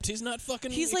not ripped. He's not fucking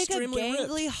He's like a extremely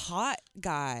gangly, ripped. hot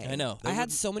guy. I know. I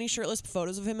had so many shirtless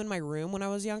photos of him in my room when I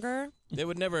was younger. They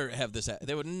would never have this.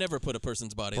 They would never put a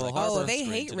person's body like Oh, this they on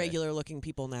screen hate today. regular-looking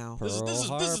people now. This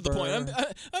is the point.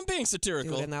 I'm being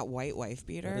satirical. Dude, and that white wife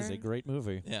beater. That is a great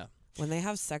movie. Yeah. When they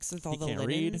have sex with all the can't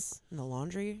linens in the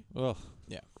laundry. Ugh.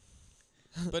 Yeah.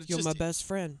 But You're just, my best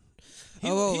friend. He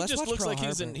let's just watch looks Pearl like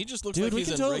he's Harbor. in. He just looks Dude, like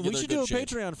he's in regular we should good do a shape.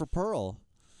 Patreon for Pearl.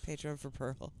 Patreon for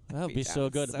Pearl. That would be so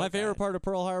good. So My favorite good. part of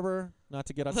Pearl Harbor, not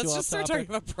to get up Let's too just off start topic.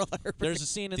 talking about Pearl Harbor. There's a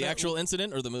scene in The that actual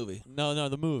incident or the movie? No,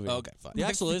 the movie. Oh, okay, fine. The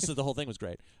actual incident, the whole thing was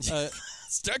great.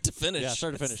 Start to finish. Yeah,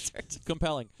 start to finish.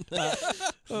 Compelling.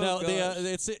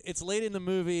 It's late in the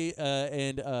movie,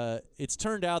 and it's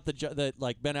turned out that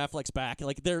like Ben Affleck's back.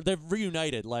 Like they're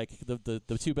reunited. Like the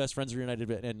two best friends are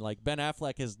reunited, and like Ben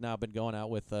Affleck has now been going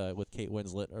out with Kate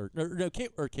Winslet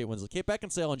Kate Winslet. Kate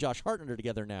Beckinsale and Josh Hartnett are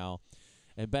together now.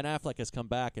 And Ben Affleck has come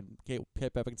back, and Kate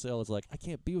Beckinsale is like, I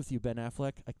can't be with you, Ben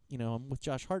Affleck. I'm with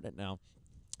Josh Hartnett now.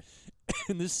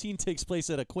 And this scene takes place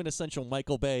at a quintessential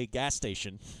Michael Bay gas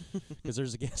station, because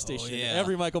there's a gas station in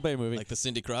every Michael Bay movie, like the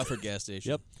Cindy Crawford gas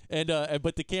station. Yep. And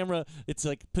but the camera, it's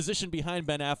like positioned behind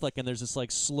Ben Affleck, and there's this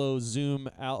like slow zoom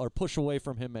out or push away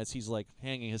from him as he's like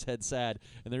hanging his head sad,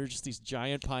 and there are just these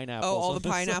giant pineapples. Oh, all on the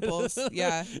pineapples.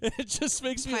 Yeah. It just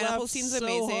makes me Pineapple laugh scene's so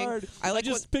amazing. hard. I like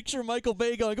just picture Michael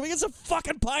Bay going, "Can we get some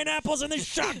fucking pineapples in this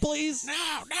shot, please?" No.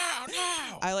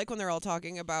 I like when they're all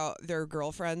talking about their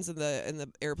girlfriends in the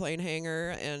airplane hangar,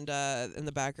 and in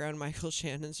the background, Michael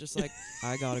Shannon's just like,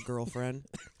 "I got a girlfriend,"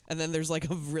 and then there's like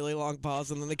a really long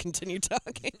pause, and then they continue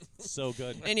talking. So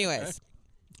good. Anyways,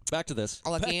 back to this.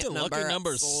 Lucky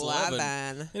number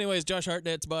 11. Anyways, Josh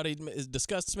Hartnett's body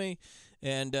disgusts me,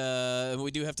 and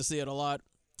we do have to see it a lot.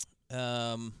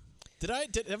 Have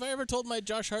I ever told my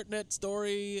Josh Hartnett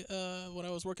story when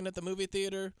I was working at the movie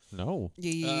theater? No.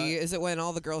 Is it when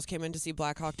all the girls came in to see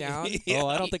Black Hawk Down? Oh,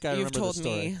 I don't think I You've remember told the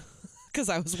story. me. Because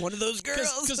I was one of those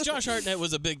girls. Because Josh Hartnett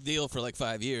was a big deal for like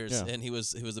 5 years, and he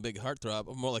was a big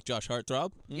heartthrob, more like Josh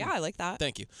Heartthrob. Yeah, I like that.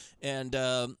 Thank you. And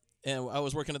I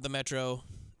was working at the Metro,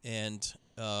 and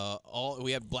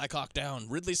we had Black Hawk Down,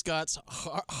 Ridley Scott's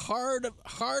hard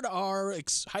R,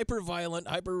 hyper violent,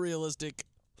 hyper realistic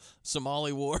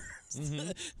Somali war.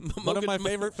 One of my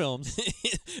favorite films.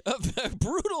 A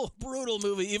brutal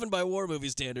movie, even by war movie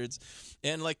standards.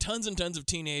 And like tons and tons of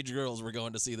teenage girls were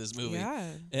going to see this movie. Yeah.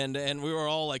 And we were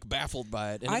all like baffled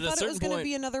by it. And I at a thought it certain was going to point,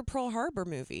 be another Pearl Harbor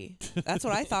movie. That's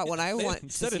what I thought when I went to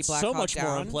Instead, see it's Black so Hawk much Down.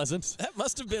 more unpleasant. that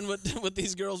must have been what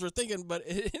these girls were thinking. But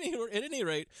at any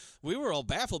rate, we were all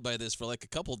baffled by this for like a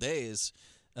couple days.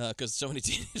 Because so many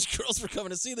teenage girls were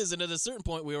coming to see this, and at a certain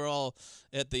point, we were all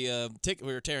at the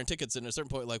we were tearing tickets, and at a certain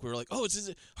point, like we were like, "Oh, it's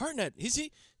Hartnett.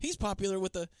 He's popular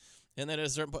with the." And then at a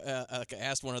certain point, I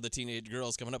asked one of the teenage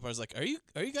girls coming up, I was like, "Are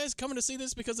you guys coming to see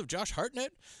this because of Josh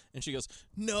Hartnett?" And she goes,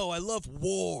 "No, I love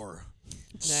war."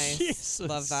 Nice. Jesus.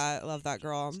 Love that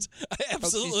girl. I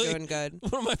absolutely Hope she's doing good.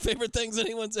 One of my favorite things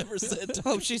anyone's ever said.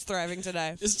 Hope she's thriving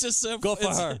today. It's just so Go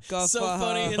for her. Go so for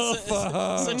funny.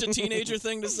 her. It's such a teenager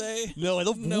thing to say. No, I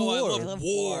love war. I love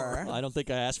war. I don't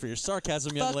think I asked for your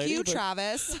sarcasm, young Fuck lady. you, but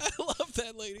Travis. I love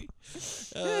that lady.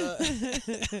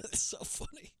 It's so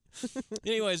funny.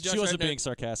 Anyways, Josh she wasn't Hartnett, being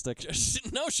sarcastic.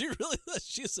 No, she really.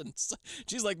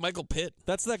 She's like Michael Pitt.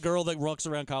 That's that girl that walks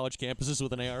around college campuses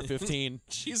with an AR-15.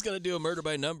 She's gonna do a murder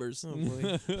by numbers. Oh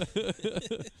boy.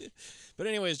 But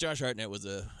anyways, Josh Hartnett was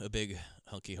a big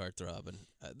hunky heartthrob, and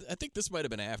I think this might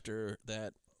have been after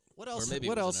that. What else? Or maybe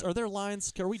What it was else? Are there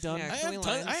lines? Are we done? Yeah.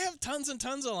 I have tons and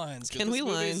tons of lines. 'Cause Can we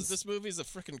lines? This movie's a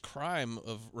freaking crime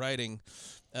of writing.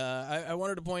 I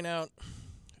wanted to point out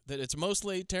that it's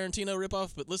mostly Tarantino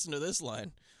ripoff, but listen to this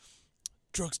line.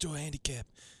 Drugstore handicap.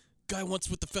 Guy wants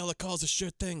what the fella calls a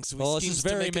sure thing, so he This schemes is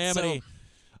very to make Mammoty. it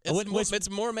so. It's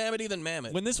more Mammoty than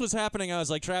Mammoth. When this was happening, I was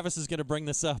like, Travis is going to bring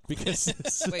this up because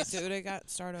Wait, dude, I got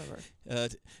start over.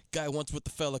 Guy wants what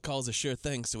the fella calls a sure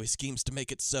thing, so he schemes to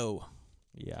make it so.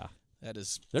 yeah. That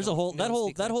is. There's a whole No, that whole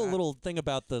speak that like whole that. little thing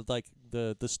about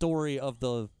the story of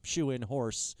the shoe-in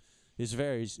horse is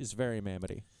very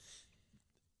Mammoty.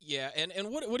 Yeah, and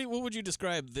what would you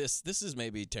describe this? This is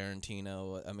maybe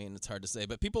Tarantino. I mean, it's hard to say,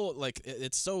 but people like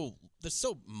there's so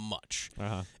much,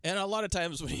 and a lot of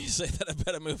times when you say that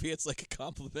about a movie, it's like a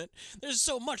compliment. There's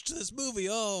so much to this movie.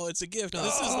 Oh, it's a gift.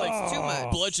 This is like too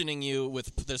much. bludgeoning you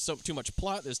with. There's too much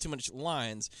plot. There's too much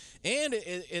lines, and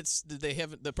it's they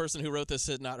have the person who wrote this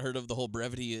had not heard of the whole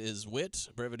brevity is wit.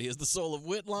 Brevity is the soul of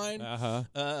wit line.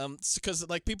 Because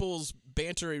like people's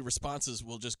bantery responses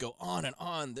will just go on and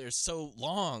on. They're so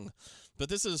long. But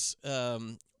this is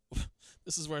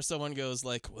This is where someone goes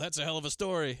like, well, that's a hell of a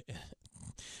story.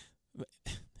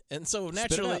 And so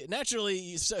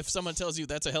naturally, if someone tells you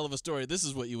that's a hell of a story, this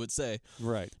is what you would say.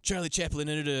 Right. Charlie Chaplin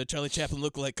entered a Charlie Chaplin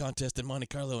lookalike contest in Monte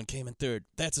Carlo and came in third.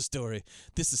 That's a story.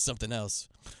 This is something else.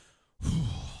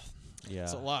 Yeah.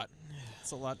 It's a lot.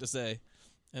 It's a lot to say.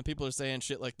 And people are saying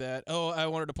shit like that. Oh, I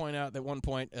wanted to point out that one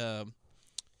point,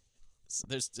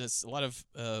 there's just a lot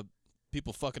of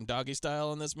people fucking doggy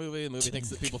style in this movie. The movie thinks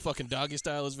that people fucking doggy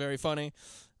style is very funny.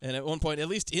 And at one point, at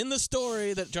least in the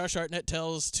story that Josh Hartnett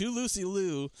tells to Lucy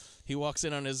Liu, he walks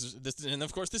in on his, and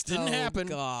of course this didn't happen.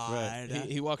 God. Right.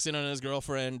 He walks in on his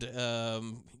girlfriend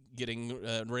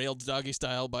getting railed doggy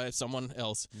style by someone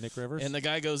else. Nick Rivers? And the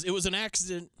guy goes, it was an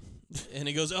accident. And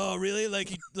he goes, oh, really?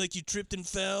 Like you tripped and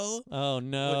fell? Oh,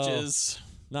 no. Which is...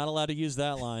 Not allowed to use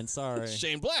that line. Sorry.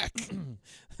 Shane Black.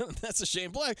 That's a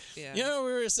Shane Black. Yeah. You know,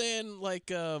 we were saying like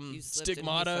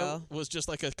Stigmata was just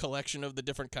like a collection of the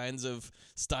different kinds of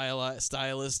stylist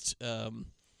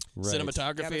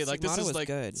cinematography. Yeah, like this is like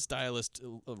good. stylist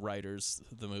writers.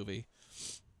 The movie.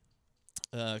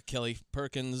 Kelly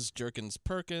Jerkins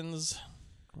Perkins.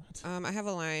 I have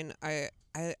a line. I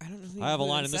don't know. Who I have a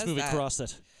line in says this movie. that. Cross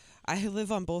it. I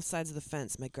live on both sides of the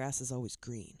fence. My grass is always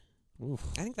green. Oof.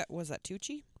 I think that was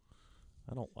Tucci.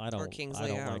 I don't or Kingsley. I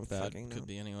don't like that. Could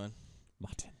be anyone.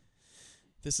 Martin.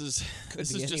 This is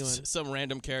just some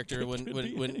random character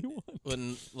when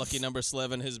Lucky Number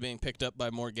Slevin is being picked up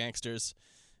by more gangsters,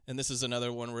 and this is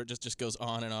another one where it just goes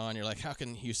on and on. You're like, how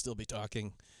can you still be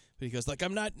talking? But he goes like,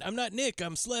 I'm not Nick,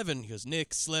 I'm Slevin. He goes,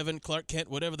 Nick, Slevin, Clark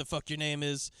Kent, whatever the fuck your name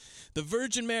is. The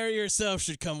Virgin Mary herself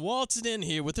should come waltzing in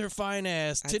here with her fine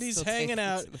ass, titties hanging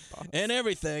out, and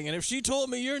everything. And if she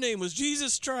told me your name was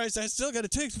Jesus Christ, I still got to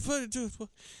take the footage.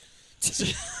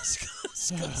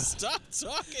 Stop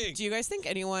talking. Do you guys think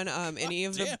anyone, any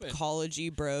of the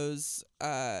collegey bros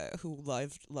who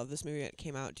love this movie that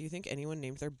came out, do you think anyone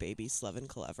named their baby Slevin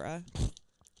Culevra?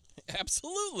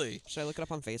 Absolutely. Should I look it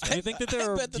up on Facebook? Do you think that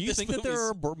there are? Do you think that there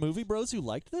are movie bros who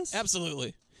liked this?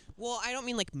 Absolutely. Well, I don't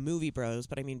mean like movie bros,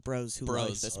 but I mean bros who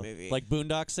like this movie. Like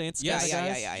Boondock Saints. Yeah, guys?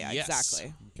 yeah, Yes.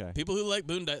 exactly. Okay. People who like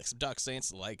Boondock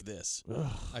Saints like this.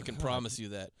 I can promise you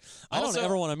that. I don't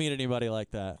ever want to meet anybody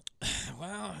like that.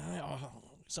 Well,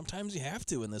 sometimes you have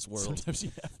to in this world. Sometimes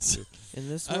you have to. In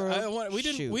this world, we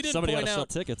didn't Somebody point ought to sell out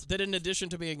tickets. that in addition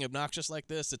to being obnoxious like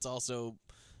this, it's also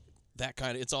that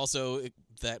kind of. It's also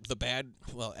that the bad,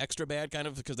 extra bad kind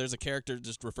of, because there's a character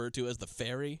just referred to as the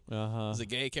fairy. He's a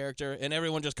gay character, and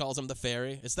everyone just calls him the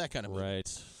fairy. It's that kind of movie.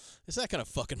 Right. It's that kind of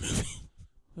fucking movie.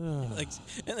 And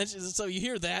then so you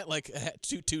hear that like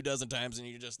two dozen times, and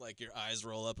you're just like your eyes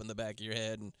roll up in the back of your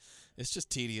head, and it's just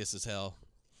tedious as hell.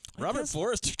 Robert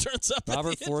Forster turns up.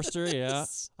 Robert Forster, yeah.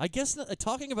 I guess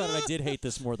talking about it, I did hate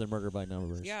this more than Murder by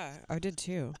Numbers. Yeah, I did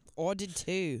too.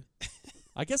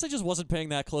 I guess I just wasn't paying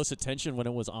that close attention when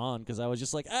it was on because I was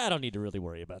just like, I don't need to really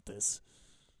worry about this.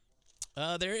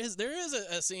 There is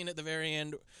a scene at the very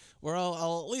end where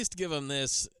I'll at least give him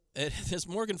this. It's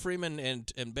Morgan Freeman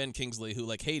and Ben Kingsley who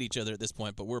like hate each other at this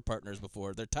point, but were partners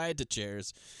before. They're tied to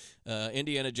chairs,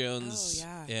 Indiana Jones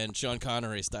and Sean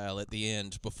Connery style at the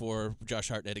end before Josh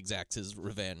Hartnett exacts his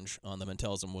revenge on them and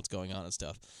tells them what's going on and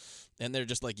stuff. And they're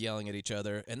just like yelling at each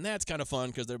other, and that's kind of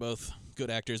fun because they're both good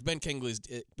actors. Ben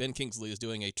Kingsley is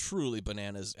doing a truly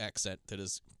bananas accent that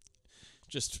is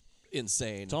just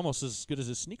insane. It's almost as good as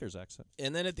his Sneakers accent.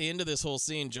 And then at the end of this whole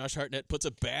scene, Josh Hartnett puts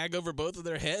a bag over both of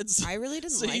their heads. I really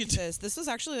didn't like this. This was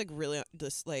actually like really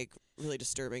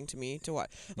disturbing to me to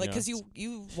watch. Like because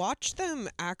you watch them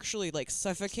actually like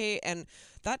suffocate, and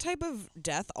that type of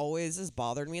death always has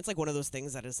bothered me. It's like one of those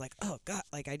things that is like, oh God,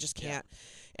 like I just can't.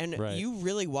 And you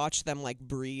really watch them like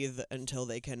breathe until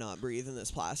they cannot breathe in this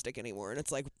plastic anymore, and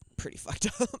it's like pretty fucked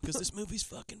up. Because this movie's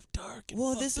fucking dark.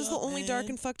 Well, this is the only dark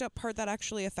and fucked up part that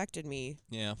actually affected me.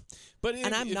 Yeah,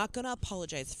 and I'm not gonna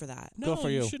apologize for that. No, Go for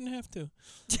you. You shouldn't have to.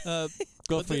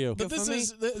 Go for you. But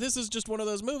this is just one of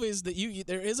those movies that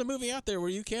there is a movie out there where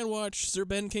you can watch Sir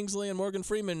Ben Kingsley and Morgan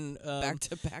Freeman back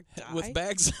to back with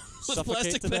bags with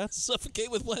plastic bags, suffocate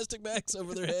with plastic bags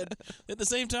over their head at the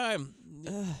same time.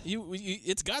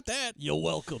 It's got that. You're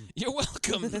welcome. You're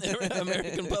welcome,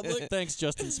 American public. Thanks,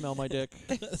 Justin. Smell my dick.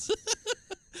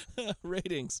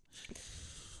 Ratings.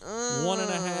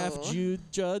 1.5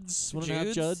 Juds.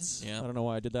 1.5 Juds. Yeah. I don't know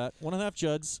why I did that. 1.5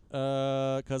 Juds.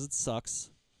 Because it sucks.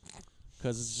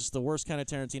 Because it's just the worst kind of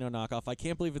Tarantino knockoff. I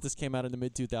can't believe that this came out in the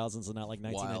mid-2000s and not like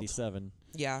 1997.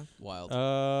 Yeah. Wild.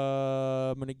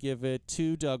 I'm going to give it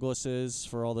 2 Douglases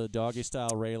for all the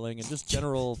doggy-style railing and just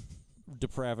general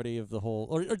depravity of the whole,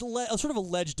 or sort of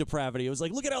alleged depravity. It was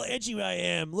like, look at how edgy I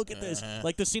am. Look at this.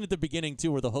 Like the scene at the beginning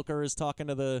too, where the hooker is talking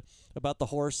to about the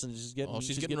horse, and she's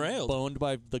getting railed, boned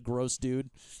by the gross dude.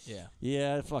 Yeah.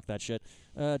 Yeah. Fuck that shit.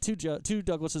 Two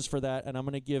Douglases for that, and I'm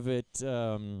gonna give it.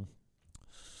 10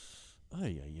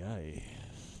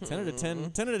 out of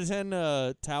 10. 10 out of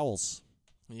 10 towels.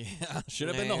 Yeah, should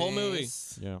have been the whole movie.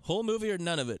 Yeah, whole movie or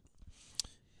none of it.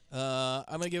 I'm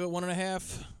gonna give it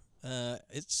 1.5.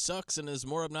 It sucks and is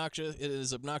more obnoxious. It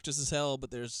is obnoxious as hell, but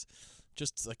there's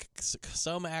just like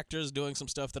some actors doing some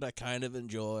stuff that I kind of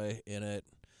enjoy in it.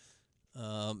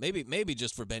 Maybe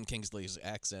just for Ben Kingsley's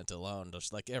accent alone,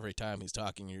 just like every time he's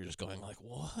talking, you're just going like,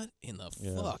 "What in the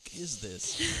fuck is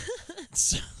this?"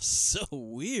 It's so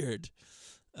weird.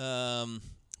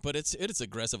 But it's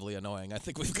aggressively annoying. I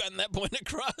think we've gotten that point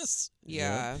across.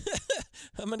 Yeah.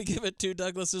 I'm gonna give it 2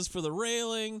 Douglases for the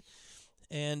railing,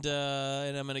 and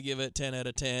I'm gonna give it 10 out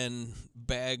of 10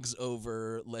 bags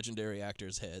over legendary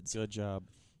actors' heads. Good job.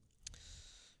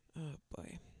 Oh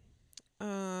boy.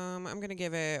 I'm gonna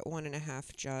give it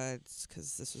 1.5 Judds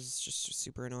because this was just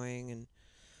super annoying, and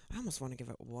I almost want to give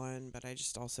it 1, but I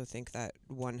just also think that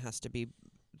 1 has to be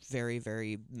very,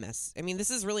 very messy. I mean, this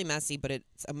is really messy, but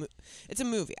it's a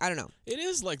movie. I don't know. It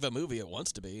is like the movie it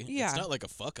wants to be. Yeah. It's not like a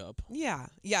fuck up. Yeah,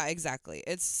 exactly.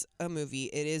 It's a movie.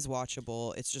 It is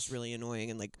watchable. It's just really annoying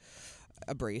and like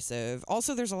abrasive.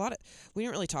 Also, there's a lot of, we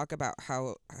didn't really talk about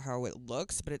how it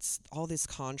looks, but it's all this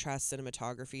contrast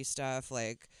cinematography stuff,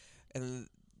 like, and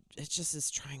it just is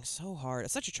trying so hard.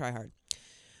 It's such a try hard.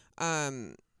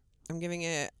 I'm giving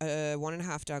it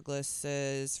 1.5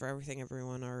 Douglases for everything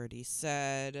everyone already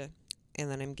said, and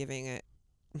then I'm giving it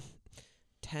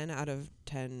 10 out of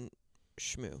 10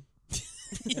 shmoo.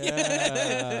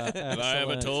 Have I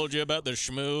ever told you about the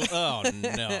shmoo? Oh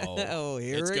no! Oh,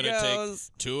 here it's it gonna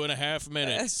goes. take 2.5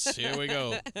 minutes. Here we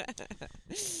go.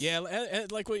 Yeah,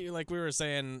 like we were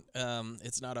saying,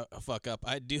 it's not a fuck up.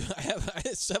 I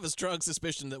have a strong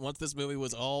suspicion that once this movie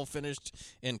was all finished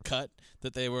and cut,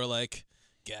 that they were like,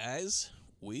 guys,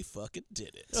 we fucking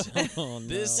did it. Oh, no.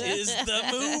 This is the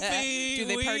movie. Dude,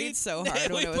 they partied so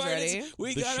hard when it was ready.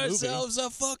 We The got schmovie. ourselves a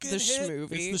fucking The hit.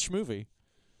 schmovie. It's the schmovie.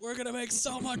 We're gonna make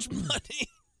so much money.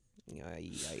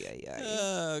 Yeah.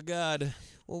 Oh God.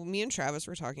 Well, me and Travis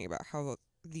were talking about how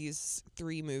these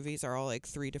 3 movies are all like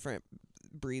 3 different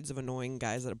breeds of annoying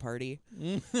guys at a party.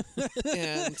 And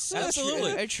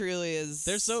Absolutely. It truly is.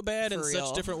 They're so bad in for such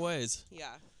real. different ways.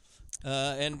 Yeah.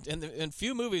 And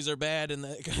few movies are bad in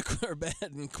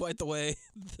quite the way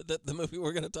that the movie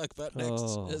we're going to talk about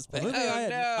next is bad. A movie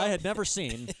I had never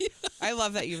seen. I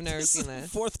love that you've never This seen is the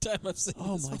this. 4th time I've seen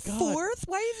Oh this. my God. 4th?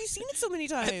 Why have you seen it so many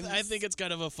times? I think it's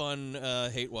kind of a fun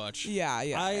hate watch.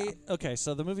 Yeah. Okay,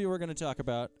 so the movie we're going to talk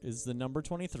about is The Number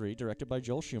 23, directed by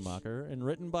Joel Schumacher and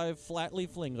written by Flatley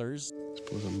Flingers.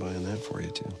 Suppose I'm buying that for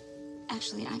you, too.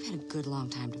 Actually, I've had a good long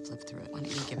time to flip through it. Why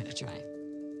don't you give it a try?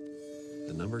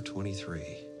 The Number 23,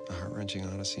 a heart-wrenching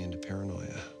odyssey into paranoia.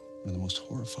 One of the most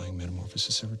horrifying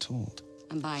metamorphoses ever told.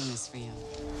 I'm buying this for you.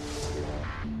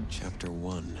 Chapter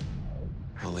 1.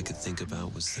 All I could think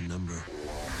about was the number.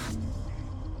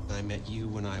 I met you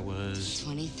when I was...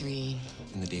 23.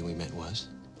 And the day we met was?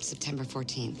 September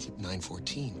 14th.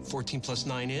 9/14. 14 plus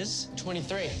 9 is?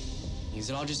 23. Is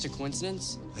it all just a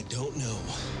coincidence? I don't know.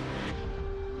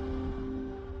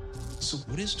 So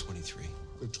what is 23?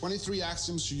 There are 23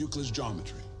 axioms to Euclid's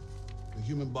geometry. The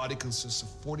human body consists of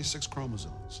 46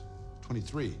 chromosomes,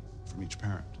 23 from each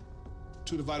parent.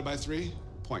 2 divided by 3,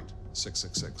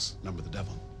 0.666, number of the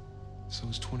devil. So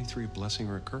is 23 a blessing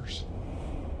or a curse?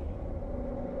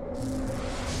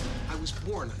 I was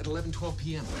born at 11:12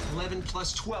 p.m. 11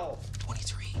 plus 12.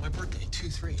 23. My birthday,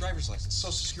 2-3. Driver's license,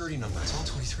 social security number. It's all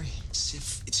 23. As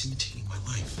if it's imitating my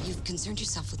life. You've concerned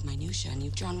yourself with minutia, and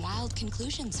you've drawn wild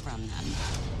conclusions from them.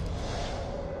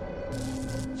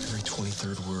 Every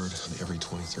 23rd word on every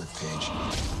 23rd page.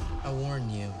 I warn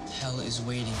you, hell is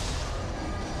waiting.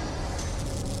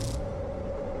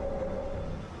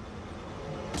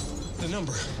 The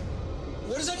number.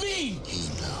 What does that mean? You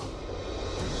know.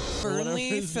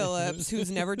 Burnley Phillips,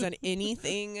 who's never done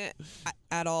anything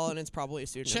at all, and it's probably a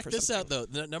pseudonym. Check for this something.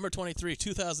 out, though. Number 23,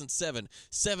 2007.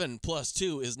 7 plus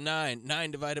 2 is 9.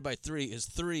 9 divided by 3 is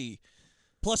 3.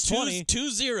 Plus 20. 2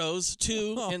 zeros,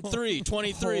 2 and 3.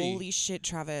 23. Holy shit,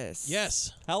 Travis.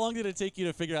 Yes. How long did it take you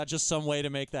to figure out just some way to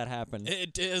make that happen?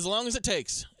 As long as it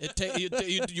takes.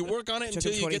 You work on it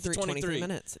until you get to 23. 23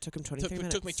 minutes. It took him 23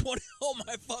 minutes. Took me 20. Oh,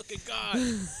 my fucking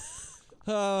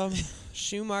God.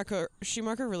 Schumacher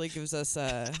really gives us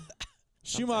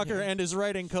Schumacher and his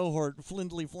writing cohort,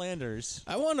 Flindley Flanders.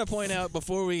 I want to point out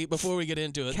before we get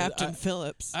into it, Captain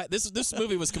Phillips. This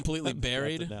movie was completely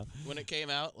buried when it came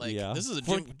out. Like this is a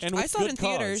Jim. And with I saw it in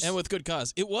theaters, and with good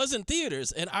cause. It was in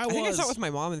theaters, and I think I saw it with my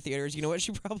mom in theaters. You know what?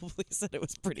 She probably said it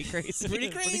was pretty crazy. pretty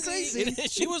crazy.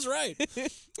 She was right.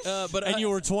 And you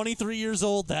were 23 years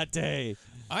old that day.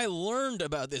 I learned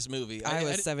about this movie. I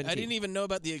was 17. I didn't even know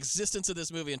about the existence of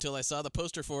this movie until I saw the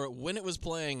poster for it when it was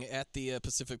playing at the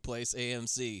Pacific Place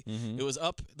AMC. It was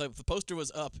up. The poster was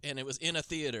up, and it was in a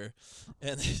theater,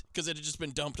 and because it had just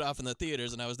been dumped off in the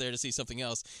theaters, and I was there to see something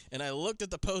else. And I looked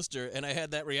at the poster, and I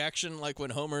had that reaction like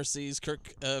when Homer sees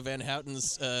Kirk Van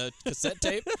Houten's cassette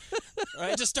tape.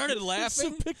 I just started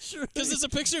laughing because there's a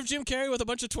picture of Jim Carrey with a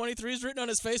bunch of 23s written on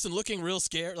his face and looking real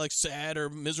scared, like sad or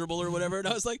miserable or whatever. And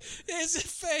I was like,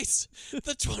 his face,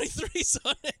 the 23s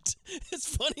on it.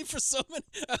 It's funny for so many.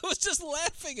 I was just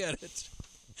laughing at it.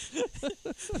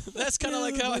 That's kind of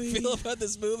like how I feel about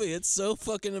this movie. It's so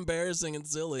fucking embarrassing and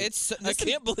silly. I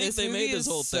can't believe they made this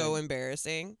whole thing. It's so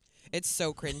embarrassing. It's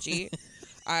so cringy.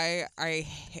 I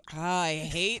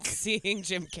hate seeing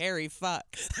Jim Carrey fuck.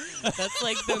 That's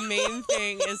like the main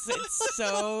thing. I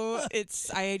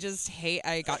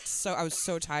was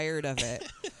so tired of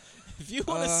it. If you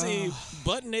want to see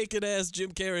butt naked ass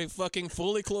Jim Carrey fucking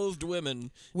fully clothed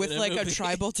women with like a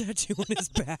tribal tattoo on his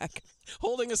back,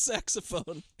 holding a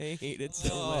saxophone, I hate it so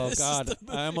Oh much. God,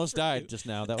 I almost died just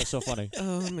now. That was so funny.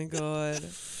 Oh my God.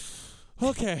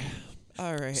 Okay.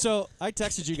 All right. So I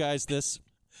texted you guys this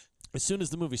as soon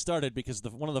as the movie started because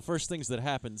one of the first things that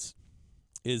happens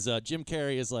is Jim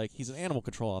Carrey is like, he's an animal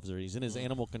control officer. He's in his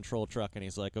animal control truck, and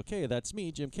he's like, okay, that's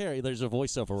me, Jim Carrey. There's a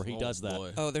voiceover where he does that.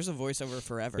 Boy. Oh, there's a voiceover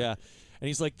forever. Yeah. And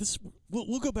he's like, "This,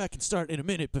 we'll go back and start in a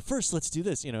minute, but first let's do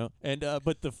this, you know." And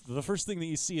but the first thing that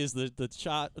you see is the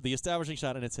shot, the establishing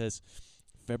shot, and it says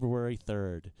February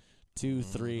 3rd,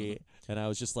 2-3, and I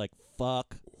was just like,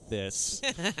 "Fuck this!"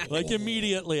 Like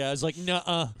immediately, I was like,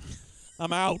 "Nuh-uh,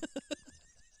 I'm out."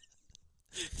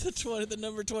 The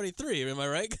number 23. Am I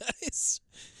right, guys?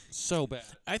 So bad.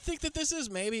 I think that this is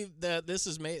made.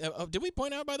 Did we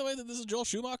point out, by the way, that this is Joel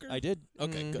Schumacher? I did.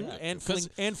 Okay, good. And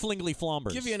Flingley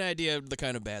Flombers. Give you an idea of the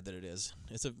kind of bad that it is.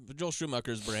 It's Joel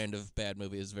Schumacher's brand of bad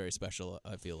movie is very special.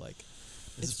 I feel like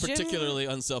it's particularly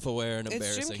unself-aware and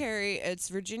embarrassing. It's Jim Carrey. It's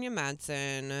Virginia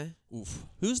Madsen. Oof.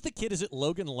 Who's the kid? Is it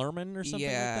Logan Lerman or something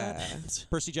like that?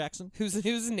 Percy Jackson.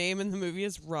 Whose name in the movie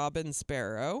is Robin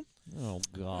Sparrow. Oh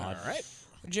God. All right.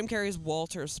 Jim Carrey's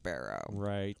Walter Sparrow.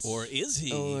 Right. Or is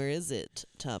he? Or is it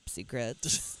Top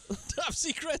Secrets? Top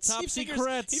Secrets. Top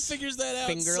Secrets. He figures that out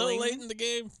Fingerling? so late in the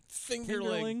game.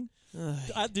 Fingerling.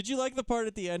 Did you like the part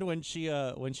at the end when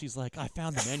she's like, "I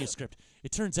found the manuscript.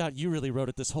 It turns out you really wrote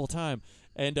it this whole time."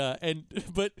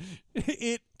 But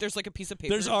there's like a piece of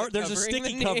paper. There's a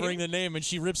sticky covering the name, and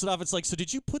she rips it off. It's like, so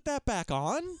did you put that back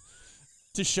on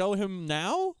to show him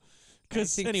now?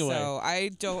 Because anyway, so. I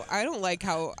don't like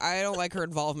her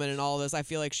involvement in all this. I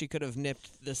feel like she could have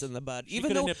nipped this in the bud.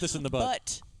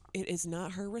 But it is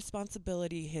not her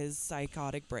responsibility. His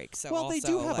psychotic break. So well, they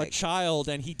do have a child,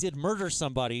 and he did murder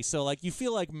somebody. So like, you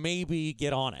feel like maybe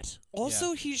get on it.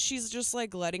 Also, she's just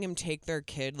like letting him take their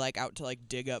kid like out to like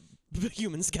dig up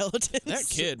human skeletons. That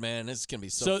kid, man, this is gonna be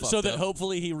so fucked so that up.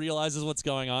 hopefully he realizes what's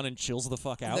going on and chills the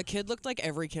fuck out. The kid looked like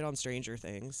every kid on Stranger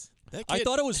Things. I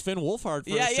thought it was Finn Wolfhard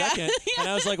for a second, and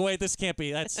I was like, "Wait, this can't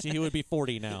be. He would be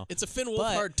 40 now." It's a Finn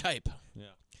Wolfhard type. Yeah,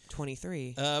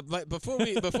 23. But before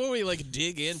we like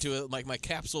dig into it, like my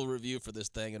capsule review for this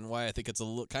thing and why I think it's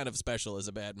kind of special as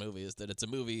a bad movie is that it's a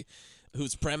movie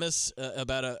whose premise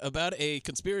about a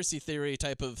conspiracy theory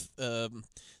type of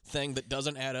thing that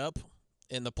doesn't add up.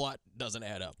 And the plot doesn't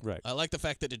add up. Right. I like the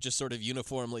fact that it just sort of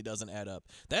uniformly doesn't add up.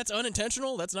 That's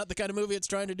unintentional. That's not the kind of movie it's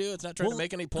trying to do. It's not trying to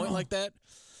make any point like that.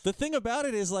 The thing about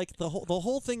it is like the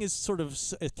whole thing is sort of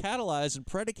catalyzed and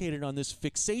predicated on this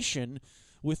fixation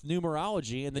with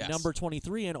numerology and the number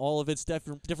 23 and all of its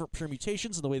different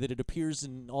permutations and the way that it appears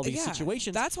in all these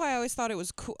situations. That's why I always thought it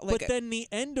was cool. Like, but then the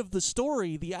end of the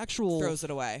story, the actual throws it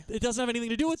away. It doesn't have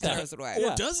anything to do with that. Throws it away.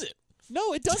 Or does it?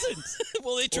 No, it doesn't.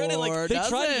 Well, they try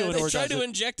to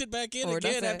inject it back in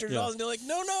again after it all, and they're like,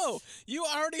 no, you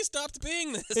already stopped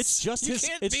being this. It's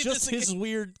just his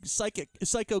weird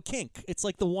psycho kink. It's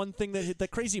like the one thing that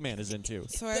Crazy Man is into.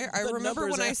 So I remember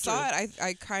when I saw it,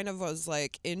 I kind of was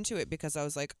like into it because I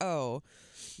was like, oh,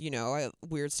 you know,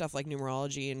 weird stuff like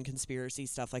numerology and conspiracy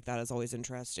stuff like that is always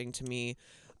interesting to me.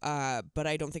 But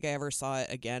I don't think I ever saw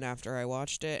it again after I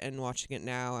watched it, and watching it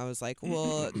now, I was like,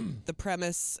 well, the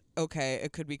premise, okay,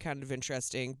 it could be kind of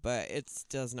interesting, but it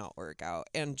does not work out.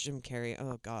 And Jim Carrey,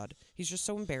 oh God, he's just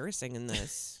so embarrassing in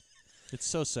this. It's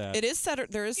so sad. It is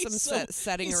set. There is some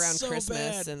setting around so Christmas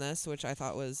bad. in this, which I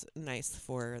thought was nice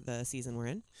for the season we're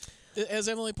in. As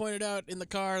Emily pointed out in the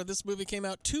car, this movie came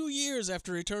out 2 years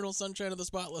after Eternal Sunshine of the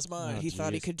Spotless Mind. He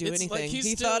thought he could do It's anything. like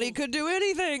He thought he could do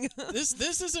anything. This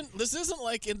isn't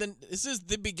like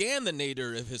began the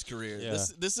nadir of his career. Yeah.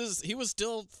 He was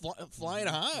still flying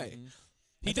high.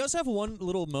 He does have one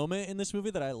little moment in this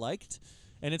movie that I liked,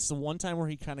 and it's the one time where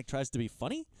he kind of tries to be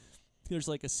funny. There's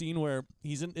like a scene where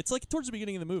it's like towards the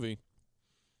beginning of the movie.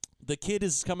 The kid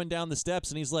is coming down the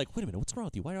steps, and he's like, wait a minute, what's wrong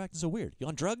with you? Why are you acting so weird? You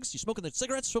on drugs? You smoking the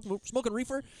cigarettes? Smoking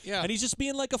reefer? Yeah. And he's just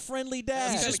being like a friendly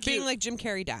dad. He's just being like Jim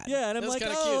Carrey dad. Yeah, and I'm like,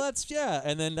 cute. that's, yeah.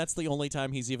 And then that's the only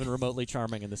time he's even remotely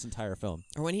charming in this entire film.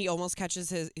 Or when he almost catches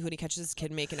his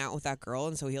kid making out with that girl,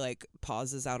 and so he like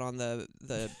pauses out on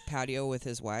the patio with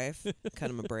his wife, cut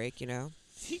him a break, you know.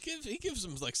 He gives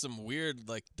him like some weird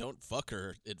like don't fuck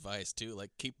her advice too,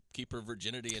 like keep her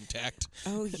virginity intact.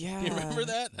 Oh yeah, you remember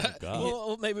that? Oh, God.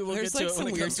 Well, maybe we'll There's get to like it some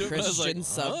when it weird comes to it. But I was like,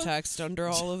 Christian subtext under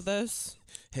all of this.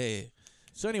 Hey,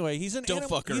 so anyway, he's an Don't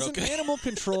fuck her, he's okay? an animal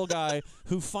control guy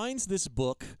who finds this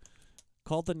book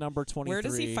called The Number 23. Where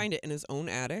does he find it? In his own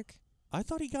attic? I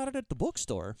thought he got it at the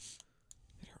bookstore.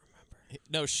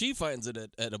 no, she finds it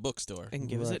at a bookstore. And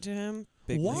gives Right. it to him?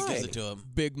 Why? He gives it to him.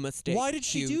 Big mistake. Why did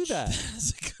she do Huge. that?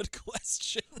 That's a good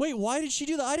question. Wait, why did she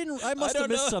do that? I must have don't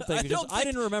missed know. something I because don't I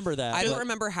didn't remember that. I don't but-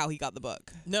 remember how he got the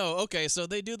book. No, okay, so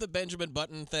they do the Benjamin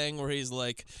Button thing where he's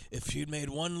like, if you'd made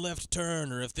one left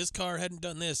turn, or if this car hadn't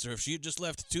done this, or if she had just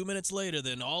left 2 minutes later,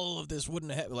 then all of this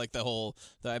wouldn't have, like the whole,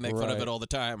 I make fun of Right. it all the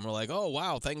time. We're like, oh,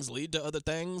 wow, things lead to other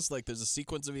things. Like there's a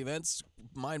sequence of events,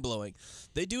 mind-blowing.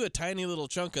 They do a tiny little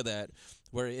chunk of that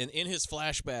where in his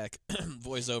flashback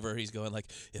voiceover, he's going like,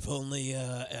 if only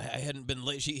I hadn't been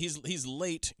late. He's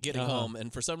late getting home,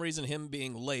 and for some reason, him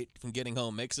being late from getting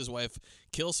home makes his wife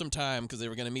kill some time because they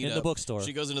were going to meet In up. the bookstore.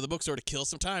 She goes into the bookstore to kill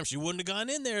some time. She wouldn't have gone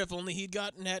in there if only he'd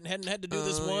hadn't had to do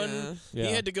this one. Yeah.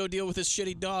 He had to go deal with his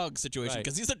shitty dog situation Right.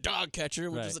 because he's a dog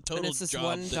catcher, which Right. is a total And it's this job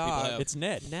one that dog. people have. It's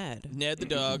Ned. Ned. The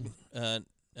dog,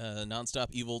 nonstop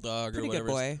evil dog Pretty or good whatever.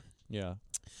 boy. Yeah.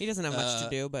 He doesn't have much to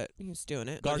do, but he's doing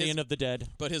it. Guardian of the Dead.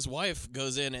 But his wife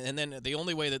goes in, and then the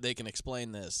only way that they can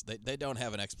explain this, they don't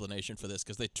have an explanation for this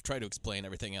because they try to explain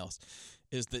everything else,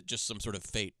 is that just some sort of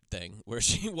fate thing where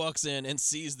she walks in and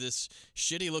sees this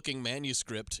shitty-looking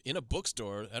manuscript in a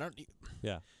bookstore.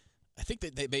 Yeah. I think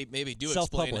that they maybe do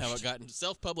explain how it Self-published. got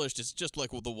self-published. It's just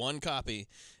like the one copy,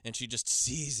 and she just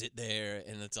sees it there,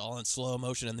 and it's all in slow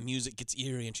motion, and the music gets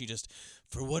eerie, and she just,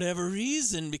 for whatever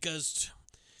reason, because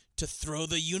to throw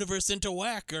the universe into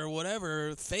whack or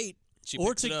whatever, fate. She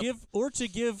picks it up. to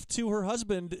give to her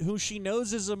husband, who she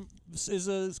knows is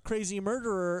a crazy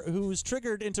murderer, who's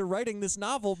triggered into writing this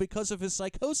novel because of his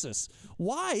psychosis.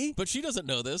 Why? But she doesn't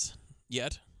know this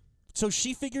yet. So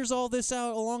she figures all this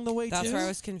out along the way That's too. where I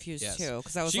was confused Yes. too,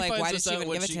 because I was She like, finds why did this she out even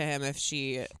when give it to him if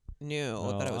she knew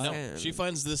that it was No, him? she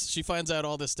finds out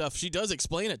all this stuff. She does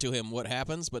explain it to him what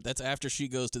happens, but that's after she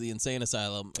goes to the insane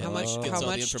asylum. How and much? gets How all the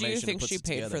much do you information and think puts she it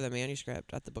paid together. for the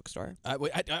manuscript at the bookstore?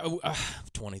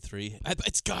 23.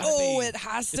 It's gotta be. Oh, it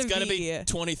has to It's gotta be.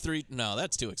 23. No,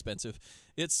 that's too expensive.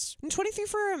 It's 23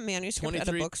 for a manuscript at a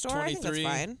 23, bookstore. I think that's 23.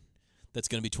 fine. That's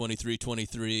gonna be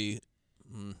 23.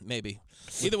 Maybe.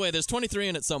 Either way, there's 23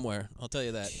 in it somewhere. I'll tell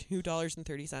you that. $2.30.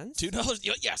 $2.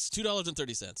 Yes,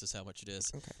 $2.30 is how much it is.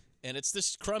 Okay. And it's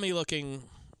this crummy looking.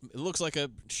 It looks like a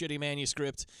shitty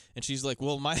manuscript, and she's like,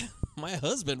 "Well, my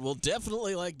husband will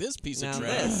definitely like this piece Now of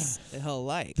trash. this he'll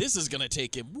like. This is gonna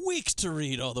take him weeks to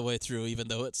read all the way through, even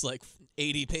though it's like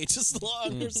 80 pages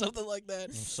long or something like that."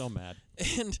 I'm so mad.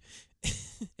 And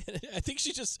I think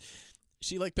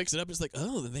she like picks it up. And is like,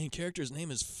 "Oh, the main character's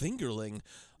name is Fingerling."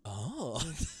 Oh,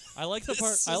 I like the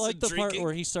part. This I is like the part intriguing.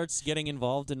 where he starts getting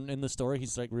involved in the story.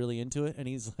 He's like really into it, and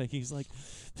he's like,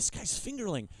 "This guy's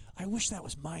Fingerling. I wish that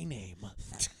was my name."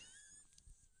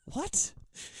 What?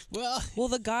 Well,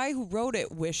 the guy who wrote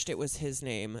it wished it was his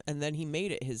name, and then he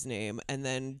made it his name, and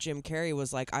then Jim Carrey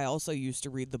was like, I also used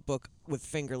to read the book with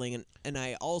Fingerling, and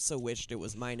I also wished it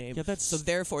was my name. Yeah, that's so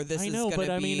therefore this I is know, gonna but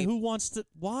be. I mean, who wants to?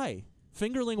 Why?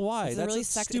 Fingerling? Why? It's a That's really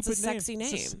stupid it's a sexy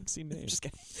name. It's a sexy name. Just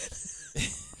kidding.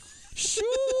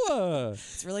 Sure.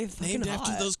 It's really fucking named hot.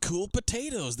 after those cool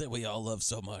potatoes that we all love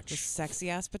so much. Those sexy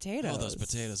ass potatoes. Oh, those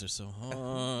potatoes are so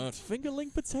hot.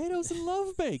 Fingerling potatoes and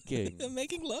love baking. I'm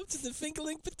making love to the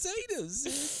Fingerling potatoes.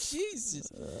 Jesus.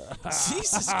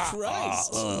 Jesus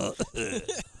Christ.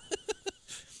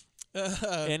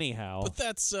 Anyhow. But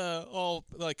that's all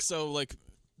like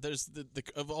there's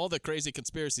of all the crazy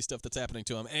conspiracy stuff that's happening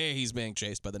to him. He's being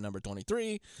chased by the number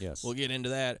 23. Yes. We'll get into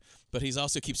that. But he's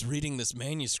also keeps reading this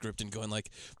manuscript and going like,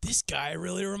 this guy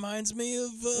really reminds me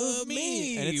of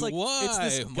me. And it's like, why? it's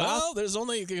this goth,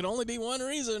 well, it can only be one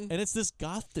reason. And it's this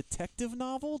goth detective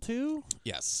novel too.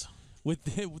 Yes.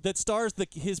 That stars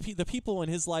the people in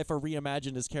his life are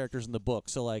reimagined as characters in the book.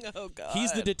 So like,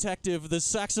 he's the detective, the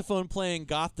saxophone playing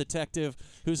goth detective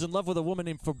who's in love with a woman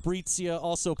named Fabrizia,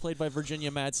 also played by Virginia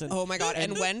Madsen. Oh my god!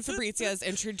 And when Fabrizia is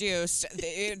introduced,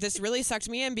 this really sucked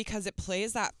me in because it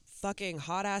plays that fucking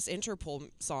hot ass Interpol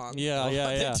song. Yeah.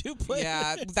 They do play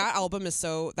that album is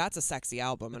that's a sexy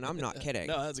album, and I'm not kidding.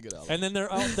 No, that's a good album. And then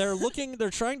they're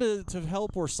trying to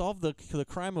help or solve the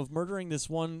crime of murdering this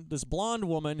blonde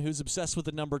woman who's obsessed with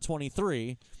the number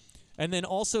 23. And then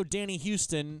also Danny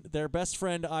Houston, their best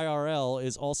friend IRL,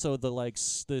 is also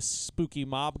this spooky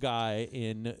mob guy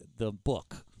in the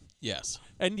book. Yes.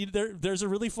 And there's a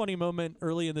really funny moment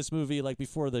early in this movie, like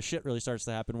before the shit really starts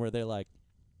to happen, where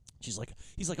he's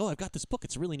like, oh, I've got this book.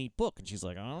 It's a really neat book. And she's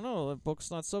like, I don't know, that book's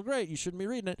not so great. You shouldn't be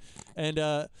reading it. And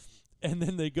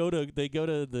then they go to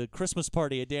the Christmas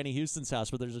party at Danny Houston's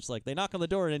house, where they're just like, they knock on the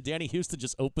door, and then Danny Houston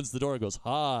just opens the door and goes,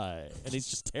 hi. And he's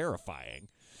just terrifying.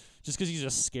 Just because he's a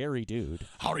scary dude.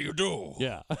 How do you do?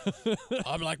 Yeah.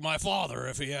 I'm like my father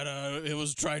if he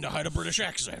was trying to hide a British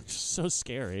accent. So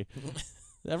scary.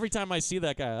 Every time I see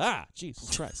that guy,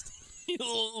 Jesus Christ. You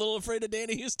a little afraid of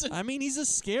Danny Houston? I mean, he's a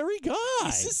scary guy.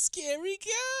 He's a scary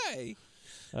guy.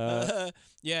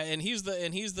 Yeah, and he's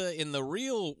in the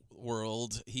real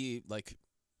world, he's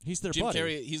their buddy.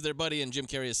 Carrey, he's their buddy, and Jim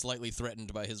Carrey is slightly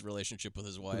threatened by his relationship with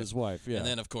his wife. Yeah. And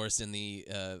then, of course, in the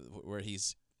where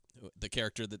he's the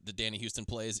character that the Danny Houston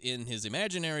plays in his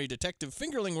imaginary detective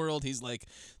fingerling world, he's like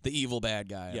the evil bad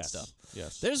guy and stuff.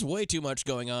 Yes. There's way too much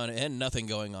going on and nothing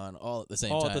going on all at the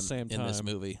same time in this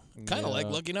movie. Kind of like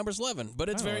Lucky Number Slevin, but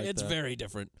it's very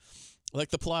different. Like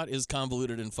the plot is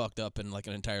convoluted and fucked up in like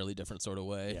an entirely different sort of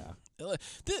way. Yeah.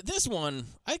 This one,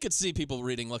 I could see people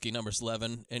reading Lucky Number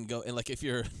Slevin and go, and like if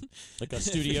you're like a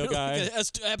studio guy,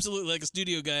 absolutely like a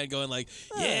studio guy, and going like,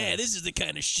 yeah, this is the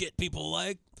kind of shit people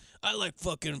like. I like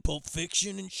fucking Pulp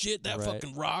Fiction and shit. That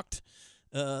fucking rocked.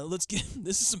 Let's get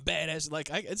this is some badass. Like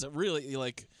it's a really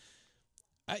like.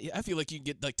 I feel like you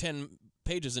get like 10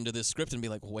 pages into this script and be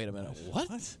like, wait a minute,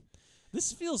 what?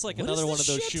 This feels like What another is one this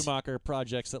of those shit? Schumacher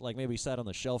projects that like maybe sat on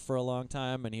the shelf for a long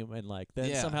time, and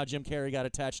then somehow Jim Carrey got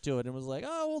attached to it and was like,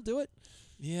 oh, we'll do it.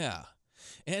 Yeah.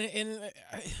 And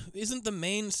isn't the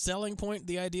main selling point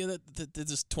the idea that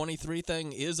this 23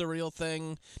 thing is a real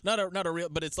thing? Not a real,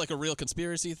 but it's like a real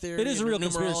conspiracy theory. It is a real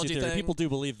conspiracy theory. Thing. People do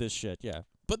believe this shit, yeah.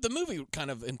 But the movie kind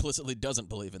of implicitly doesn't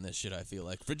believe in this shit, I feel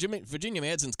like. Virginia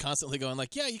Madsen's constantly going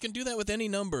like, yeah, you can do that with any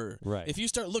number. Right. If you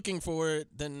start looking for it,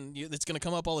 then it's going to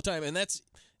come up all the time. And that's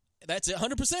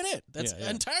 100% it. That's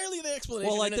entirely the explanation.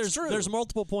 Well, like and it's true. there's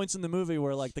multiple points in the movie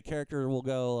where like the character will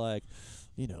go like,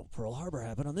 you know, Pearl Harbor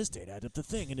happened on this date, add up the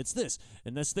thing, and it's this.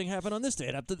 And this thing happened on this date,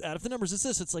 add up the numbers, it's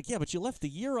this. It's like, yeah, but you left the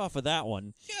year off of that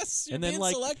one. Yes, you're and then being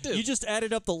like selective. you just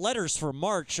added up the letters for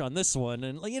March on this one,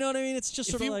 and like, you know what I mean? It's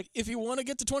just sort of like, if you want to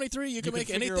get to 23, you can make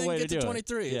figure a anything way get to to do it.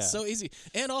 23. Yeah. It's so easy.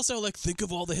 And also, like, think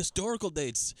of all the historical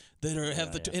dates that are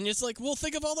and it's like, well,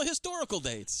 think of all the historical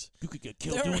dates. You could get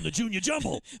killed doing the Junior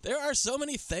Jumble. There are so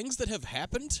many things that have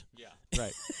happened. Yeah.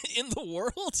 Right. In the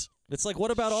world. It's like,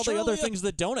 what about all the other things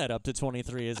that don't add up to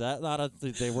 23? Is that not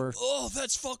they were? Oh,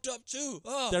 that's fucked up too.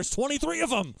 Oh. There's 23 of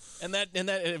them. And that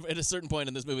at a certain point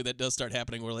in this movie, that does start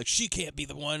happening. Where like, she can't be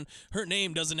the one. Her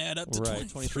name doesn't add up to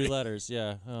 23 letters.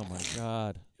 Yeah. Oh my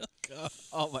god.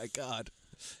 Oh my god.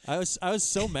 I was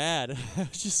so mad. I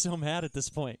was just so mad at this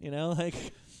point. You know, like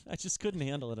I just couldn't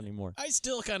handle it anymore. I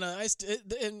still kind of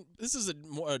and this is a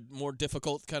more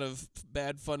difficult kind of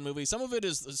bad fun movie. Some of it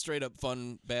is straight up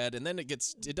fun bad, and then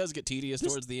it does get tedious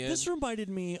towards the end. This reminded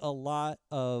me a lot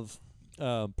of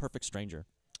Perfect Stranger.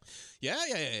 Yeah.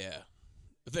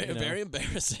 Very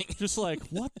embarrassing. Just like,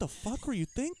 what the fuck were you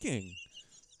thinking?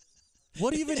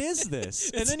 What even is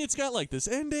this? And then it's got like this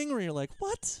ending where you're like,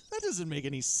 what? That doesn't make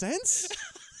any sense.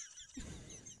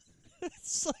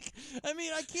 It's like, I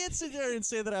mean, I can't sit there and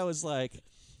say that I was like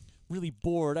really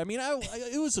bored. I mean,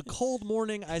 it was a cold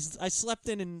morning. I slept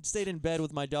in and stayed in bed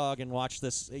with my dog and watched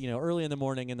this, you know, early in the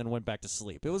morning, and then went back to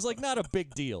sleep. It was like not a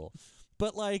big deal,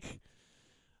 but like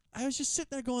I was just sitting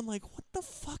there going like, what the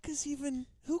fuck is even?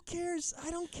 Who cares?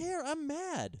 I don't care. I'm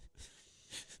mad.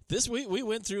 We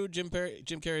went through Jim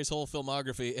Carrey's whole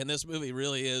filmography, and this movie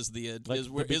really is the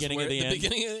beginning of the end.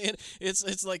 Beginning of the end.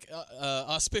 It's like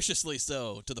auspiciously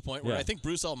so, to the point where I think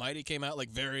Bruce Almighty came out like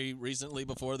very recently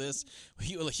before this. A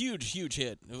huge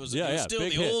hit. It was still the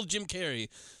hit. old Jim Carrey,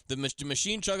 the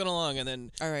machine chugging along, and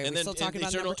then still talking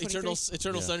about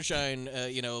Eternal Sunshine.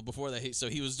 Before that,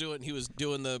 he was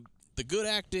doing the good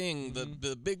acting,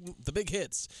 the big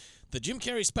hits, the Jim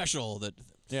Carrey special that.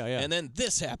 Yeah. And then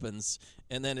this happens,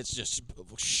 and then it's just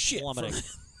shit. Plummeting.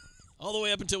 All the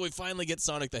way up until we finally get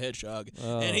Sonic the Hedgehog,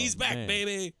 and he's back,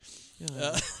 baby.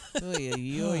 But I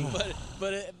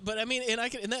mean,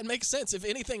 and that makes sense. If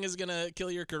anything is gonna kill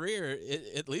your career,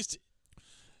 at least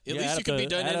you can be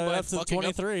done in by fucking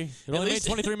 23. It only made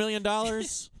 $23 million.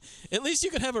 At least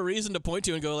you can have a reason to point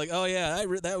to and go like, oh yeah,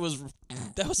 that was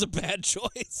a bad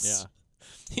choice. Yeah.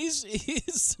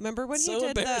 He's remember when so he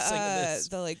did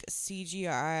the like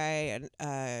CGI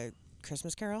and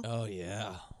Christmas Carol? Oh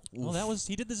yeah. Well,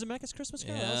 he did the Zemeckis Christmas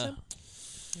Carol. Yeah. That was him?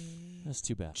 That's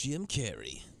too bad. Jim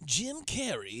Carrey and Jim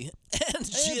Carrey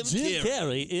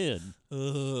in.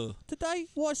 Today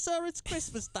was Sir, it's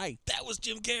Christmas Day. That was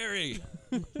Jim Carrey.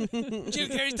 Jim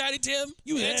Carrey's Tiny Tim.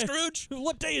 You and Scrooge.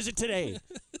 What day is it today?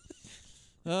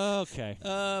 Okay.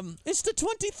 It's the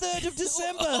 23rd of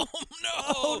December.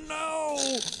 Oh no!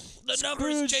 The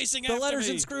number's chasing after me. The letters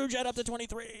in Scrooge add up to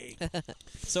 23.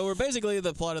 So we're basically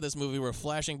the plot of this movie. We're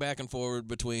flashing back and forward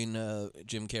between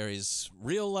Jim Carrey's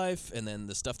real life and then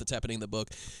the stuff that's happening in the book,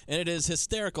 and it is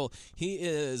hysterical. He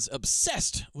is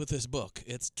obsessed with this book.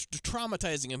 It's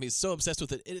traumatizing him. He's so obsessed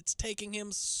with it. It's taking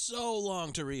him so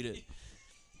long to read it.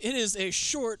 It is a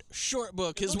short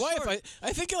book. His wife,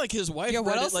 I think like his wife. Yeah,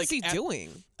 what read else it, like, is he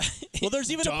doing? Well,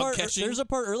 there's even a part. Catching. There's a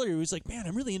part earlier. Where he's like, "Man,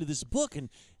 I'm really into this book,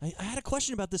 and I had a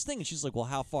question about this thing." And she's like, "Well,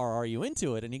 how far are you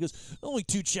into it?" And he goes, "Only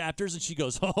 2 chapters." And she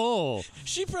goes, "Oh."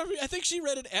 I think she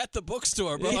read it at the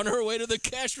bookstore, but on her way to the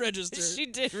cash register. She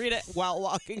did read it while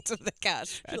walking to the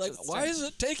cash register. Like, why is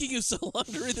it taking you so long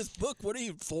to read this book? What are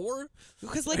you for?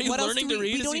 Because are you what else learning do to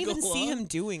read we as don't you even go see along? him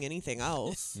doing anything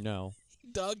else. No.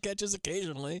 Dog catches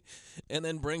occasionally, and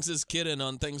then brings his kid in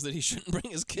on things that he shouldn't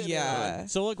bring his kid in on.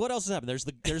 So, like, what else has happened? There's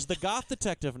the goth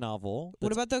detective novel.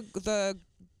 What about the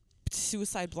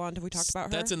Suicide Blonde? Have we talked about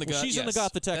her? That's in the goth. She's in the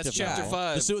goth detective. That's chapter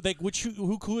novel.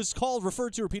 5. Who is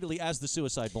referred to repeatedly as the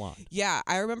Suicide Blonde. Yeah,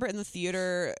 I remember in the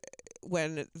theater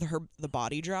when the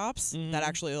body drops. That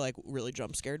actually like really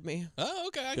jump scared me. Oh,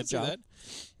 okay, I can see job. that.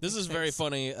 This is very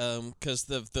funny because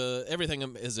the everything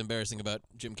is embarrassing about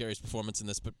Jim Carrey's performance in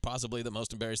this, but possibly the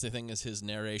most embarrassing thing is his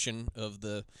narration of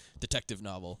the detective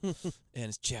novel. And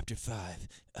it's chapter 5.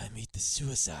 I meet the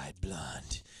Suicide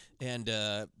Blonde, and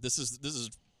this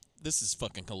is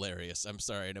fucking hilarious. I'm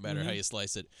sorry, no matter how you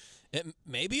slice it.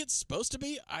 Maybe it's supposed to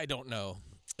be. I don't know.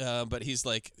 But he's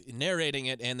like narrating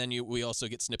it, and then we also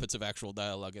get snippets of actual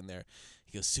dialogue in there.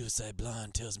 He goes, Suicide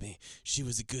Blonde tells me she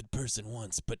was a good person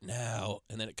once, but now...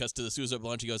 And then it cuts to the Suicide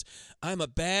Blonde. She goes, I'm a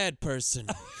bad person.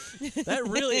 That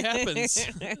really happens.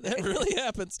 That really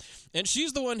happens. And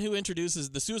she's the one who introduces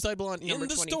the Suicide Blonde Number in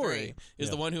the 23. story, is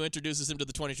the one who introduces him to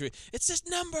the 23. It's this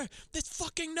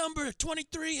fucking number,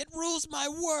 23. It rules my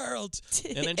world.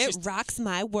 And then it rocks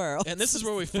my world. And this is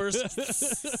where we first...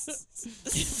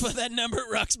 But that number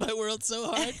rocks my world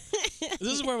so hard.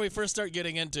 This is where we first start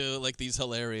getting into like these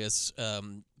hilarious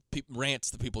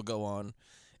rants that people go on.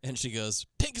 And she goes,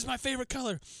 pink is my favorite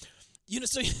color.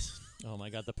 Oh my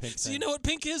God, the pink So thing. you know what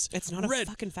pink is? It's not red,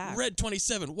 a fucking fact. Red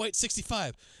 27, white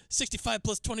 65. 65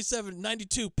 plus 27,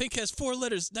 92. Pink has 4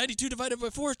 letters. 92 divided by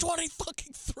 4 is 20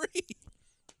 fucking 3.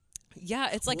 Yeah,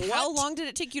 it's like how long did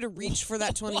it take you to reach for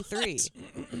that 23?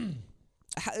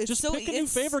 Just pick a new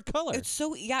favorite color. It's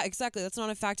so exactly. That's not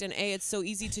a fact. And it's so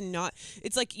easy to not.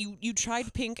 It's like you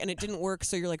tried pink and it didn't work.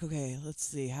 So you're like, okay, let's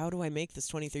see. How do I make this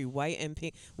 23? White and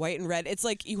pink, white and red. It's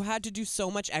like you had to do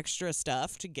so much extra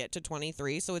stuff to get to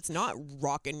 23. So it's not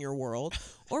rocking your world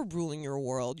or ruling your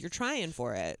world. You're trying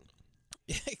for it.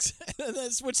 Exactly.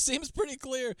 That's which seems pretty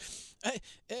clear.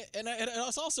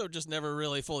 It's also just never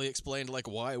really fully explained like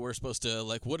why we're supposed to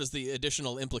like what is the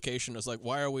additional implication is like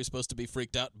why are we supposed to be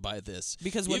freaked out by this?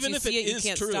 Because once even you if see it, you is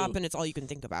can't true, stop, and it's all you can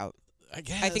think about. I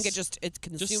guess. I think it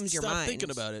consumes your stop mind.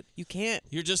 thinking about it. You can't.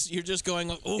 You're just going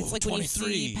like, oh, it's like 23. when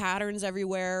you see patterns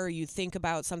everywhere, or you think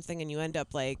about something and you end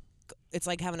up like it's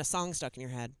like having a song stuck in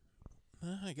your head.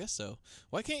 I guess so.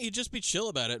 Why can't you just be chill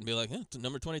about it and be like,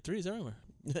 number 23 is everywhere?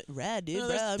 Red, dude. No,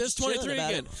 bro, there's 23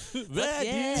 again. Red,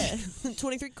 yeah.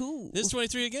 23, cool. There's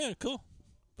 23 again. Cool.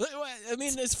 But, I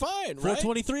mean, it's fine, For right?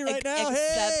 23 right now,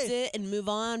 Accept hey! it and move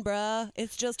on, bruh.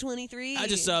 It's just 23. I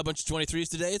just saw a bunch of 23s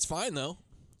today. It's fine, though.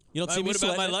 You don't I see me went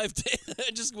about my sweating life.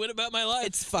 I just went about my life.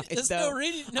 It's fine. There's though. no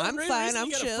reason. No I'm real fine. reason I'm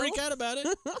you gotta chill. freak out about it.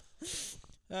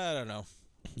 I don't know.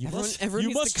 You Everyone you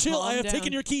needs must to chill. calm I have down.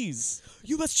 taken your keys.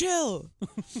 You must chill.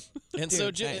 And Dude,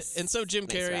 so Jim, nice. Jim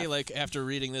Nice Carrey, rap. like after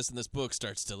reading this in this book,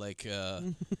 starts to like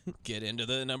get into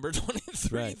the number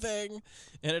 23 Right. thing.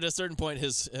 And at a certain point,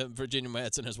 his Virginia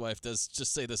Madsen, his wife, does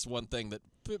just say this one thing that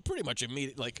pretty much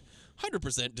immediately, like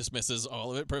 100% dismisses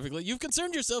all of it perfectly. You've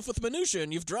concerned yourself with minutia,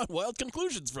 and you've drawn wild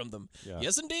conclusions from them. Yeah.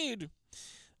 Yes, indeed.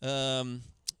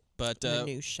 But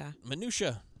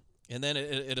minutia. And then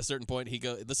at a certain point,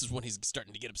 this is when he's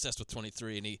starting to get obsessed with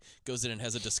 23, and he goes in and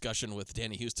has a discussion with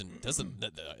Danny Houston.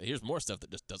 Here's more stuff that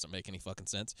just doesn't make any fucking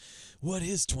sense. What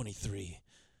is 23?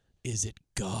 Is it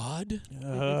God?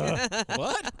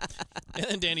 What? And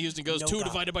then Danny Houston goes, 2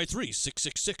 divided by 3,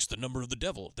 666, the number of the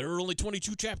devil. There are only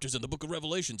 22 chapters in the book of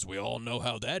Revelations. We all know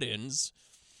how that ends.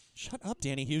 Shut up,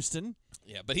 Danny Houston.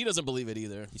 Yeah, but he doesn't believe it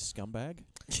either. You scumbag.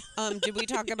 Did we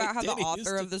talk about how the Danny author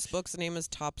Houston. of this book's name is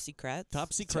Top Secrets?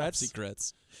 Top Secrets. Top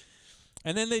Secrets.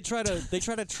 And then they try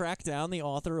to track down the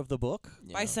author of the book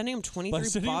By sending him 23 by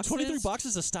sending him boxes. 23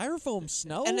 boxes of styrofoam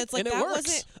snow. And it's like, And it that works.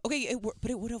 wasn't... Okay, but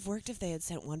it would have worked if they had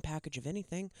sent one package of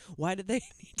anything. Why did they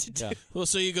need to do... Yeah. Well,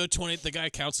 so you go 20. The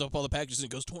guy counts up all the packages and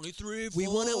goes 23. We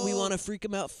want to freak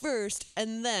him out first,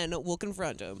 and then we'll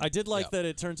confront him. I did like that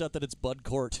it turns out that it's Bud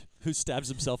Cort who stabs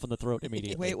himself in the throat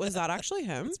immediately. Wait, was that actually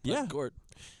him? Yeah. Court.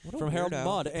 What a From Harold and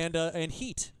weirdo. Maude and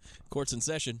Heat Court's in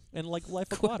session. and like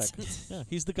Life Aquatic. Yeah,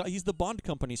 he's the guy. He's the Bond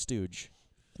company stooge.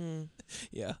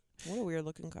 Yeah. What a weird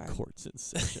looking guy. Court's in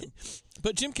session.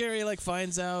 But Jim Carrey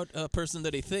finds out a person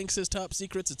that he thinks is top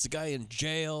secrets. It's a guy in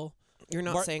jail. You're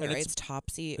not Mark- saying it and right. it's- It's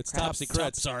Topsy. it's Top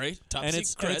Secrets. Top and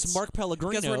secrets. it's Mark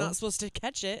Pellegrino. Because we're not supposed to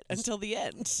catch it until the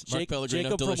end. Mark Pellegrino,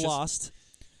 Jacob delicious. from Lost.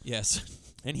 Yes.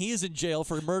 And he is in jail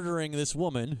for murdering this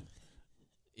woman,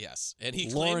 Yes. And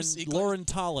he Lauren claims... Lauren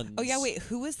Tollins. Oh, yeah, wait.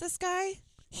 Who is this guy?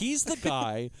 He's the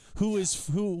guy who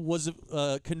was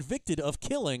convicted of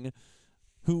killing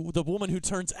the woman who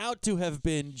turns out to have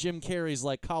been Jim Carrey's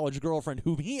like college girlfriend,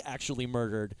 whom he actually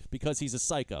murdered because he's a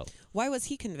psycho. Why was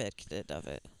he convicted of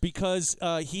it? Because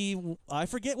I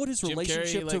forget what his Jim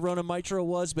relationship Carrey, to Rona Mitra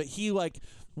was, but he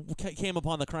came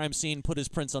upon the crime scene, put his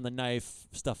prints on the knife,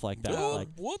 stuff like that. Oh, Like,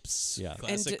 whoops. yeah.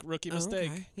 Classic rookie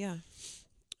mistake. Okay. Yeah.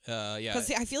 Yeah. Because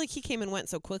I feel like he came and went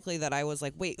so quickly that I was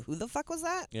like, wait, who the fuck was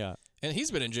that? yeah. And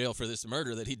he's been in jail for this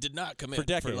murder that he did not commit For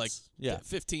decades. like Yeah.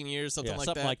 15 years, something like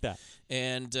something that. like that.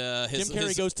 And Jim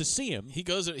Carrey goes to see him He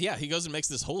goes and makes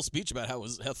this whole speech about how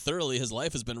thoroughly his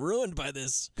life has been ruined by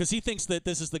this. because he thinks that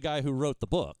this is the guy who wrote the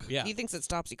book. Yeah. He thinks it's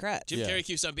top secret. Jim Yeah. Carrey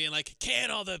keeps on being like,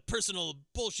 can all the personal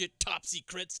bullshit top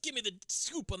secrets. Give me the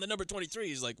scoop on the number 23.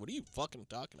 He's like, what are you fucking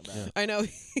talking about? I know.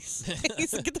 He's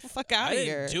like, get the fuck out I of didn't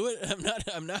here. do it.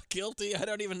 I'm not guilty. I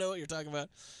don't even know what you're talking about.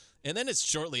 And then it's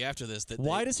shortly after this that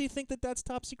Why does he think that that's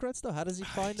top secrets, though? How does he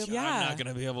find him? Yeah. I'm not going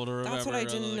to be able to remember That's what I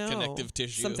didn't the know. connective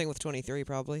tissue. Something with 23,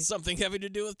 probably. Something having to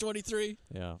do with 23.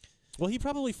 Yeah. Well, he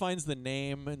probably finds the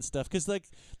name and stuff because, like,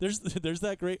 there's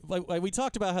that great. Like we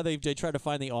talked about how they try to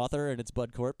find the author and it's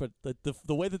Bud Cort, but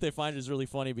the way that they find it is really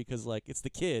funny because, like, it's the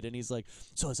kid and he's like,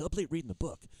 so I was up late reading the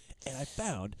book and I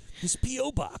found this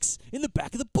PO box in the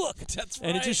back of the book. That's right.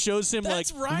 And it just shows him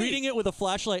That's like right. reading it with a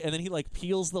flashlight, and then he like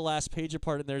peels the last page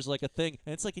apart, and there's like a thing,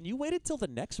 and it's like, and you waited till the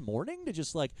next morning to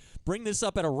just like bring this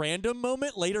up at a random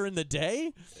moment later in the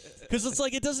day, because it's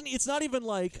like it's not even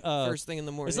like First thing in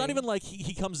the morning. It's not even like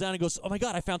he comes down and goes, oh my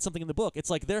god, I found something in the book.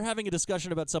 It's like they're having a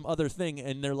discussion about some other thing,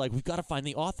 and they're like, we've got to find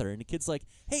the author, and the kid's like,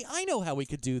 hey, I know how we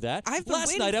could do that.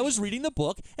 Last night I was reading the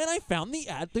book and I found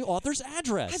the author's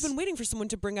address. I've been waiting for someone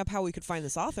to bring up how we could find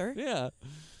this author. Yeah.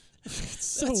 It's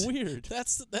so weird.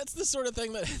 That's the sort of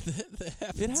thing that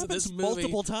happens. It in happens this movie.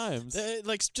 multiple times.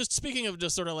 Like, just speaking of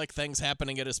just sort of like things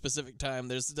happening at a specific time,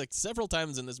 there's like several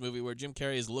times in this movie where Jim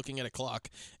Carrey is looking at a clock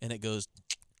and it goes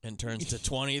and turns to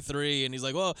 23, and he's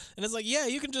like, "Whoa!" And it's like, "Yeah,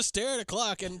 you can just stare at a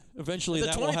clock, and eventually the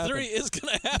that 23 will happen." is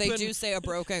gonna happen." They do say a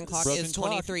broken clock Broken is clock.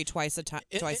 23 twice a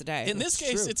day. In this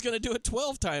case, it's gonna do it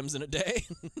 12 times in a day.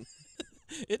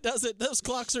 It does it. Those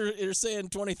clocks are saying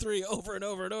 23 over and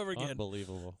over and over again.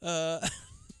 Unbelievable.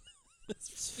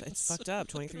 It's fucked up.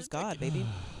 23's God, baby.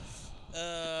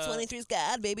 23's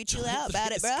God, baby. Chill out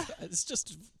about it, bro. It's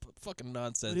just fucking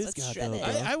nonsense. It is Let's God, shred though,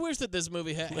 it. bro. I wish that this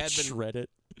movie had been shred it.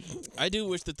 I do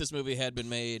wish that this movie had been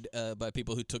made by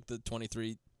people who took the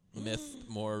 23 myth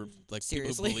more, like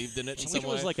Seriously? people who believed in it in I some wish it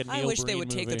was way. like a I Neil wish they Breen would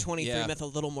take the movie. 23 Yeah. myth a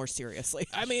little more seriously.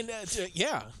 I mean,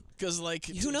 yeah, because like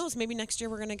Who knows? Maybe next year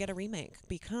we're going to get a remake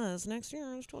because next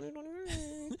year is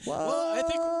 2023. Well, I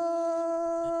think.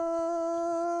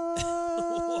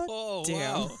 Whoa,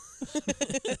 Damn. wow.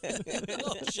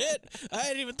 Oh, shit. I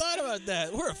hadn't even thought about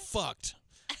that. We're fucked.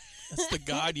 That's the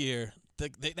God year.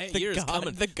 That year is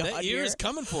coming. That year is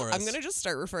coming for us. I'm going to just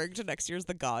start referring to next year as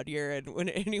the God year, and when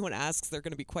anyone asks, they're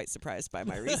going to be quite surprised by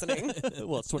my reasoning.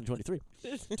 Well, it's 2023.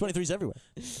 23's everywhere.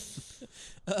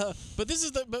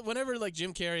 But whenever like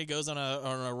Jim Carrey goes on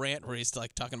a rant where he's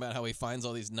like talking about how he finds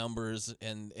all these numbers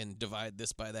and divide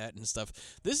this by that and stuff,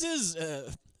 this is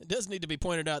it does need to be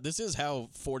pointed out. This is how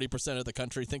 40% of the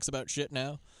country thinks about shit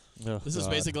now. Oh, this is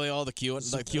basically all the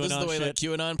QAnon. This is the way shit. like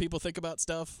QAnon people think about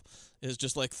stuff. Is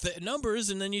just like numbers,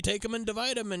 and then you take them and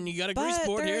divide them, and you got a grease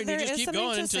board here, and you just keep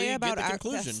going until you get the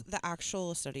conclusion. The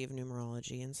actual study of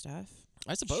numerology and stuff.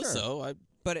 I suppose so.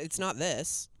 But it's not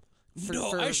this.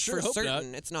 I sure hope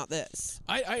certain not. It's not this.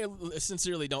 I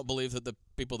sincerely don't believe that the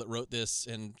people that wrote this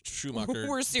and Schumacher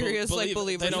were serious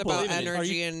believers about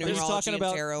energy and numerology and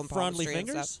tarot and friendly palmistry and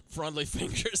fingers. stuff. Friendly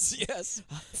fingers, yes.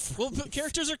 Well,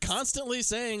 characters are constantly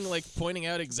saying, like, pointing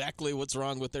out exactly what's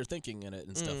wrong with their thinking in it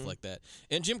and stuff like that.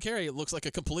 And Jim Carrey looks like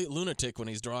a complete lunatic when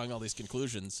he's drawing all these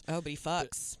conclusions. Oh, but he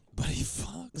fucks. But he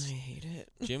fucks. I hate it.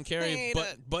 Jim Carrey,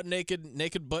 butt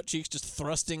naked butt cheeks, just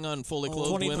thrusting on fully clothed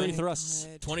 23 women. thrusts.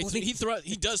 23.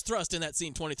 He does thrust in that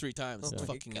scene 23 times. It's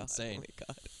fucking insane. Oh my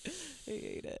god, I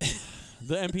hate it.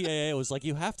 The MPAA was like,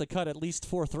 you have to cut at least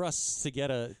 4 thrusts to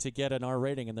get an R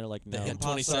rating, and they're like, no, And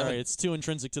 27. sorry, it's too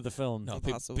intrinsic to the film. No,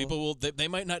 people will. They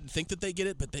might not think that they get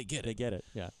it, but they get it. They get it.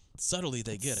 Yeah. Subtly,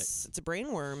 they get it. It's a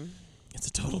brain worm. It's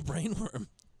a total brain worm.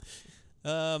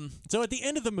 So at the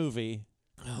end of the movie,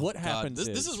 what happens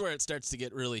this is where it starts to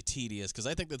get really tedious, because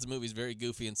I think this movie's very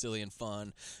goofy and silly and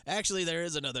fun. Actually, there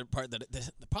is another part that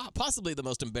possibly the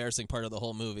most embarrassing part of the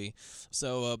whole movie.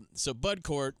 So Bud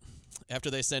Cort,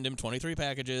 after they send him 23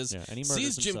 packages, and he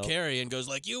sees Jim himself. Carrey and goes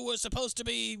like, "You were supposed to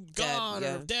be gone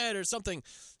or dead or something."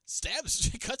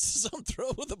 Cuts his own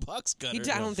throat with a box cutter.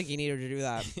 I don't think he needed to do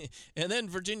that. And then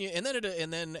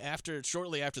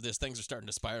shortly after this, things are starting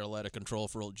to spiral out of control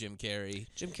for old Jim Carrey.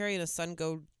 Jim Carrey and his son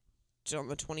go on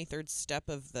the 23rd step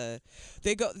of the.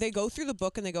 They go through the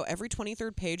book and they go every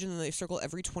 23rd page and then they circle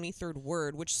every 23rd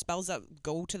word, which spells out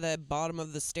go to the bottom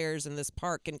of the stairs in this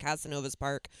park in Casanova's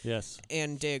Park. Yes.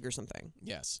 And dig or something.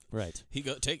 Yes. Right.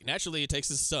 Naturally he takes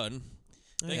his son.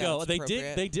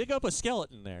 They dig up a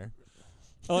skeleton there.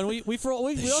 Oh, and we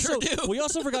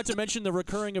also forgot to mention the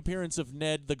recurring appearance of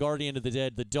Ned, the guardian of the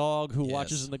dead, the dog who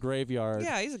watches in the graveyard.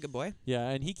 Yeah, he's a good boy. Yeah,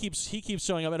 and he keeps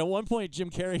showing up. And at one point,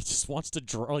 Jim Carrey just wants to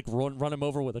run him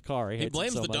over with a car. He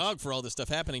blames the dog for all this stuff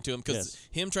happening to him because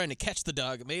him trying to catch the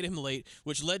dog made him late,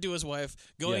 which led to his wife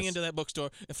going into that bookstore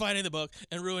and finding the book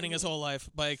and ruining his whole life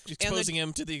by exposing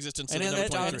him to the existence of the number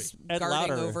 23.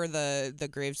 Guarding over the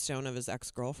gravestone of his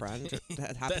ex-girlfriend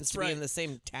that happens to be in the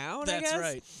same town. That's I guess?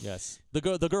 right. Yes.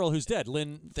 The girl who's dead,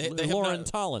 Lauren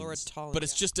Tollins. But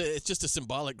it's just a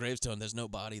symbolic gravestone. There's no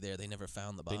body there. They never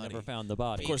found the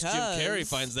body. Of course, Jim Carrey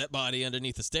finds that body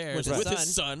underneath the stairs with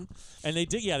his son. And they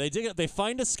dig. They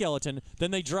find a skeleton.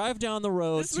 Then they drive down the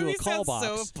road to a call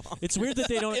box. It's weird that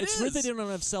they don't. It's weird that they don't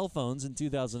have cell phones in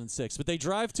 2006. But they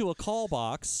drive to a call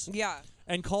box. Yeah.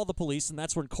 And call the police, and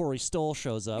that's when Corey Stoll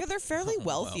shows up. Yeah, they're fairly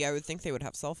wealthy. I would think they would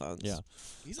have cell phones. Yeah.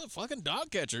 He's a fucking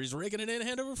dog catcher. He's raking it in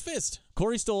hand over fist.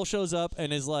 Corey Stoll shows up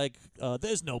and is like,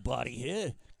 there's no body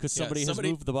here, because somebody has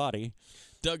moved the body.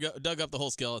 Dug up the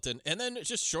whole skeleton. And then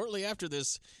just shortly after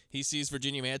this, he sees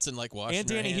Virginia Madsen like washing and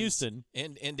her Danny hands. Houston.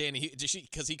 And Danny,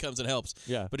 because he comes and helps.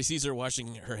 Yeah. But he sees her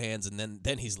washing her hands, and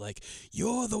then he's like,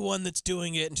 "You're the one that's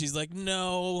doing it." And she's like,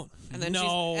 "No, and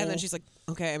then she's like,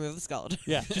 "Okay, I moved the skeleton."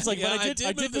 Yeah, she's like, yeah, "But I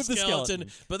did move the skeleton."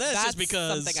 But that's just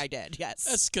because something I did. Yes,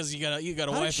 that's because you got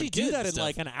a How wife. did she and do kids that and in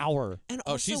like an hour? And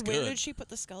also, she's where good. did she put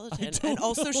the skeleton? And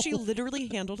also, she literally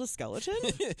handled a skeleton.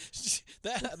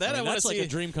 I want to see. Like a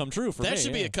dream come true for me. That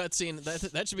should be a cut scene.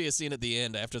 That should be a scene at the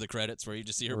end after the credits where you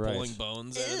just see her pulling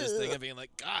bones out of this thing and being like,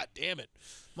 "God damn it,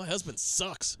 my husband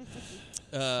sucks."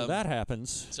 So that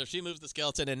happens. So she moves the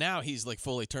skeleton, and now he's like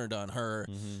fully turned on her.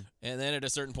 And then at a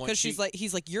certain point, because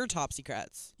he's like, "You're top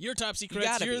secrets. You're top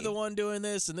secrets. You're the one doing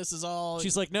this, and this is all."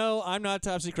 She's like, "No, I'm not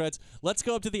top secrets. Let's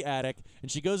go up to the attic." And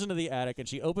she goes into the attic and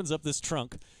she opens up this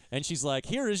trunk. And she's like,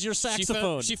 "Here is your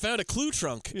saxophone." She found a clue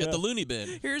trunk at the loony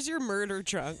bin. Here's your murder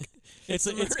trunk. It's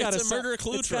got a murder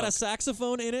clue It's trunk. got a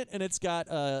saxophone in it, and it's got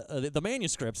the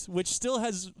manuscript, which still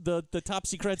has the Top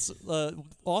Secrets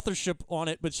authorship on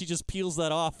it, but she just peels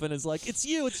that off and is like, "It's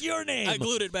you. It's your name." I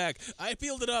glued it back. I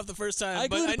peeled it off the first time. I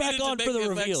glued it back on for the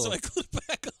reveal. So I glued it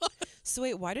back on. So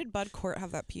wait, why did Bud Cort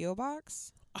have that P.O.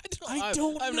 box? I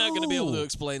don't know. I'm not going to be able to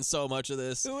explain so much of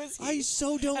this. Who is he? I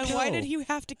so don't know. And why did he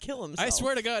have to kill himself? I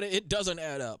swear to God, it doesn't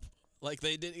add up. Like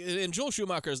they did, and Joel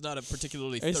Schumacher is not a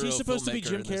particularly thorough Is he supposed to be filmmaker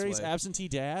Jim in this Carrey's way. absentee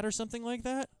dad or something like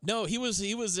that? No, he was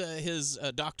his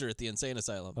doctor at the insane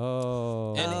asylum.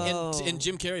 Oh. And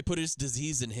Jim Carrey put his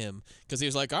disease in him because he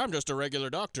was like, I'm just a regular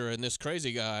doctor, and this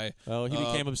crazy guy. Oh, he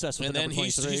became obsessed with and the then number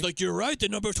 23. he's like, you're right, the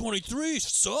number 23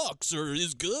 sucks or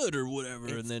is good or whatever,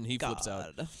 and then he flips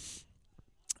out.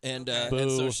 And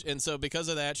so because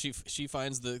of that, she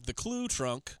finds the clue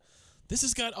trunk. This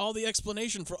has got all the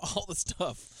explanation for all the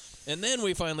stuff. And then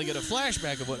we finally get a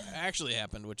flashback of what actually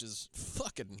happened, which is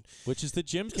fucking... Which is that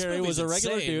Jim this Carrey was movie's a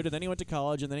regular insane. dude, and then he went to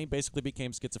college, and then he basically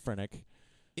became schizophrenic.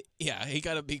 Yeah, he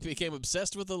became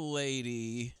obsessed with a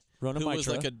lady... Rona who was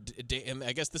Mitra. like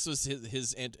I guess this was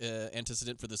his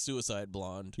antecedent for the Suicide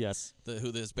Blonde. Yes.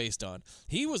 Who this is based on.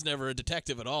 He was never a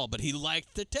detective at all, but he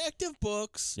liked detective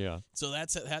books. Yeah. So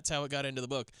that's how it got into the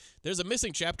book. There's a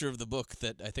missing chapter of the book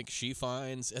that I think she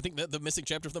finds. I think that the missing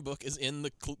chapter of the book is in the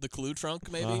clue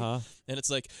trunk, maybe. Uh-huh. And it's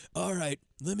like, all right,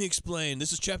 let me explain.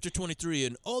 This is chapter 23,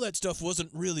 and all that stuff wasn't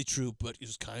really true, but it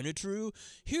was kind of true.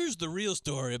 Here's the real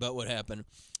story about what happened.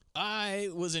 I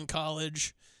was in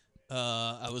college.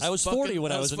 I was 40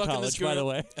 when I was in college, by the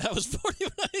way. I was 40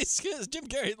 when Jim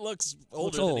Carrey looks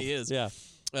older than he is. Yeah.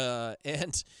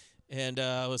 And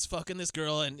I was fucking this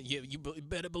girl, and you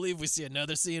better believe we see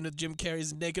another scene of Jim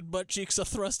Carrey's naked butt cheeks a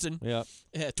thrusting. Yeah.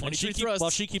 23 thrusts. While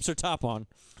she keeps her top on.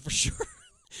 For sure.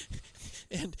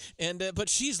 But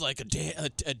she's like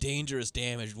a dangerous,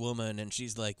 damaged woman, and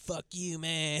she's like, "Fuck you,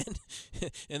 man,"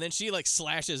 and then she like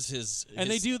slashes his.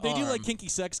 And his they do arm. like kinky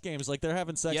sex games, like they're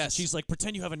having sex, and Yes. she's like,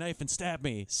 "Pretend you have a knife and stab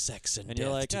me." Sex and you're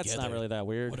death like, "That's together. not really that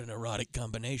weird." What an erotic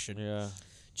combination. Yeah.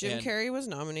 Jim And- Carrey was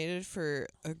nominated for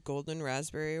a Golden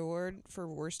Raspberry Award for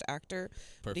Worst Actor.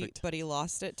 Perfect. But he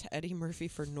lost it to Eddie Murphy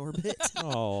for Norbit.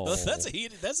 Oh. Well, that's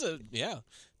a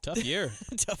tough year.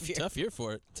 Tough year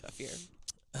for it. Tough year.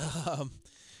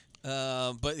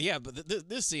 But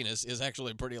this scene is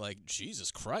actually pretty like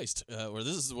Jesus Christ, where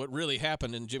this is what really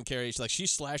happened. And Jim Carrey, she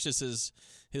slashes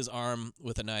his arm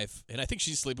with a knife, and I think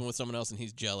she's sleeping with someone else, and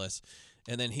he's jealous.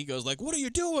 And then he goes like, "What are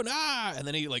you doing?" And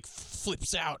then he like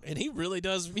flips out, and he really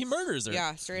does. He murders her.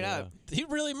 Yeah, straight up. He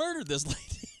really murdered this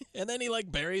lady, and then he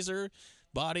like buries her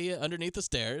body underneath the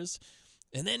stairs,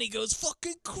 and then he goes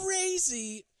fucking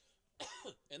crazy.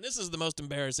 And this is the most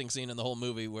embarrassing scene in the whole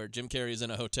movie, where Jim Carrey is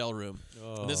in a hotel room.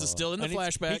 And this is still in the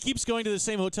flashback. He keeps going to the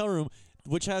same hotel room,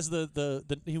 which has the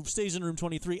he stays in room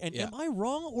 23. And am I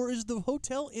wrong, or is the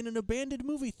hotel in an abandoned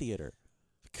movie theater?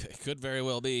 Could very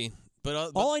well be.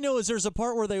 But all I know is there's a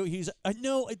part where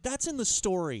no, that's in the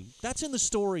story. That's in the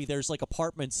story. There's like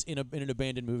apartments in an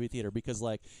abandoned movie theater because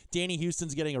like Danny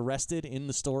Houston's getting arrested in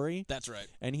the story. That's right.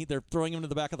 And they're throwing him to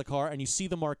the back of the car, and you see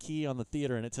the marquee on the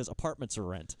theater, and it says apartments are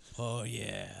rent. Oh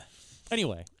yeah.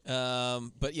 Anyway,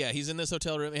 but yeah, he's in this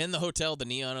hotel room. In the hotel, the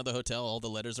neon of the hotel, all the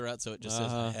letters are out, so it just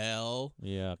says hell.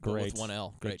 Yeah, but great. with one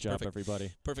L. Good Great job, perfect.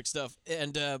 everybody. Perfect stuff.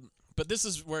 And but this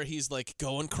is where he's like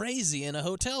going crazy in a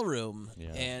hotel room,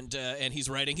 and he's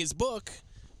writing his book.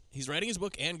 He's writing his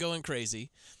book and going crazy.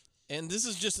 And this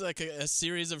is just like a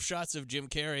series of shots of Jim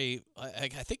Carrey, I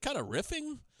think, kind of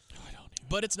riffing.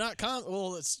 But it's not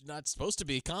it's not supposed to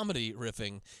be comedy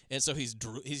riffing, and so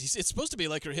it's supposed to be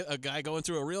like a guy going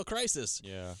through a real crisis.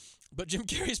 Yeah. But Jim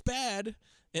Carrey's bad,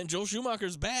 and Joel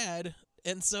Schumacher's bad,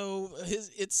 and so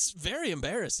it's very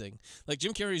embarrassing. Like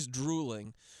Jim Carrey's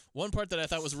drooling. One part that I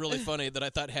thought was really funny that I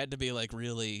thought had to be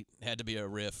a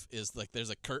riff is like there's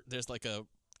like a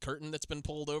curtain that's been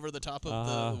pulled over the top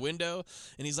of the window,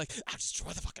 and he's like, "I'll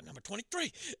destroy the fucking number 23,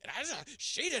 and I just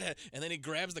shaded it," and then he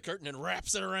grabs the curtain and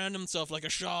wraps it around himself like a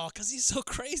shawl because he's so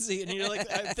crazy. And you're like,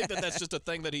 I think that's just a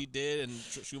thing that he did, and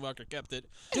Schumacher kept it.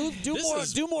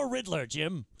 Do more Riddler,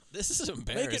 Jim. This is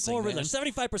embarrassing. Make it more man. Riddler.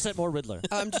 75% more Riddler.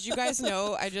 Did you guys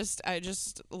know? I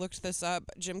just looked this up.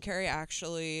 Jim Carrey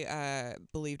actually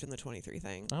believed in the 23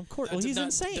 thing. Of course. Well, he's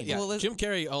insane. Yeah, Well, Jim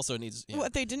Carrey also needs. Yeah.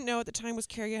 What they didn't know at the time was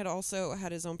Carrey had also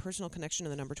had his own personal connection to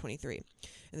the number 23.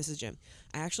 And this is Jim.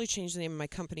 I actually changed the name of my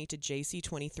company to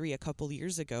JC23 a couple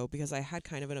years ago because I had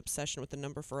kind of an obsession with the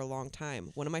number for a long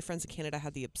time. One of my friends in Canada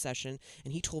had the obsession,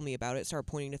 and he told me about it, started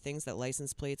pointing to things that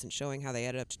license plates and showing how they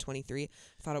added up to 23. I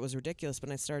thought it was ridiculous, but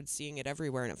I started seeing it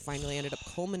everywhere, and it finally ended up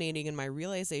culminating in my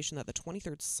realization that the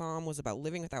 23rd Psalm was about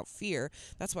living without fear.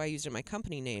 That's why I used it in my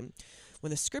company name. When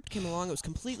the script came along, it was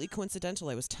completely coincidental.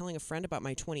 I was telling a friend about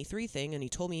my 23 thing, and he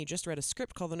told me he just read a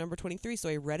script called The Number 23, so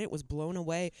I read it, was blown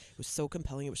away. It was so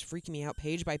compelling. It was freaking me out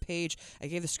page by page. I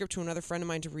gave the script to another friend of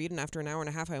mine to read, and after an hour and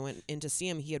a half, I went in to see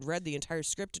him. He had read the entire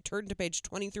script. It turned to page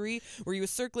 23, where he was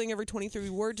circling every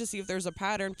 23 word to see if there's a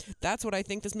pattern. That's what I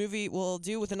think this movie will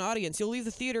do with an audience. You'll leave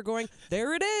the theater going,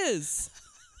 there it is.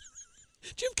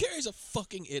 Jim Carrey's a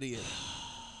fucking idiot.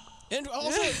 And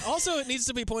also, it needs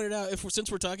to be pointed out,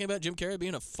 since we're talking about Jim Carrey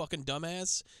being a fucking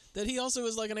dumbass, that he also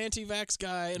is like an anti-vax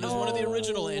guy and is one of the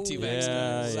original anti-vax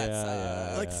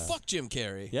guys. Like, fuck Jim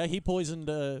Carrey. Yeah, he poisoned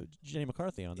Jenny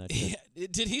McCarthy on that shit. Yeah,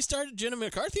 did he start Jenny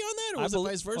McCarthy on that, or was it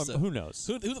vice versa? Who knows?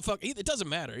 Who the fuck? It doesn't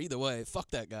matter either way. Fuck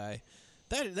that guy.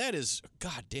 That is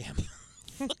goddamn.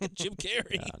 Fucking Jim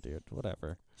Carrey. Yeah, dude.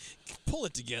 Whatever. Pull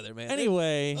it together, man.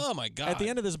 Anyway. Oh my god. At the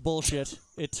end of this bullshit,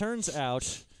 it turns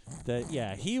out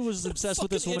that he was obsessed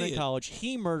with this woman in college.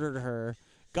 He murdered her.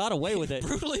 Got away with it.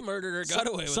 Brutally murdered her. Got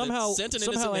away with it. Somehow ended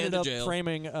ended up jail.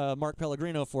 framing Mark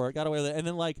Pellegrino for it. Got away with it, and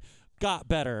then got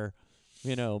better.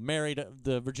 Married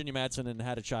the Virginia Madsen and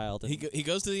had a child. And he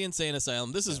goes to the insane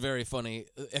asylum. This is very funny.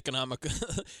 Economic.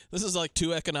 This is like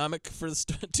too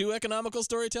economical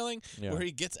storytelling. Yeah. Where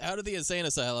he gets out of the insane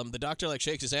asylum. The doctor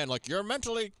shakes his hand like, "You're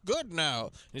mentally good now."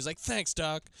 And he's like, "Thanks,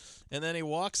 doc." And then he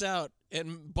walks out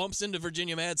and bumps into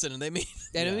Virginia Madsen, and they meet.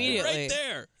 And immediately right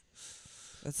there.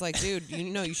 It's like, dude,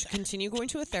 you should continue going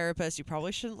to a therapist. You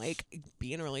probably shouldn't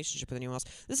be in a relationship with anyone else.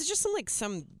 This is just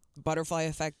some butterfly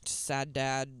effect, sad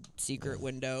dad, secret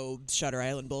window, Shutter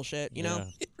Island bullshit. You know,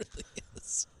 it really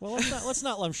is. Well, let's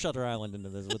not lump Shutter Island into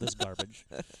this with this garbage.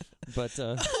 But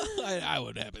I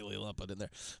would happily lump it in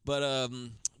there.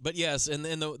 But yes, and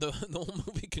then the whole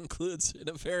movie concludes in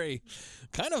a very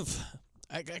kind of.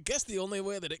 I guess the only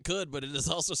way that it could, but it is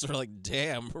also sort of like,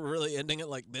 damn, we're really ending it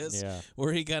like this? Yeah.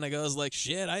 Where he kind of goes like,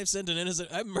 shit, I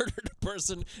murdered a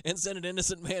person and sent an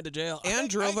innocent man to jail. And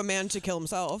drove a man to kill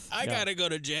himself. I gotta go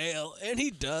to jail. And he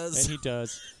does.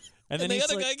 And then the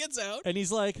other guy gets out. And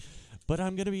he's like, but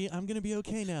I'm gonna be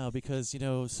okay now because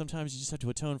sometimes you just have to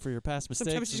atone for your past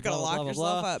mistakes. Sometimes you just gotta lock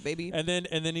yourself up, baby. And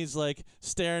then he's like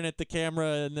staring at the camera,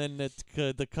 and then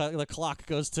the clock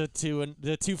goes to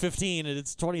 2:15, and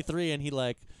it's 23, and he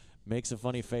makes a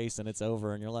funny face, and it's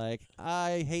over, and you're like,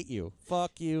 I hate you,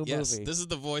 fuck you, yes, movie. This is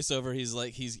the voiceover. He's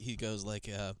like, he goes like,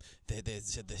 they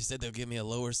said they'll give me a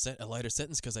lighter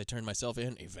sentence because I turned myself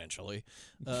in eventually.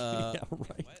 Yeah,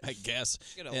 right. I guess.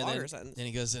 Get a longer sentence. And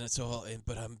he goes, and it's all,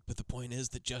 but the point is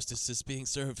that justice is being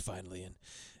served finally,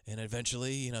 and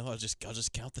eventually, I'll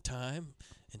just count the time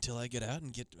until I get out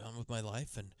and get on with my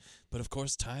life, but of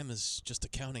course, time is just a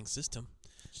counting system,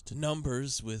 just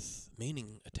numbers with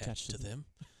meaning attached to them.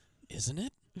 Isn't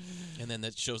it? And then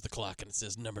that shows the clock and it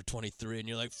says number 23, and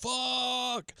you're like,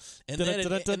 fuck! And then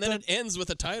it ends with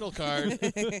a title card. Woo!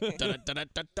 It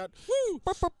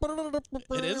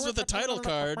ends with a title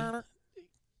card.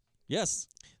 Yes.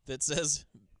 That says,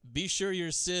 be sure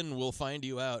your sin will find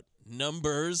you out.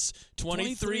 Numbers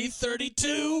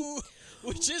 2332.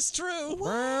 Which is true.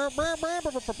 And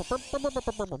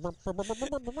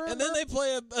then they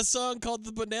play a song called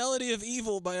The Banality of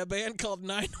Evil by a band called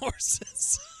Nine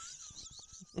Horses.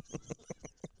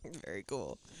 Very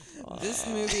cool. This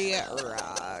movie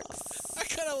rocks. I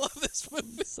kind of love this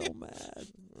movie. So mad.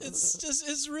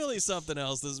 It's really something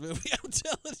else, this movie. I'm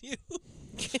telling you.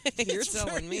 You're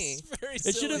telling me. It's very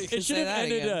silly.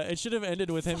 It should have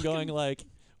ended with him going like,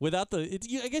 without the.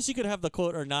 I guess you could have the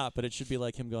quote or not, but it should be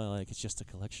like him going like, it's just a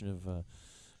collection of.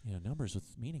 Numbers with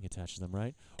meaning attached to them,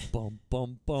 right? Bum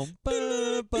bum bum.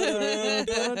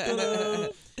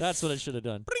 That's what it should have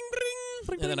done.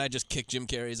 And then I just kicked Jim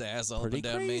Carrey's ass all up and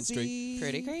down Main Street.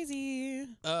 Pretty crazy.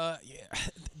 Yeah.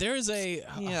 There is a.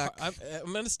 I'm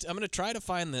gonna try to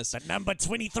find this. At number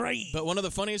 23. But one of the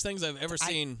funniest things I've ever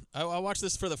seen. I watched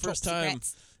this for the first time.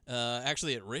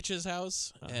 Actually, at Rich's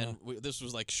house, and this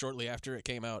was like shortly after it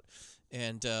came out.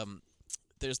 And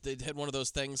they had one of those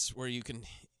things where you can.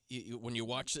 When you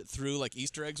watch it through, like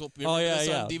Easter eggs will appear on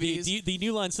DVDs. The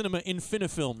New Line Cinema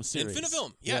Infinifilm series.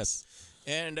 Infinifilm, yes.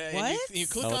 And you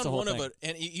click on one of it,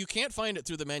 and you can't find it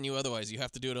through the menu otherwise. You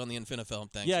have to do it on the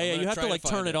Infinifilm thing. Yeah, so you have to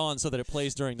turn it on so that it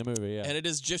plays during the movie. Yeah. And it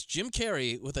is just Jim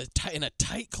Carrey with in a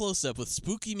tight close-up with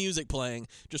spooky music playing,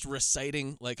 just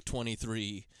reciting like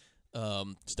 23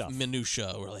 stuff.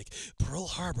 Minutia, or like Pearl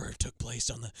Harbor took place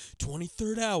on the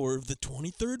 23rd hour of the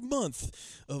 23rd month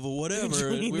of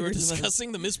whatever. We were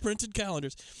discussing the misprinted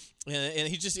calendars.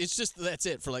 And it's just that's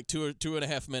it for like two and a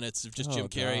half minutes of just Jim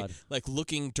Carrey like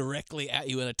looking directly at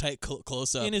you in a tight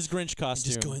close up in his Grinch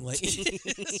costume, just going like in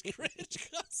his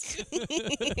Grinch costume.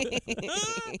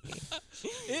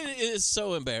 It is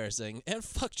so embarrassing, and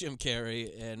fuck Jim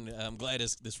Carrey, and I'm glad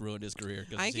this ruined his career.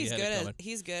 I think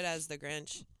he's good as the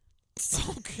Grinch.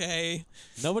 Okay.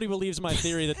 Nobody believes my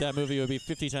theory that movie would be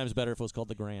 50 times better if it was called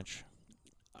The Granch.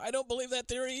 I don't believe that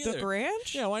theory either. The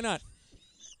Granch? Yeah, why not?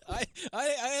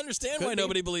 I understand why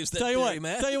nobody believes that theory,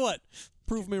 Matt. Tell you what,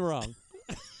 prove me wrong.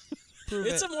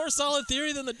 It's a more solid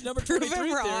theory than the number Prove 23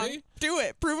 him wrong. theory. Do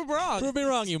it. Prove him wrong. Prove me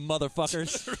wrong, you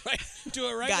motherfuckers. Right. Do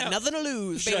it right Got now. nothing to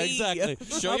lose, Yeah, baby. exactly.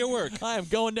 Show your work. I am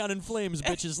going down in flames,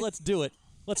 bitches. Let's do it.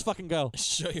 Let's fucking go.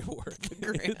 Show your work.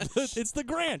 It's the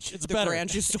Granch. It's The better.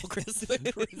 Granch you stole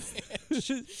Christmas.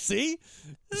 See?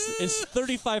 It's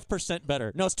 35%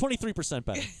 better. No, it's 23%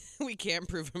 better. We can't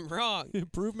prove him wrong.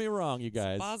 Prove me wrong, you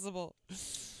guys. Possible.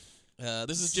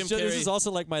 This is Jim So Carrey. this is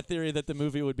also like my theory that the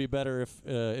movie would be better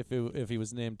if he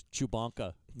was named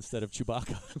Chewbacca instead of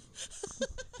Chewbacca.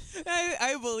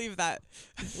 I believe that.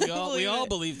 we all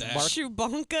believe that.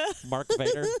 Chewbacca.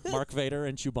 Mark Vader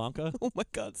and Chewbacca. Oh my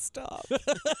God! Stop.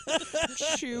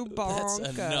 Chewbacca.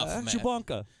 That's enough, Matt.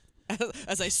 Chewbacca.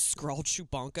 As I scroll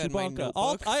Chewbacca in my Chewbacca.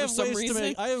 notebook I for have some ways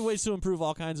reason. I have ways to improve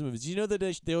all kinds of movies. You know that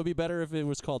they would be better if it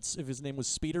was called if his name was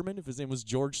Speederman, if his name was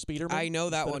George Speederman. I know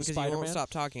that instead one of because you won't Spider-Man. stop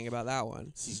talking about that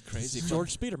one. He's crazy.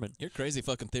 George Speederman. You're crazy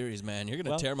fucking theories, man. You're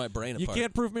gonna tear my brain You apart.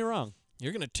 can't prove me wrong.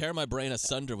 You're gonna tear my brain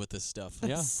asunder with this stuff.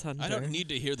 Yeah. Asunder. I don't need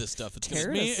to hear this stuff. It's Tear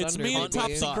gonna it It's asunder, me and haunt Top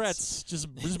my Secrets, just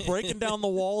breaking down the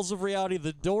walls of reality,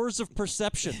 the doors of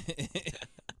perception.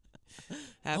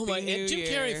 Happy oh my! New And Jim Year.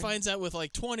 Carrey finds out with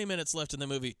like 20 minutes left in the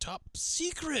movie. Top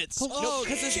secrets. No,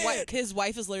 because shit. his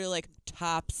wife is literally like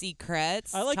top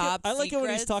secrets. I like top it. I like it when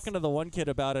he's secrets. talking to the one kid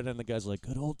about it, and the guy's like,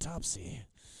 "Good old Topsy."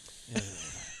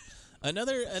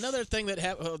 Another thing that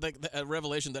a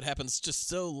revelation that happens just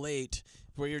so late,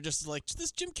 where you're just like,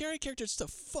 this Jim Carrey character is just a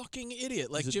fucking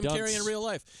idiot, like He's a Jim Carrey dunce. in real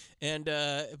life. And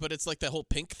but it's like that whole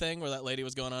pink thing where that lady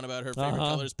was going on about her favorite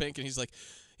color is pink, and he's like,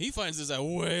 he finds this out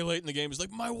way late in the game. He's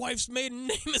like, my wife's maiden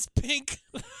name is Pink.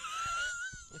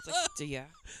 It's like, yeah.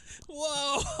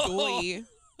 Whoa. Boy.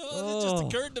 It just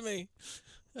occurred to me.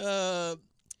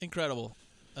 Incredible.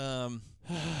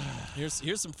 Here's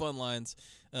some fun lines.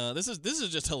 This is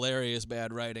just hilarious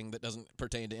bad writing that doesn't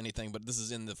pertain to anything, but this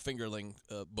is in the Fingerling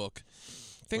book.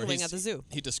 where Fingerling at the zoo.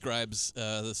 He describes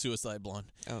the suicide blonde.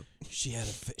 Oh. She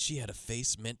had a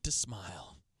face meant to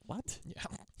smile. What? Yeah.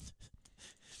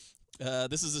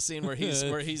 This is a scene where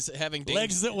he's having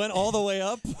Legs that went all the way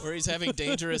up. where he's having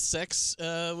dangerous sex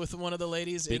with one of the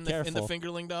ladies in the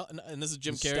Fingerling doll, and this is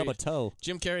Jim Carrey. Stub a toe.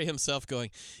 Jim Carrey himself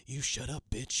going, "You shut up,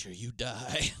 bitch, or you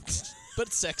die," but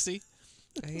it's sexy.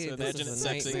 So imagine it's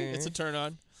sexy. Nightmare. It's a turn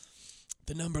on.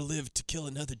 The number lived to kill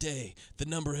another day. The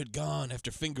number had gone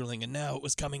after Fingerling, and now it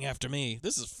was coming after me.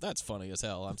 That's funny as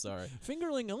hell. I'm sorry.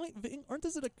 Fingerling, aren't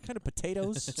those a kind of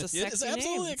potatoes? It's a Yeah, it's sexy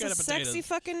absolutely name. a kind It's of a sexy potatoes.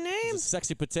 fucking name. It's a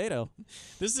sexy potato.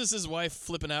 This is his wife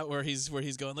flipping out where he's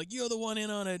going like, "You're the one in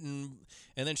on it," and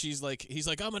then he's like,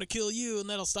 "I'm gonna kill you," and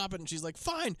that'll stop it. And she's like,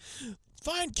 "Fine,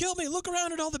 kill me. Look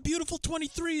around at all the beautiful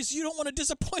 23s. You don't want to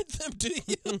disappoint them, do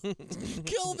you?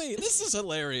 Kill me." This is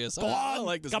hilarious. I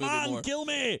like this movie more. Kill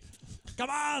me. Come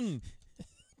on.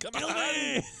 Come Kill on.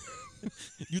 me.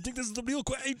 You think this is the real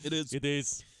question? It is. It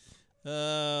is.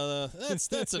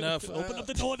 That's enough. Open up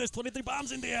the door. There's 23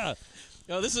 bombs in there.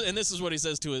 Oh, this is what he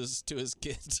says to his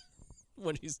kid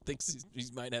when he thinks he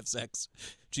might have sex.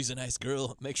 She's a nice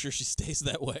girl. Make sure she stays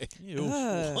that way. Ew.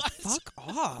 What? Fuck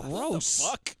off. Gross.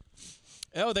 What the fuck?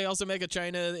 Oh, they also make in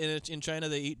China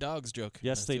they eat dogs joke.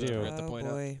 Yes, they I do. forgot to point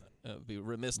out. Boy. Be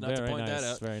remiss not to Very point nice. that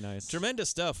out. Very nice. Tremendous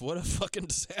stuff. What a fucking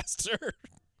disaster.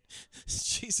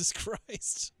 Jesus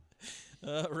Christ.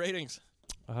 Ratings.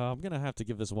 I'm gonna have to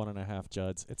give this 1.5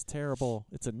 Juds. It's terrible.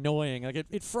 It's annoying. Like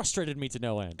it frustrated me to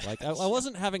no end. Like I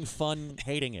wasn't having fun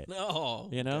hating it. No.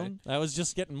 You know, okay. I was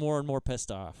just getting more and more pissed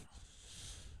off.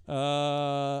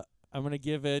 I'm gonna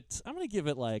give it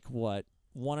like what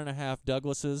 1.5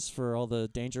 Douglases for all the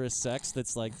dangerous sex.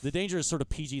 That's like the dangerous sort of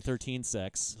PG-13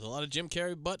 sex. There's a lot of Jim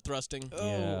Carrey butt thrusting.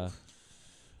 Yeah.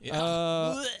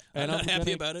 Yeah. And I'm not happy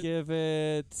gonna about it. Give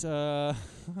it. Oh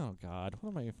God,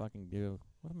 what am I gonna fucking do?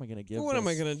 What am I gonna give? What am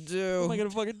I this? gonna do? What am I gonna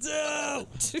fucking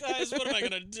do? Guys, what am I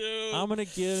gonna do? I'm gonna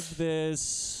give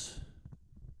this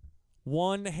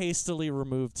one hastily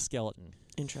removed skeleton.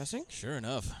 Interesting. Sure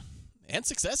enough. And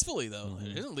successfully, though.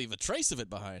 It didn't leave a trace of it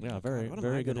behind. Yeah, very, what am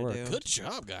very I good gonna work. do? Good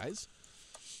job, guys.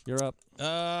 You're up.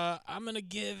 I'm going to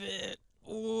give it...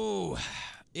 Ooh.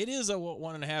 It is a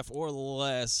 1.5 or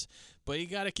less. But you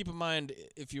got to keep in mind,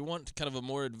 if you want kind of a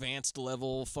more advanced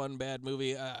level, fun, bad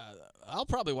movie, I'll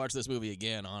probably watch this movie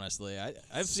again, honestly.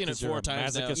 I've seen it 4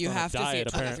 times now. You have to see it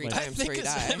 23 I times think before you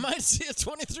I die. might see it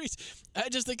 23. I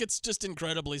just think it's just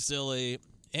incredibly silly,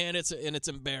 and it's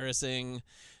embarrassing.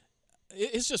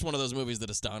 It's just one of those movies that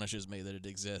astonishes me that it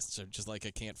exists. I'm just like,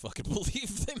 I can't fucking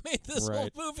believe they made this whole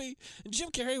movie. And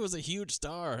Jim Carrey was a huge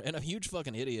star and a huge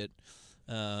fucking idiot.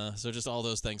 So just all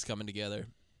those things coming together.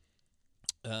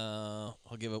 I'll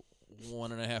give it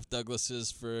 1.5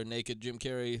 Douglases for naked Jim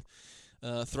Carrey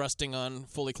thrusting on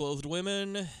fully clothed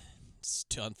women.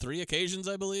 on 3 occasions,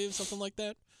 I believe, something like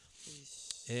that.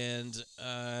 And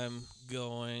I'm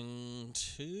going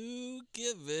to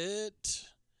give it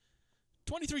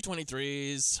 23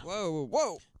 23s.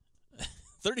 Whoa.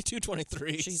 32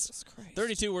 23s. Jesus Christ.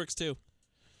 32 works too.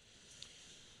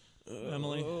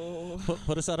 Emily,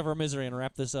 put us out of our misery and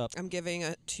wrap this up. I'm giving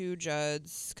it 2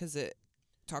 Judds because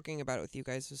talking about it with you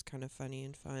guys was kind of funny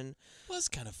and fun. Was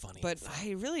kind of funny. But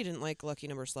I really didn't like Lucky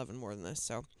Number Slevin more than this.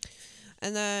 So,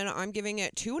 and then I'm giving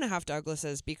it 2.5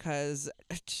 Douglases because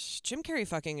Jim Carrey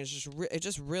fucking is just it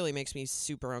just really makes me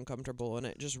super uncomfortable and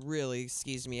it just really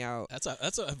skews me out.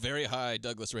 That's a very high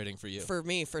Douglas rating for you. For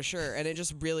me, for sure. And it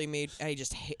just really made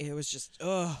it was just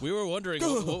ugh. We were wondering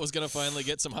what was going to finally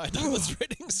get some high Douglas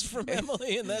ratings from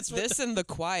Emily, and that's this and The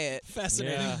Quiet.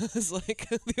 Fascinating. Yeah. It's like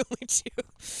the only 2.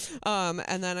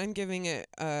 And then I'm giving it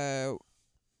 10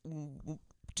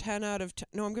 out of 10.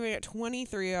 No, I'm giving it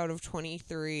 23 out of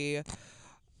 23.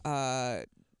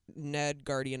 Ned,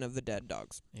 Guardian of the Dead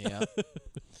Dogs. Yeah. Dead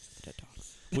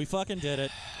Dogs. We fucking did it.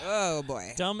 Oh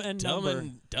boy. Dumb and Number.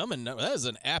 Dumb and Number. That is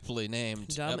an aptly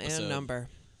named Dumb episode. and Number.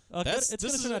 It's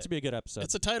going to turn out to be a good episode.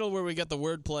 It's a title where we get the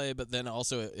wordplay, but then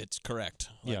also it's correct.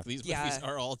 Like, Yeah. These movies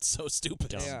are all so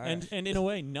stupid. And in a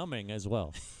way, numbing as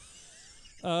well.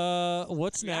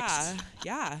 What's next?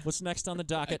 Yeah. What's next on the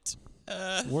docket?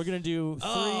 We're going to do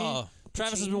 3.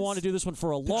 Travis has been wanting to do this one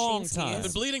for a long time. I've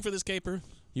been bleeding for this caper.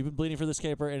 You've been bleeding for this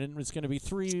caper, and it's going to be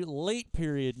 3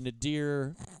 late-period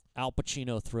Nadir Al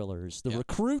Pacino thrillers. The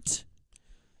Recruit,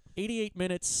 88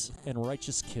 Minutes, and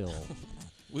Righteous Kill.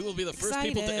 We will be the first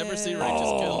people to ever see Righteous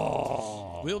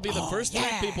Kill. We will be the first 3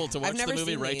 people to watch the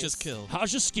movie Righteous Kill.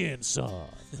 How's your skin, son?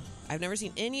 I've never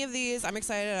seen any of these. I'm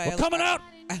excited. We're coming out!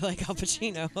 I like Al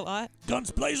Pacino a lot.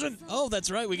 Guns blazing! Oh, that's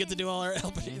right. We get to do all our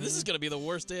Al Pacino. This is going to be the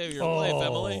worst day of your life,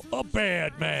 Emily. A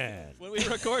bad man. When we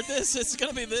record this, it's going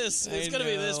to be this. It's going to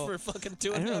be this for fucking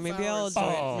 2.5 hours.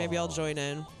 Maybe I'll join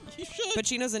in. You should.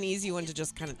 Pacino's an easy one to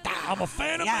just kind of. I'm a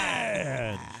fan of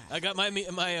man. I got my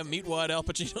meat-wad Al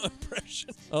Pacino impression.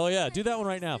 Oh, yeah. Do that one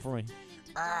right now for me.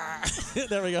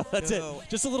 There we go. That's it.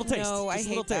 Just a little taste. No, I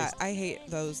hate that. I hate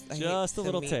those. Just a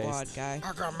little taste. Guy.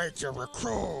 I'm gonna make you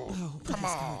recruit. Oh, come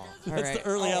on. That's the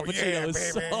early Al Pacino.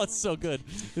 It's so good.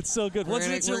 It's so good. Once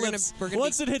it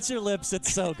hits your lips,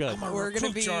 it's so good. We're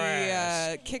gonna be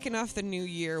kicking off the new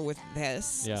year with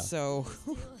this. Yeah. So.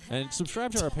 And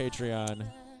subscribe to our Patreon.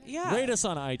 Yeah. Rate us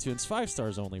on iTunes. 5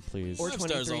 stars only, please. Or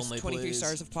 23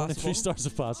 stars if possible. 23 stars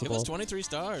if possible. Give us 23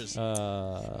 stars.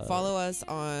 Follow us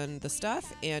on the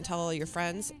stuff and tell all your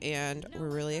friends. And we're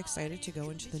really excited to go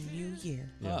into the new year.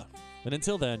 Yeah. And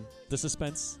until then, the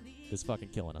suspense is fucking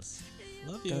killing us.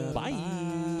 Love you. Bye.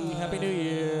 Happy New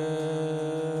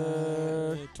Year.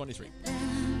 23.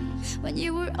 When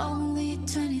you were only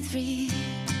 23.